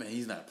sharp. Man,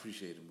 he's not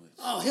appreciated much.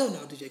 Oh hell no,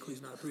 DJ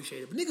Quick's not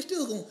appreciated, but niggas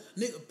still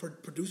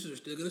producers are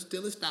still gonna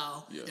steal his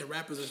style, and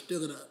rappers are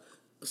still gonna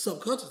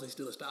subconsciously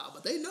steal his style.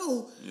 But they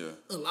know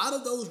a lot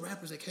of those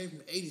rappers that came from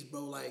the '80s,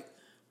 bro, like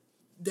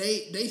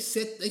they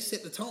set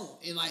the tone,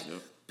 and like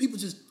people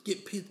just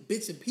get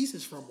bits and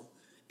pieces from them,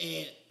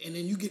 and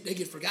then they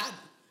get forgotten.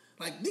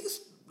 Like niggas,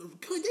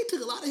 they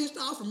took a lot of his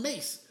style from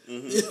Mace,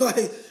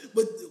 like,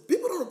 but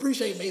people don't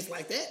appreciate Mace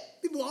like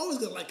that. People are always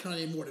gonna like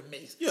Kanye more than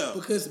Mace,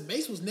 because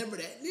Mace was never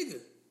that nigga.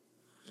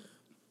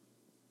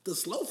 The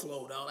slow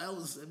flow, though,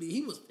 that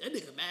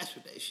nigga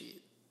mastered that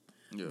shit.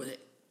 Yeah. But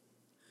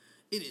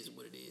it is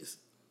what it is.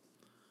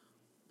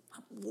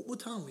 What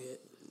time we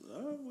at?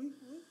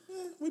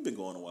 We've been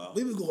going a while.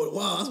 We've been going a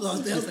while. I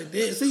was like,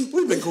 damn, see?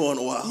 We've been going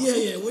a while.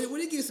 Yeah.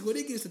 When it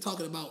gets to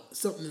talking about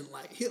something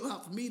like hip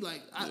hop, for me,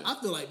 like I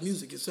feel like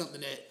music is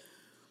something that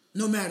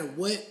no matter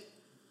what,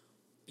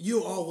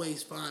 you'll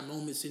always find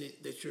moments in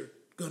it that you're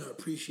gonna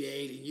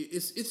appreciate, and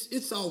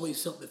it's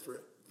always something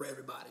for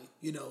everybody.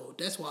 You know,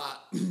 that's why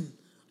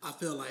I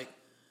feel like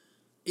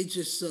it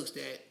just sucks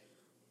that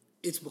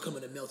it's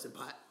becoming a melting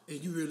pot.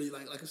 And you really,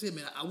 like I said,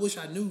 man, I wish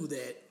I knew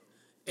that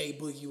A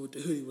Boogie with the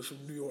Hoodie was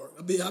from New York.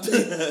 I mean, I've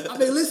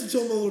been listening to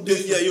him a little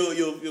different. Yeah,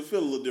 you'll feel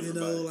a little different.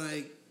 You know, about it.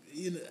 like,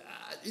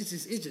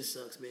 it just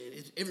sucks, man.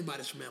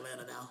 Everybody's from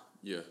Atlanta now.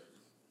 Yeah.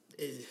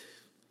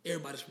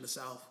 Everybody's from the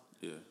South.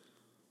 Yeah.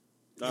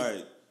 All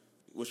right,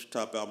 what's your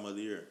top album of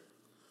the year?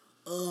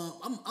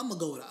 I'm gonna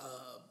go with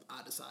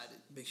I Decided,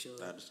 Big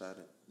Sean. I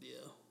Decided. Yeah.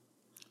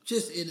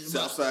 Just in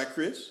Southside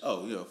Chris.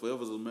 Oh yeah,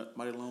 Forever's a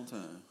mighty long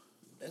time.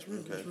 That's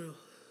real. Okay. That's real.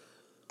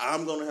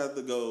 I'm gonna have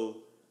to go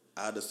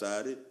I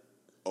Decided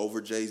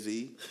over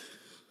Jay-Z.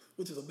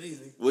 Which is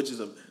amazing. Which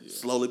is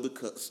solely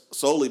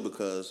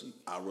because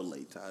I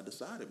relate to I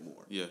Decided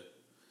more. Yeah.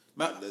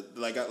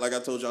 Like I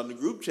told y'all in the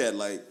group chat,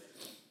 like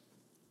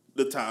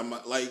the time,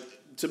 like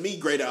to me,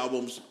 great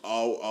albums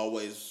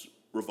always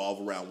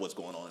revolve around what's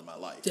going on in my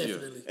life.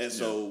 Definitely. And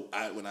so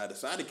when I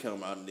Decided to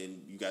come out, and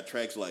then you got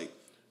tracks like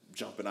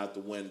Jumping Out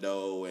the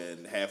Window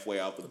and Halfway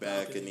Out the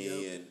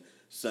Balcony and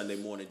Sunday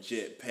Morning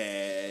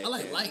Jetpack. I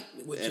like Light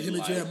with him and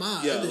Light. Jeremiah.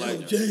 Yeah,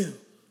 like jam.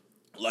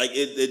 Like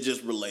it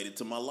just related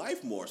to my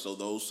life more. So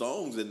those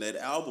songs and that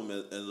album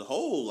as a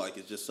whole, like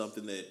it's just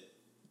something that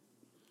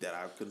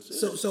I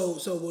consider.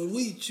 So when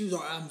we choose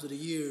our albums of the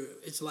year,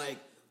 it's like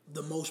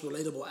the most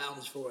relatable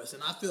albums for us.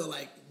 And I feel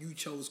like you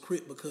chose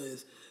Crit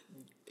because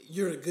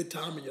you're in a good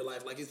time in your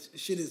life. Like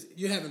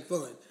you're having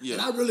fun. Yeah.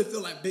 And I really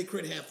feel like Big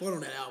Crit had fun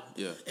on that album.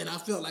 Yeah. And I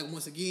felt like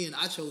once again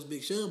I chose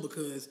Big Sean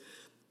because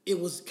it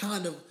was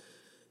kind of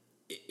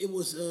it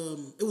was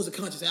a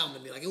conscious album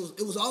to me. Like it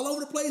was all over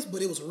the place,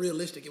 but it was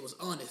realistic. It was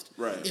honest.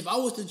 Right. If I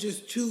was to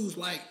just choose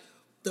like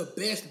the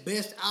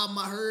best album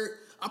I heard,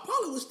 I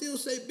probably would still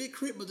say Big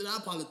Crit, but then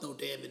I'd probably throw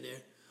Damn in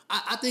there.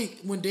 I think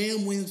when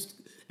Damn wins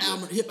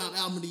hip hop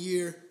album of the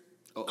year,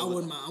 I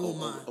wouldn't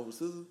mind. Over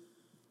SZA?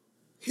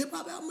 Hip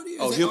hop album of the year?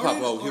 Oh, hip hop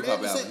album.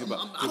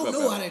 I don't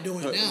know how they're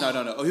doing it now.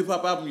 No. Oh, hip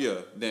hop album,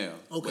 yeah. Damn.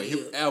 Okay.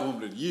 But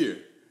album of the year.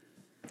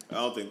 I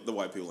don't think the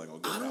white people ain't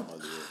gonna get album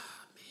of the year.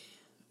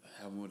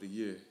 Album of the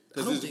year. I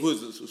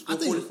I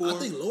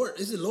think Lord.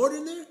 Is it Lord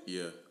in there?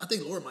 Yeah. I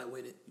think Lord might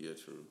win it. Yeah,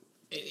 true.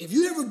 If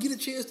you ever get a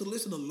chance to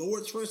listen to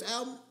Lord's first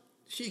album,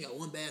 she ain't got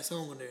one bad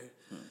song on there.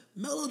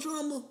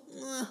 Melodrama,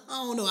 I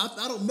don't know.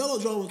 I don't.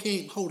 Melodrama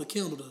can't hold a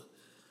candle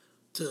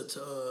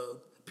to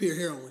pure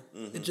heroin.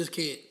 It just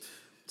can't.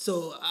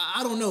 So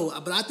I don't know,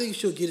 but I think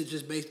she'll get it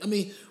just based. I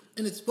mean,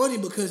 and it's funny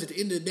because at the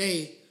end of the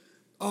day,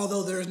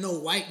 although there's no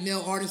white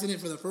male artist in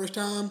it for the first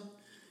time,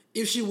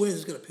 if she wins,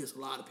 it's gonna piss a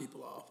lot of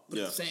people off. But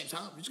at the same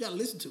time, you just gotta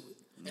listen to it.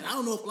 And I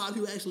don't know if a lot of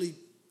people actually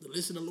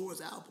listen to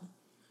Lord's album.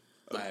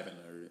 I haven't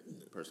heard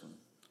it personally.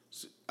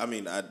 I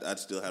mean, I'd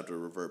still have to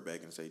revert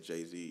back and say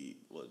Jay-Z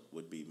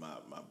would be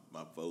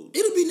my vote.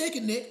 It'll be neck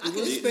and neck. I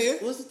can spare.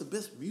 Was it the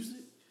best music?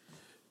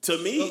 To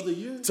me, of the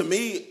year? To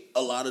me,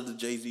 a lot of the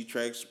Jay-Z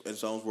tracks and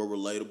songs were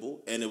relatable,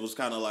 and it was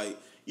kind of like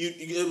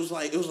it was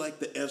like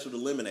the answer to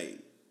Lemonade.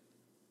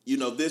 You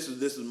know, this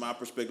is my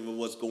perspective of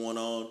what's going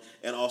on,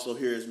 and also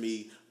here's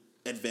me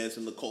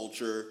advancing the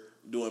culture,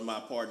 doing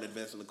my part in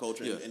advancing the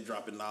culture and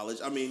dropping knowledge.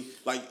 I mean,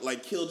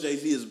 like Kill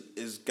Jay-Z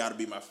is got to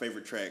be my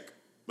favorite track,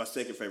 my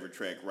second favorite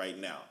track right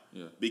now.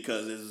 Yeah.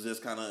 Because it's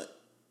just kind of,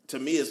 to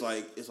me, it's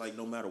like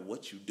no matter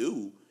what you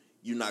do,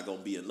 you're not gonna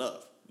be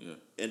enough. Yeah.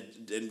 And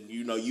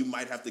you know, you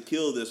might have to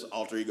kill this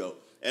alter ego.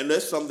 And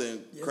that's something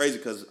crazy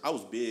because I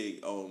was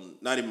big on,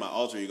 not even my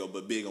alter ego,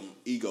 but big on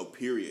ego,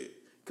 period.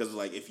 Because,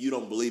 like, if you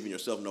don't believe in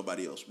yourself,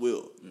 nobody else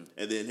will. Yeah.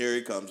 And then here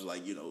it comes,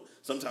 like, you know,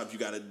 sometimes you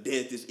got to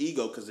dead this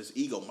ego because this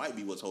ego might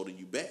be what's holding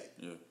you back.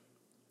 Yeah.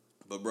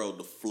 But, bro,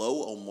 the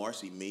flow on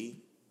Marcy Me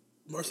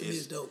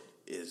is dope.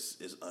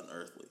 Is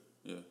unearthly.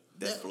 Yeah.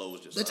 That flow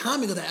is just the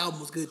timing of the album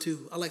was good,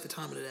 too. I like the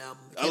timing of the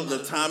album. I love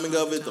the timing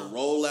of it, the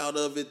rollout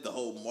of it, the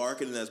whole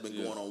marketing that's been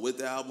going on with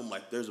the album.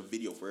 Like, there's a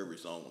video for every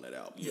song on that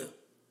album. Yeah.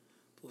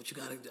 But I told you,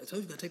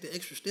 you got to take the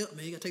extra step,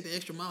 man. You got to take the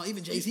extra mile.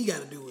 Even Jay-Z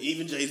got to do it.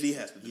 Even Jay-Z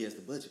has to do it. He has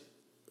the budget.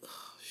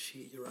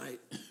 Shit, you're right.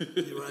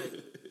 You're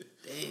right.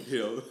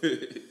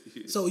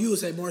 Damn. So you would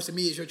say Marcy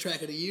Me is your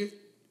track of the year?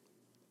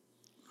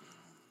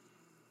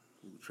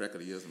 Track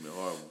of the year is going to be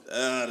a hard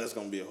one. That's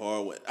going to be a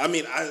hard one. I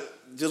mean,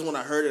 when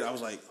I heard it, I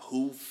was like,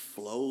 who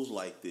flows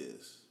like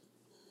this?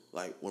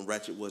 Like, when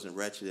Ratchet wasn't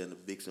Ratchet and the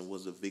Vixen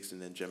was a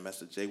Vixen and Jam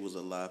Master Jay was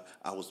alive,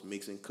 I was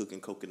mixing,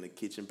 cooking, coke in the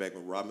kitchen. Back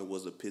when Rodman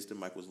was a piston,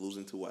 Mike was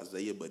losing to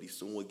Isaiah, but he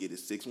soon would get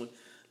his sixth one.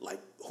 Like,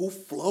 who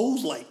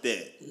flows like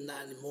that?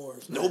 Not anymore.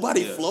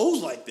 Nobody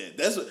flows like that.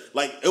 That's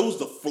it was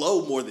the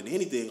flow more than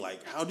anything.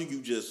 Like, how do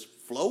you just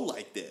flow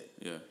like that?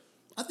 Yeah.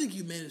 I think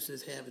you managed to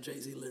have a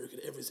Jay-Z lyric in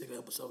every single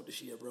episode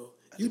this year, bro.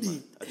 You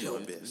need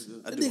help.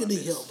 That nigga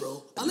need help,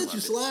 bro. I let you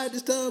slide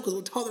this time because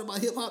we're talking about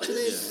hip-hop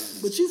today,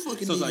 but you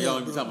fucking need help,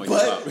 y'all bro. Talking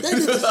about hip-hop. That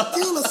nigga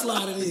still a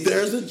sliding in.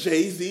 There's a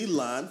Jay-Z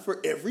line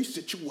for every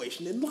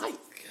situation in life.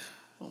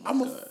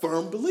 I'm a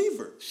firm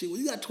believer. Shit,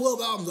 when you got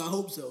 12 albums, I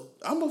hope so.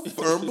 I'm a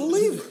firm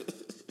believer.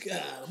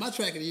 God, my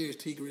track of the year is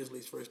T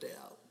Grizzly's first day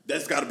out.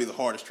 That's got to be the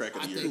hardest track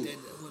of the year.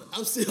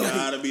 I'm still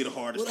gotta be the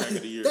hardest track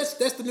of the year. That's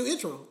the new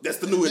intro. That's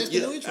the new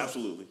intro.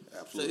 Absolutely.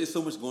 So it's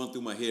so much going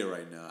through my head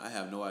right now. I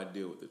have no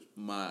idea what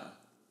my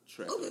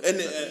track.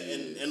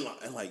 Okay. And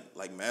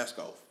like Mask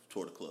Off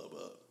tore the club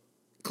up.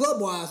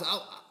 Club wise,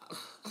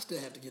 I still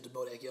have to get to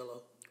Bodak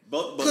Yellow.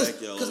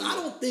 Bodak Yellow. Because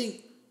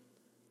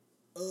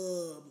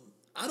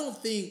I don't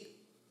think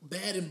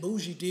Bad and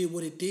Bougie did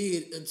what it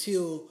did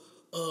until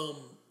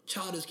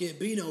Childish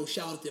Gambino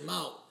shouted them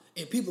out,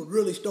 and people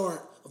really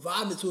start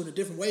vibing to it in a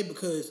different way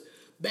because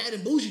Bad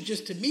and Bougie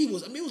just to me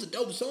was, it was a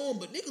dope song,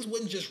 but niggas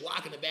wasn't just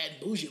rocking the Bad and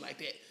Bougie like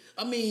that.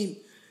 I mean,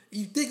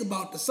 you think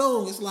about the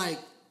song, it's like,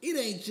 it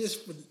ain't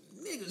just for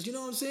niggas, you know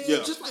what I'm saying?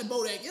 Yeah. Just like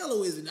Bodak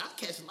Yellow is, and I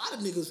catch a lot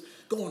of niggas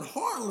going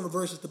hard on the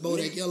verses to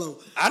Bodak Yellow.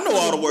 I know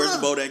all the words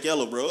to Bodak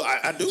Yellow, bro.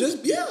 I do.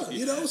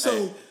 You know,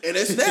 so. And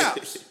it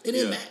snaps. And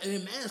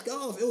then Mask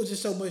Off, it was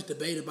just so much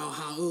debate about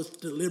how it was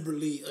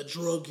deliberately a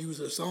drug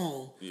user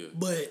song. Yeah.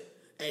 But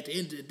at the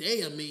end of the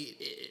day, I mean,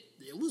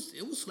 it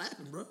was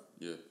slapping, bro.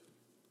 Yeah.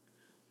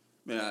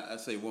 Man, I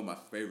say one of my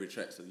favorite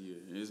tracks of the year.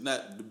 And it's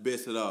not the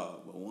best at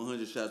all, but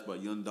 100 Shots by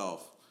Young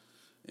Dolph.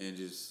 And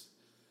just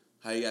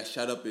how he got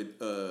shot up in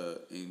LA,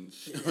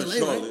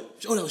 Charlotte.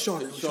 Right? Oh, no,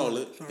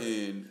 Charlotte.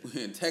 And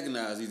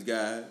antagonize these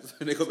guys.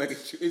 And they go back and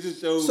shoot. It just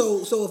shows.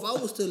 So if I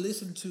was to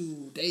listen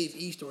to Dave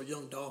East or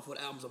Young Dolph,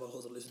 what albums am I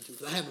supposed to listen to?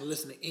 Because I haven't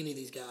listened to any of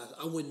these guys.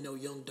 I wouldn't know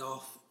Young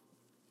Dolph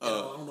at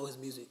all. I don't know his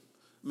music.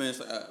 Man,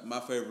 it's, my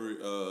favorite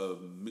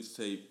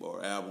mixtape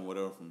or album,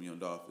 whatever, from Young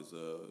Dolph is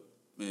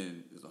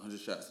it's 100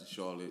 Shots in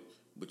Charlotte.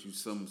 But you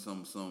some.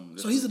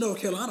 So he's a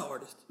North Carolina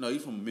artist. No,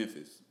 he's from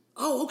Memphis.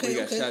 Oh, okay. He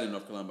got shot in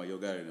North Carolina by Yo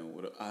Gotti.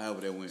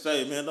 However that went.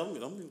 Say, man, don't.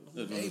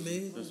 Hey,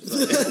 man.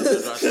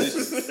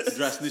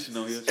 Dry snitching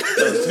on here.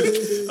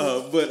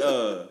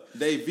 But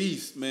Dave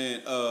East,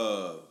 man.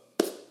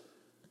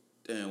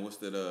 Damn, what's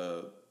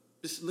that?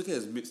 Just look at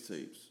his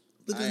mixtapes.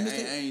 I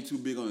ain't too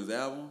big on his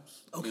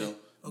albums. Okay. You know?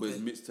 but it's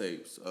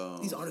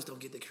mixtapes. These artists don't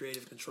get the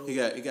creative control. He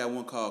got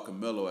one called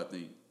Camelo, I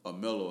think, or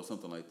Mello or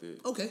something like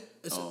that. Okay,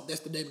 that's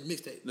the name of the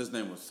mixtape. His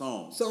name was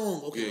Song.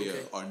 Song, okay, yeah,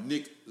 okay. Or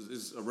Nick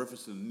is a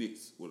reference to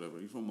Knicks, whatever.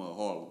 He's from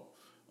Harlem.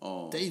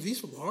 Davies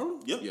from Harlem?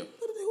 Yep. Yeah.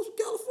 What the nigga was from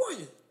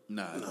California?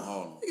 Nah, from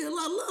Harlem. He got a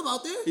lot of love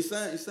out there. He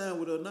signed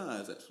with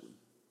Nas actually.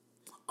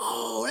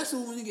 Oh, that's the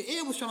one nigga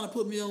Ed was trying to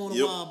put me on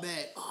a while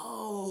back.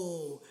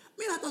 Oh,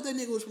 man, I thought that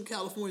nigga was from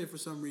California for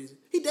some reason.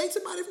 He dates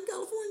somebody from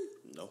California?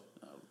 No.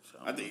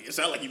 I think it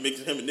sounds like you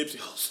mixing him and Nipsey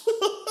Hussle.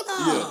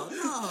 No.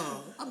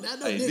 I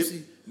know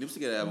Nipsey. Nipsey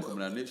got an album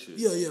coming out next year.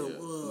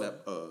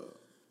 Yeah.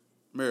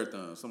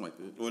 Marathon, something like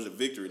that. Or was it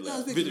Victory No, Lap?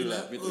 it's Victory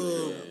Lap.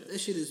 That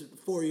shit is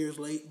 4 years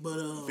late,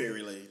 but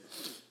Very late.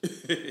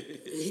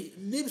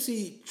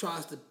 Nipsey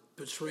tries to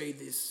portray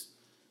this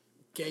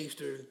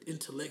gangster,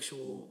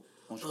 intellectual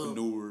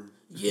Entrepreneur.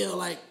 Yeah,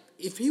 like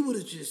if he would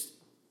have just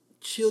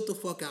chilled the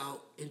fuck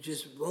out and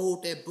just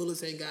rolled that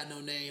bullets ain't got no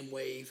name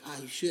wave how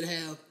he should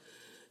have,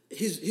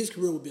 his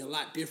career would be a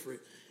lot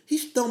different. He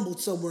stumbled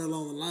somewhere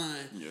along the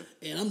line,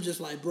 and I'm just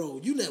like,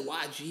 bro, you let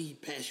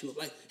YG pass you up.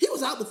 Like he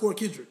was out before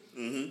Kendrick.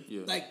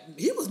 Like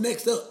he was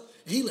next up,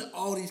 and he let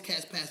all these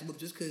cats pass him up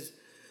just because.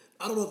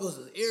 I don't know if it was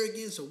his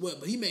arrogance or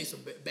what, but he made some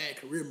bad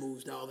career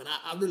moves, dog. And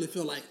I really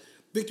feel like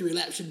Victory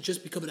Lap shouldn't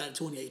just be coming out in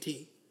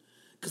 2018.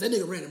 Because that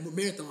nigga ran a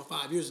marathon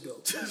 5 years ago.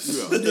 This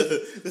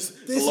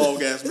a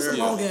long-ass marathon. This is a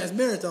long-ass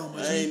marathon,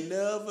 man. I ain't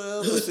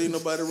never ever seen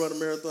nobody run a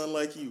marathon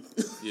like you.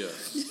 Yeah.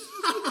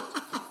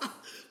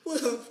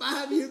 What a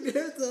 5-year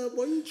marathon,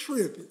 boy, you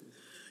tripping.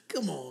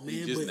 Come on,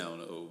 man. Just now on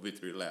the old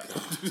Victory Lap.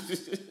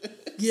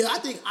 Yeah,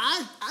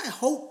 I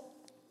hope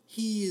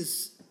he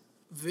is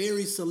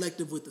very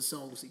selective with the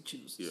songs he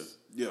chooses.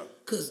 Yeah.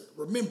 Because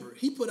remember,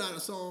 he put out a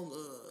song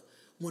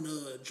when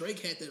Drake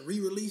had that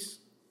re-release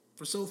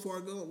for So Far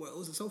Gone. What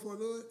was it, So Far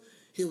Gone?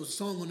 There was a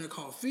song on there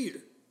called Fear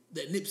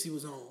that Nipsey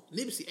was on.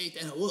 Nipsey ate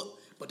that hoe up,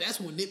 but that's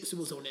when Nipsey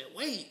was on that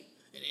wave.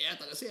 And then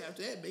after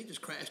that, he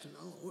just crashed and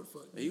what the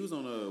fuck. He was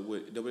on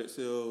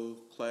WXL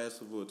class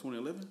of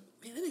 2011.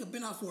 Man, that nigga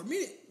been out for a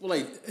minute. Well,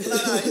 like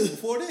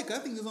before that, 'cause I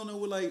think he was on there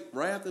with like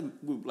right after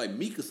with like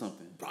Meek or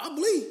something.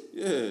 Probably.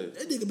 Yeah.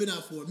 That nigga been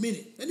out for a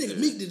minute. That nigga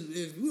Meek didn't.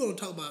 If we want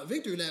to talk about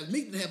Victory Laps,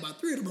 Meek didn't have about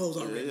 3 of them hoes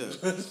already.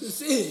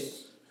 That's it.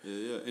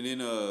 Yeah. And then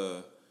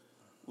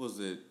what was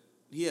it?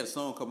 He had a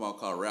song come out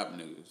called Rap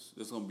Niggas.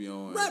 That's gonna be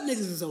on. Rap Niggas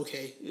is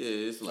okay.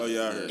 Yeah, it's like. Oh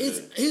yeah, I heard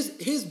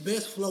It's his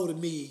best flow to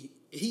me.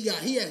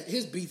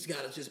 His beats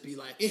gotta just be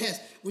like it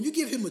has. When you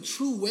give him a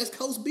true West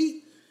Coast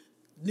beat,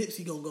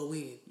 Nipsey gonna go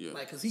in. Yeah.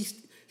 Like, cause he's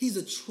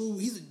a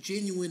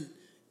genuine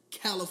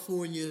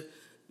California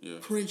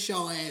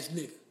Crenshaw ass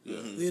nigga.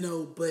 Yeah. You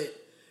know, but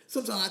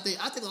sometimes I think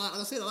a lot.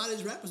 Like I said, a lot of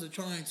these rappers are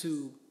trying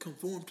to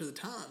conform to the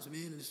times,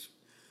 man.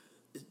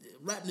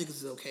 Rap niggas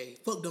is okay.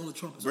 Fuck Donald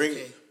Trump is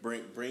okay.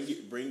 Bring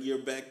your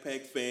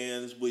backpack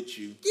fans with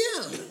you.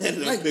 Yeah,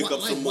 and like pick up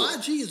some more.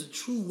 YG is a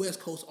true West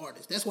Coast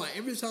artist. That's why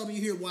every time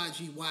you hear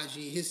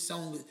YG, his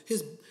song,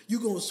 you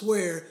gonna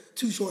swear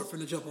Too Short for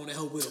the jump on that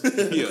whole with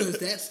him because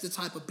that's the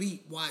type of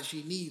beat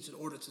YG needs in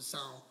order to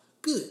sound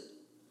good.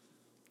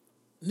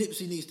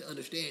 Nipsey needs to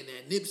understand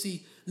that.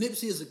 Nipsey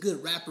is a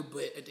good rapper,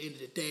 but at the end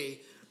of the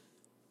day,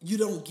 you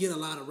don't get a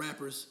lot of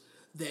rappers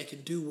that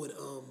can do what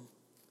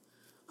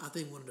I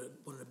think one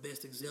of the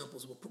best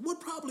examples would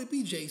probably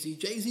be Jay-Z.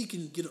 Jay-Z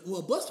can get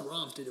Busta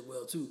Rhymes did it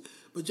well too,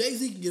 but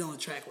Jay-Z can get on a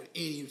track with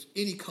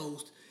any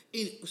coast,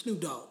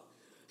 Snoop Dogg.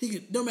 He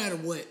can, no matter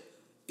what,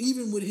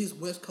 even with his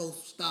West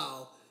Coast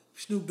style,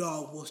 Snoop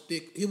Dogg will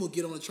stick. He will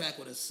get on a track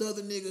with a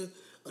Southern nigga,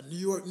 a New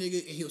York nigga,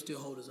 and he'll still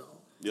hold his own.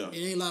 Yeah, and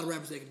ain't a lot of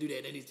rappers that can do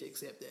that. They need to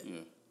accept that.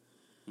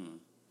 Yeah.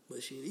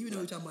 But shit, even though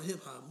we're talking about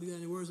hip hop, we got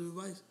any words of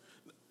advice?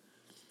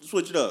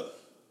 Switch it up.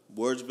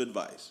 Words of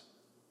advice.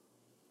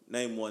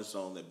 Name one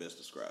song that best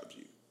describes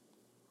you.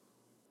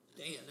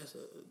 Damn,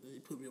 you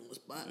put me on the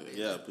spot, man.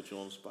 Yeah, put you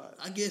on the spot.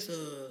 I guess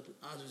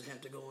I'll just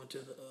have to go into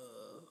the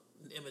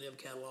Eminem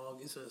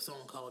catalog. It's a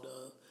song called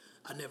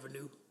I Never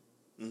Knew.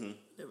 Mm-hmm.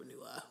 Never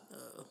Knew I.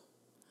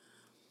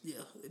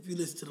 Yeah, if you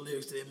listen to the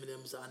lyrics to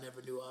Eminem's I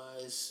Never Knew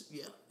I, it's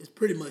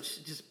pretty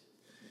much just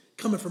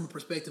coming from a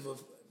perspective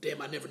of,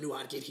 damn, I never knew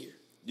I'd get here.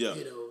 Yeah.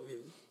 You know,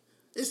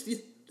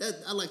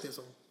 I like that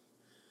song.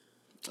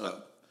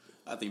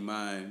 I think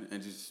mine,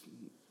 and just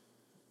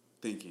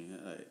thinking,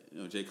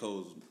 J.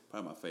 Cole's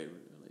probably my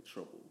favorite, like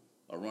Trouble,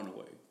 or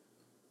Runaway.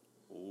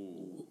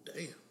 Ooh.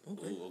 Damn.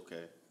 Okay. Ooh,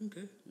 okay.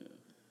 Okay. Yeah.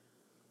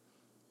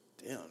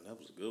 Damn, that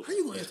was a good one. How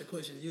you gonna ask the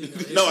question?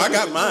 No, I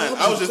got mine.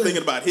 I was just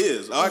thinking about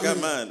his. I got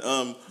mine.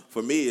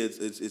 For me,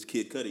 it's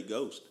Kid Cudi,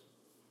 Ghost.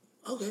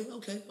 Okay.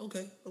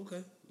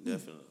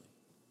 Definitely.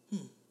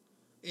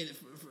 And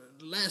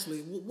lastly,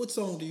 what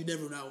song do you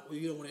don't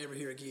want to ever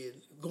hear again?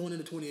 Going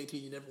into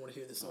 2018, you never want to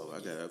hear this song. I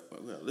got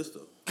a list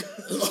of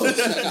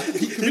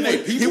He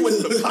went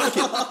in the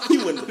pocket. He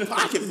went in the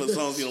pocket for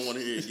songs you don't want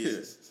to hear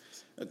again.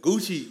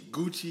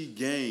 Gucci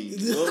Gang.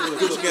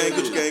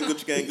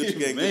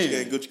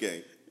 Gucci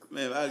Gang.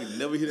 Man, I could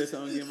never hear that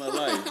song again in my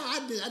life. I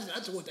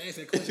just wanted to ask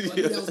that question. I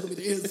knew that was going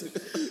to be the answer.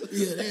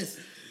 Yeah,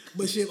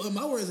 but shit,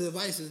 my words of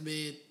advice is,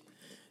 man,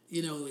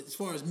 you know, as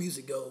far as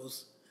music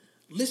goes,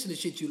 listen to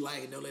shit you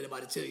like and don't let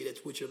anybody tell you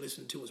that what you're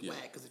listening to is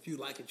whack. Because if you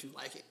like it, you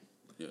like it.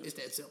 Yeah. It's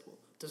that simple.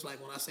 Just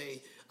like when I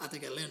say I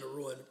think Atlanta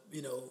ruined,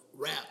 you know,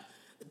 rap.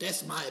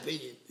 That's my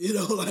opinion. You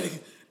know, like,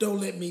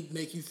 don't let me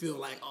make you feel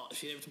like, oh,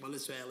 shit, every time I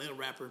listen to an Atlanta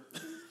rapper,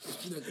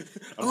 you know,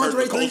 I'm hurting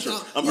the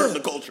culture. I'm hurting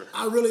the culture.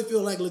 I really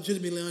feel like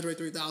legitimately Andre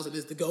 3000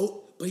 is the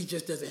GOAT, but he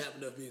just doesn't have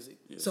enough music.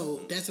 Yeah.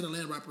 So that's an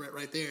Atlanta rapper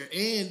right there.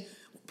 And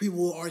people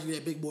will argue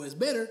that Big Boy is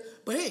better,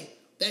 but hey,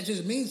 that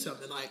just means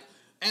something. Like,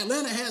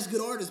 Atlanta has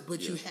good artists,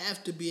 but you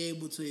have to be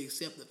able to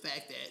accept the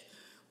fact that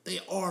they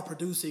are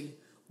producing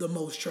the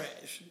most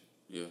trash.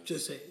 Yeah.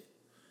 Just say it.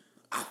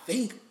 I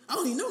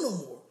don't even know no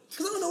more.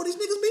 Because I don't know where these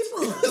niggas be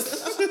from.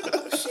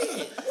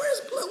 Shit.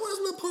 Where's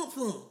Lil Pump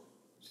from?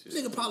 Shit.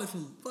 Nigga probably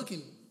from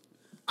fucking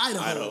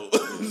Idaho.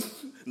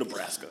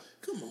 Nebraska.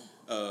 Come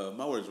on.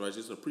 My words, right?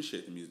 Just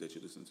appreciate the music that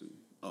you listen to.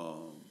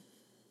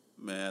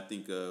 Man, I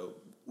think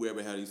we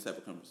ever have these type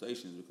of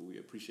conversations because we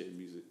appreciate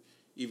music.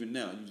 Even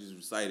now, you just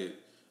recited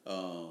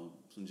some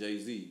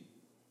Jay-Z,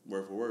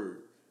 word for word.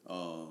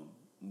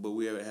 But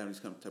we ever have these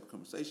type of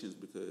conversations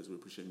because we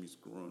appreciate music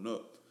growing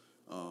up.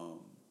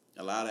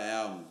 A lot of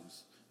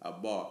albums I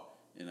bought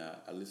and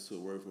I listened to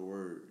it word for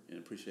word and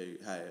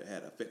appreciate how it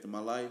had affected my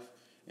life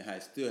and how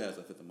it still has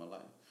affected my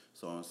life.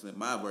 So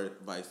my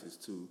advice is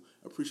to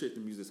appreciate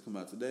the music that's come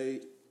out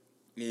today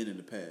and in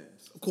the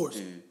past. Of course.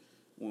 And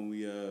when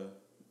we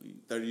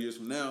 30 years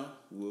from now,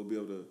 we'll be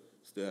able to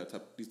still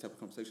have these type of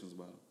conversations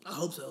about it. I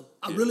hope so.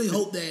 I really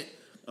hope that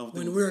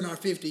when we're in our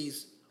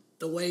 50s,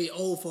 the way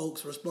old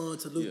folks respond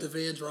to Luther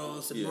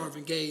Vandross and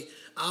Marvin Gaye,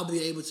 I'll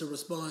be able to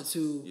respond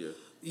to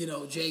you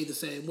know, Jay the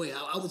same way.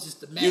 I was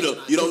just imagining.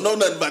 You don't know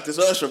nothing about this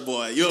Usher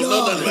boy. You don't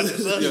know nothing about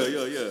this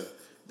Usher. Yeah.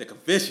 The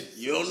confession.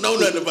 You don't know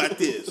nothing about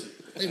this.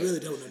 They really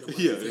don't know nothing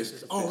about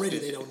Confessions. Already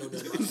they don't know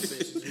nothing about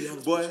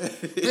Confessions. Boy.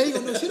 They ain't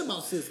gonna know shit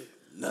about SZA.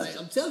 Like,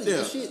 I'm telling you,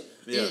 that shit.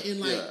 And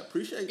like,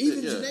 appreciate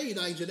even Janae,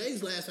 like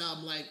Janae's last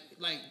album,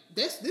 like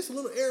that's this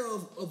little era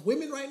of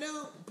women right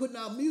now putting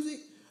out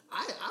music.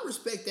 I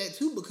respect that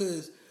too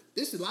because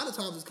this a lot of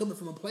times is coming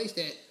from a place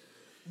that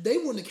they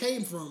wouldn't have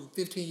came from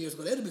 15 years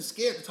ago. They'd have been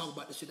scared to talk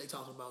about the shit they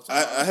talking about. So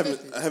I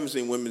haven't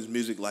seen women's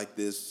music like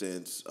this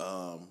since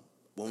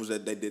when was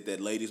that? They did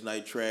that Ladies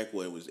Night track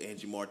where it was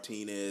Angie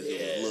Martinez,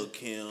 it was Lil'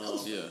 Kim.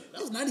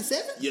 That was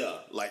 97. Yeah,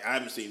 like I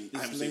haven't seen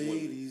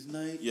Ladies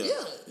Night. Yeah.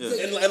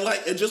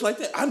 And just like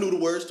that, I knew the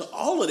words to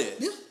all of that.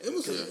 Yeah, it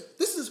was.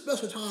 This is a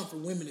special time for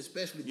women,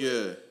 especially.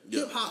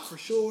 Hip hop for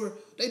sure.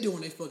 They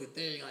doing their fucking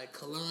thing. Like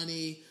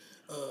Kalani,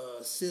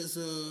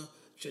 SZA,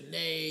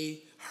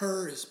 Janae,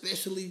 her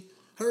especially.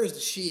 Her is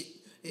the shit.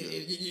 Yeah.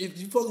 If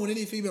you fucking with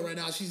any female right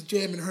now, she's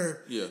jamming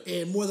her. Yeah.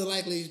 And more than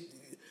likely,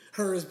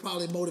 her is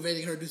probably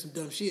motivating her to do some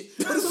dumb shit.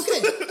 But it's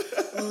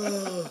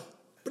okay.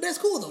 But that's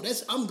cool though.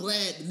 I'm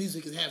glad the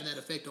music is having that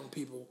effect on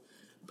people.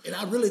 And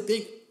I really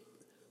think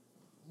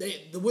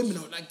the women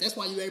are like, that's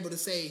why you're able to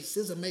say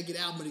SZA may get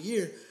album of the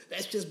year.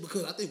 That's just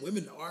because I think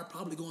women are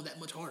probably going that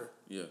much harder.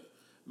 Yeah.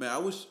 Man, I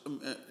wish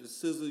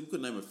SZA, you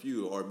could name a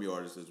few R&B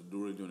artists that's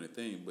really doing their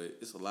thing, but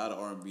it's a lot of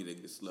R&B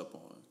that gets slept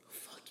on.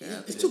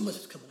 Yeah, it's too much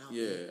that's coming out.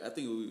 Yeah, man. I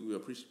think we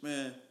appreciate.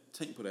 Man,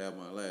 Tank put an album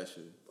out last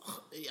year.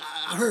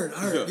 I heard.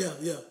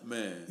 Yeah.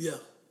 Man. Yeah.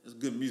 It's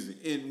good music.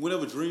 And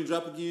whenever Dream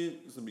drop again,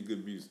 it's gonna be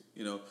good music.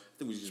 You know, I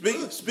think we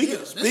should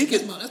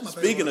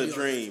Speaking of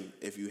Dream,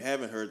 if you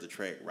haven't heard the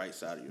track Right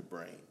Side of Your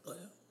Brain. Oh,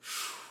 yeah.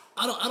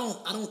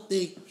 I don't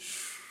think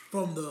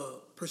from the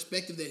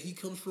perspective that he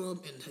comes from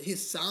and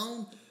his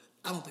sound,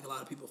 I don't think a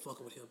lot of people are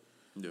fucking with him.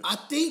 Yeah. I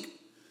think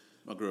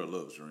my girl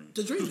loves Dream.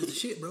 The Dream is the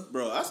shit, bro.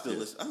 Bro, I still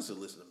listen to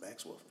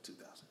Maxwell from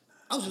 2009.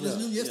 I was just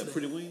listening to him yesterday. Yeah,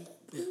 Pretty Wing.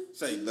 Yeah.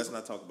 Say, let's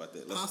not talk about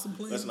that.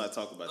 Let's not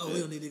talk about that. Oh, we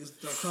don't need niggas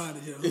to start crying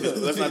in here.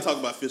 Let's not talk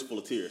about Fistful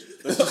of Tears.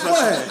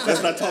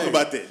 Let's not talk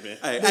about that, man.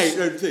 Hey,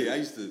 let me tell you, I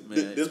used to,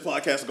 man. This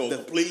podcast go a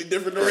completely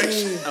different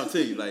direction. I'll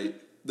tell you, like,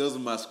 those are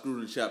my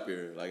Screw and Chop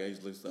era. Like, I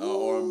used to listen to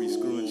all R&B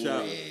Screw and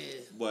Chop. Yeah.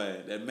 Boy,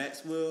 that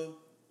Maxwell,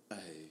 I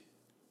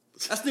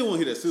still want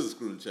to hear that SZA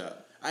Screw and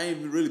Chop. I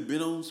ain't really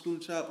been on Screw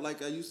and Chop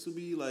like I used to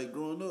be, like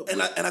growing up.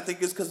 And I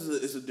think it's because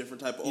it's a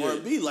different type of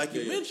R&B, like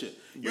you mentioned.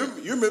 You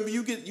remember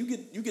you get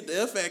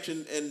the F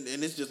action and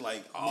it's just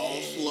like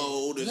all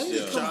slow. Does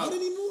that come out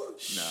anymore?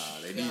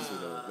 Nah, they need to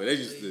though. But they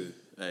used to.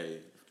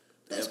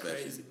 That's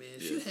crazy,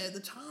 man. The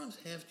times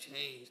have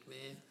changed,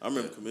 man. I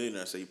remember Chameleon.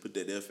 I say you put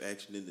that F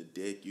action in the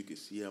deck, you can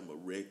see I'm a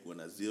wreck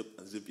when I zip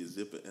your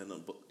zipper and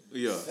I'm.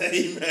 Yeah.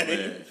 Hey,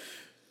 man.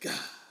 God.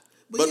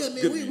 But yeah,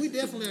 man, we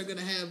definitely are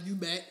gonna have you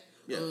back.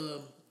 Yeah.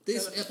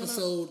 This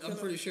episode, I'm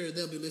pretty sure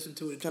they'll be listening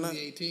to it in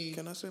 2018.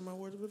 Can I say my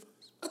words of advice?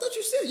 I thought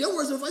you said your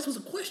words of advice was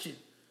a question.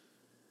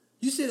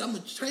 You said I'm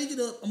gonna change it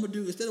up. I'm gonna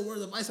do instead of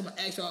words of advice, I'm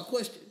gonna ask y'all a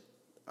question.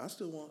 I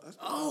still want.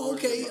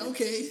 Okay.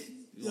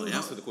 You want to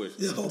answer the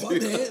question? Yo, my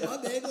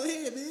bad. Go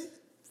ahead, man.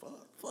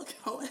 Fuck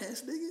your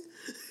ass,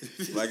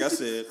 nigga. Like I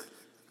said,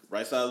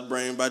 Right Side of the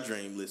Brain by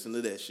Dream. Listen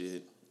to that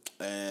shit,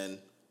 and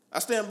I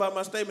stand by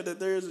my statement that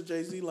there is a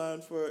Jay-Z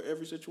line for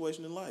every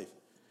situation in life.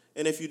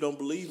 And if you don't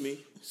believe me,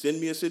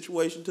 send me a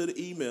situation to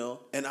the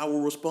email, and I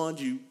will respond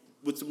you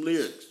with some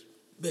lyrics.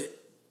 Bet.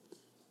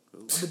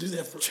 I'm gonna do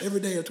that for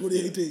every day of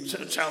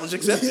 2018. Challenge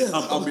accepted. Yeah.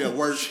 I'll be at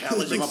work.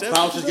 Challenge My accepted.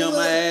 vouchers get on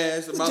my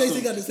ass. What About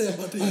Jay-Z got to say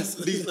about this?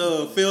 these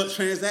failed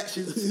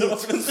transactions.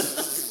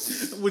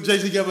 What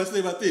Jay-Z got to say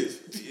about this?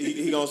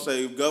 He gonna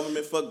say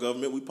government, fuck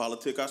government. We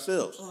politic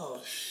ourselves.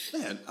 Oh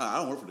shit! Man, I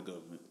don't work for the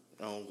government.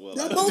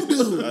 Y'all both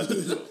do.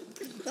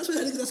 That's why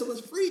niggas got so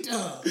much free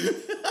time.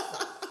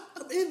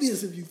 I'm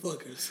envious of you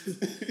fuckers.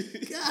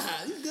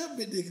 God, you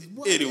government niggas.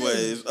 Boy,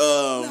 Anyways,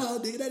 no,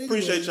 nigga, that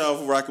appreciate y'all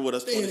for rocking with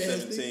us. Stay in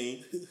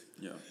 2017.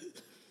 Yeah.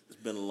 It's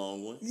been a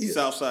long one. Yeah.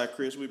 Southside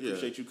Chris, we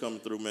appreciate you coming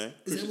through, man.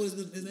 Is that what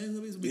his name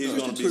gonna be?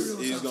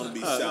 He's gonna be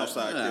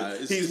Southside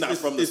Chris. He's not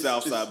from the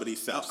Southside, but he's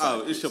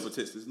Southside. Oh, it's Shelby,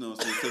 Texas. You know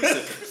what I'm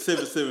saying?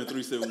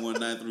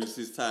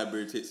 77371-936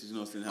 Tideberry, Texas. You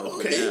know what I'm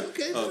saying?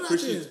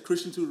 Okay.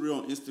 Christian Too Real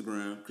on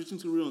Instagram, Christian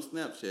Too Real on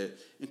Snapchat,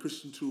 and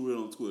Christian Too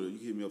Real on Twitter. You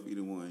can hit me up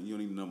either one. You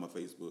don't even know my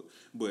Facebook.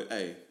 But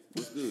hey,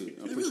 what's good?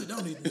 You really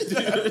don't need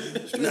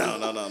to. No.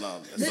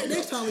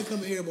 Next time we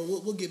come in here, but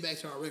we'll get back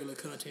to our regular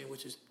content,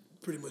 which is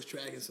pretty much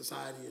dragging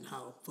society and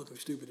how fucking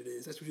stupid it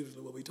is. That's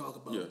usually what we talk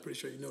about. Yeah. I'm pretty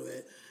sure you know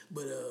that.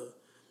 But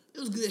it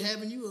was good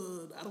having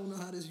you. I don't know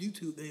how this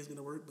YouTube thing is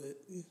gonna work, but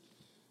it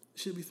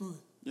should be fun.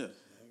 Yeah.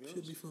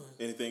 Should be fun.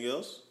 Anything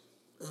else?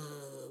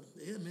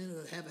 Yeah, man.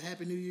 Have a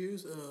happy New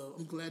Year's.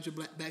 I'm glad you're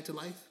back to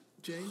life,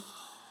 Jay.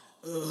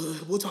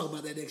 We'll talk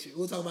about that next year.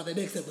 We'll talk about that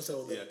next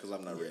episode. Yeah, because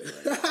I'm not ready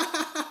right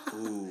now.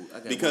 Ooh, I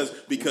got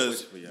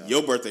because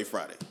your birthday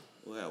Friday.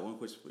 Well, I got one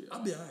question for you.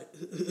 I'll be all right.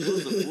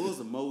 What was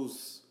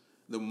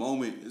the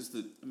moment? This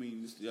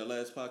is your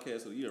last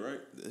podcast of the year, right?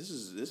 This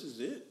is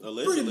it.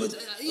 Allegedly. Pretty much.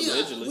 Yeah,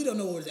 Allegedly. we don't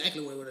know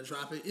exactly where we're going to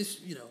drop it. It's,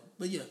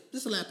 but yeah,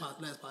 this is the last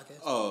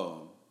podcast.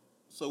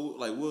 So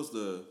like, what's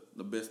the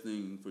best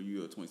thing for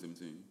you of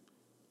 2017?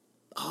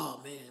 Oh,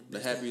 man. The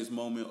happiest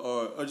moment,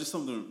 or just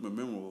something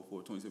memorable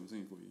for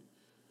 2017 for you?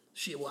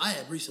 Shit, well, I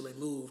had recently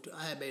moved.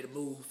 I had made a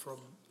move from,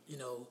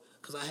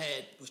 because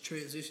I was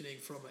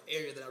transitioning from an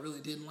area that I really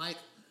didn't like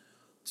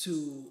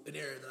to an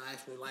area that I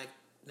actually like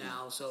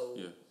now. So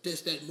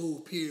just that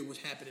move period,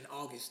 which happened in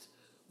August,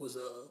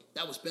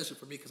 that was special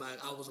for me because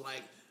I was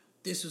like,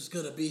 this is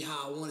going to be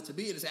how I want it to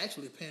be. And it's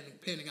actually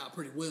panning out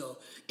pretty well.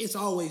 It's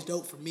always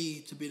dope for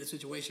me to be in a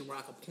situation where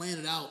I can plan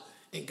it out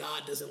and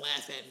God doesn't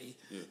laugh at me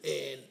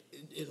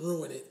and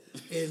ruin it.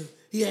 And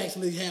he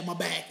actually had my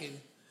back. And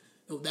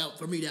that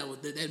for me,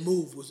 that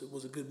move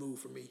was a good move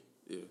for me.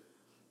 Yeah.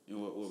 And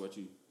what about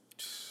you?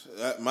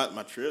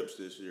 My trips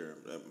this year.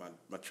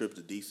 My trip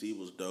to DC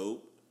was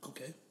dope.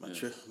 Okay. My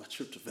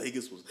trip to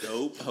Vegas was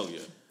dope. Oh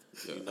yeah.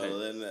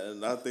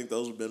 And I think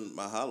those have been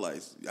my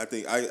highlights. I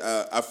think I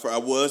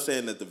was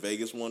saying that the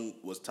Vegas one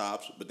was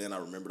tops, but then I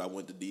remembered I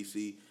went to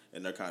DC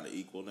and they're kind of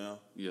equal now.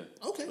 Yeah.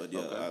 Okay. But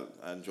yeah,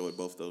 I enjoyed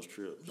both those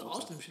trips. The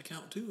Austin should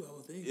count too, I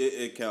would think.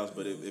 It counts,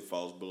 but it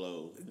falls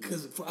below.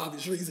 Because for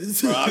obvious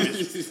reasons.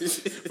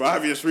 For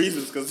obvious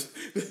reasons, because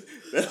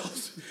they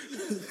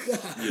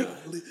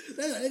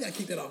got to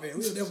keep that off here.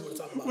 We'll never want to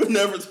talk about we'll it.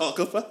 never talk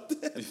about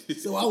that.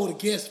 So I would have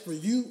guessed for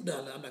you. No,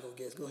 I'm not going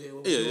to guess. Go ahead.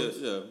 What was yours?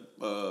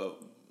 Yeah.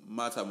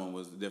 My top one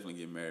was definitely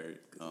getting married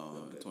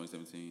in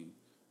 2017.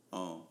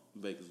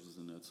 Vegas was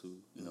in there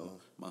too.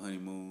 My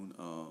honeymoon.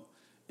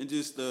 And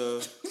just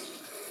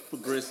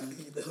progressing.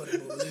 The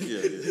honeymoon.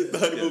 The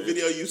honeymoon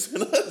video you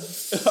sent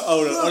us.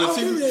 On the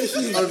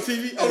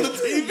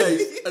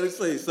TV. I just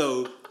say,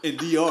 so in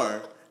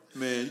DR,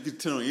 man, you can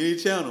turn on any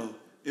channel.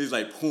 It's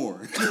like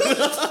porn.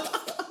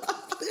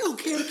 They don't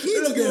care.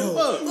 Kids get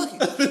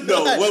home.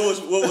 No, what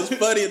was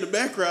funny in the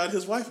background,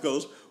 his wife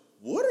goes,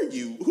 who are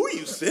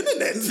you sending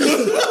that to?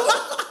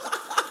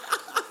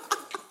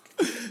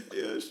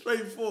 Yeah,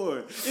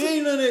 straightforward.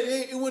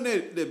 It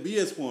wasn't that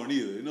BS porn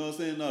either. You know what I'm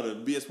saying? No, the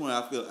BS porn,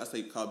 I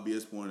say called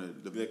BS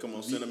porn. They come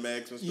on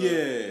Cinemax and stuff? Yeah.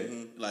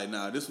 Mm-hmm. Like,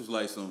 nah, this was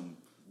like some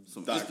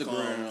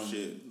Instagram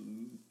shit.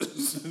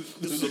 This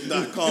is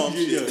some .com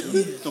shit.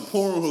 Yeah, some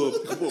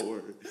Pornhub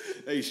porn.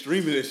 They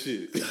streaming that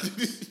shit.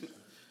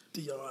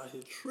 DR out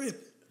here tripping.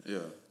 Yeah.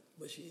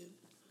 But shit,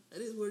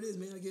 that is what it is,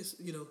 man. I guess,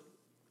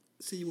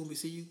 see you when we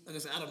see you. Like I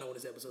said, I don't know when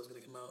this episode's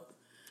going to come out.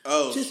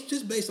 Oh,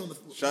 just based on the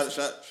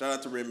shout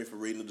out to Remy for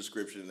reading the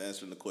description and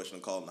answering the question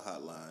and calling the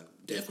hotline.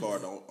 Gift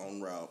card on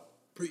route.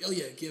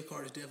 Gift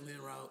card is definitely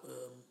en route.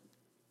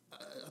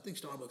 I think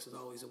Starbucks is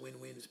always a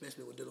win-win,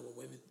 especially when dealing with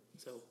women.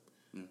 So,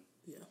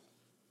 yeah.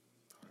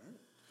 All right.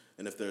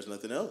 And if there's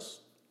nothing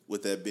else,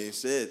 with that being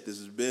said, this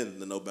has been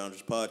the No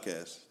Boundaries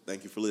Podcast.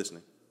 Thank you for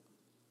listening.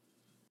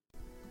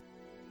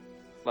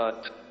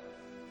 But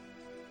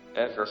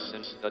ever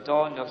since the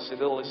dawn of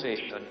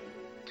civilization,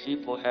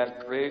 people have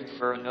craved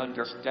for an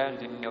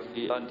understanding of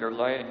the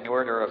underlying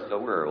order of the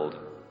world.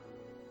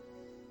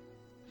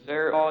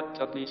 There ought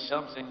to be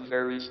something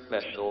very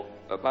special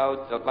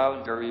about the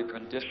boundary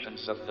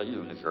conditions of the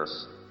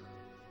universe.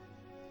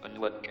 And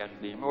what can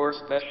be more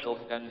special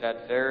than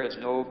that there is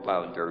no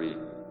boundary?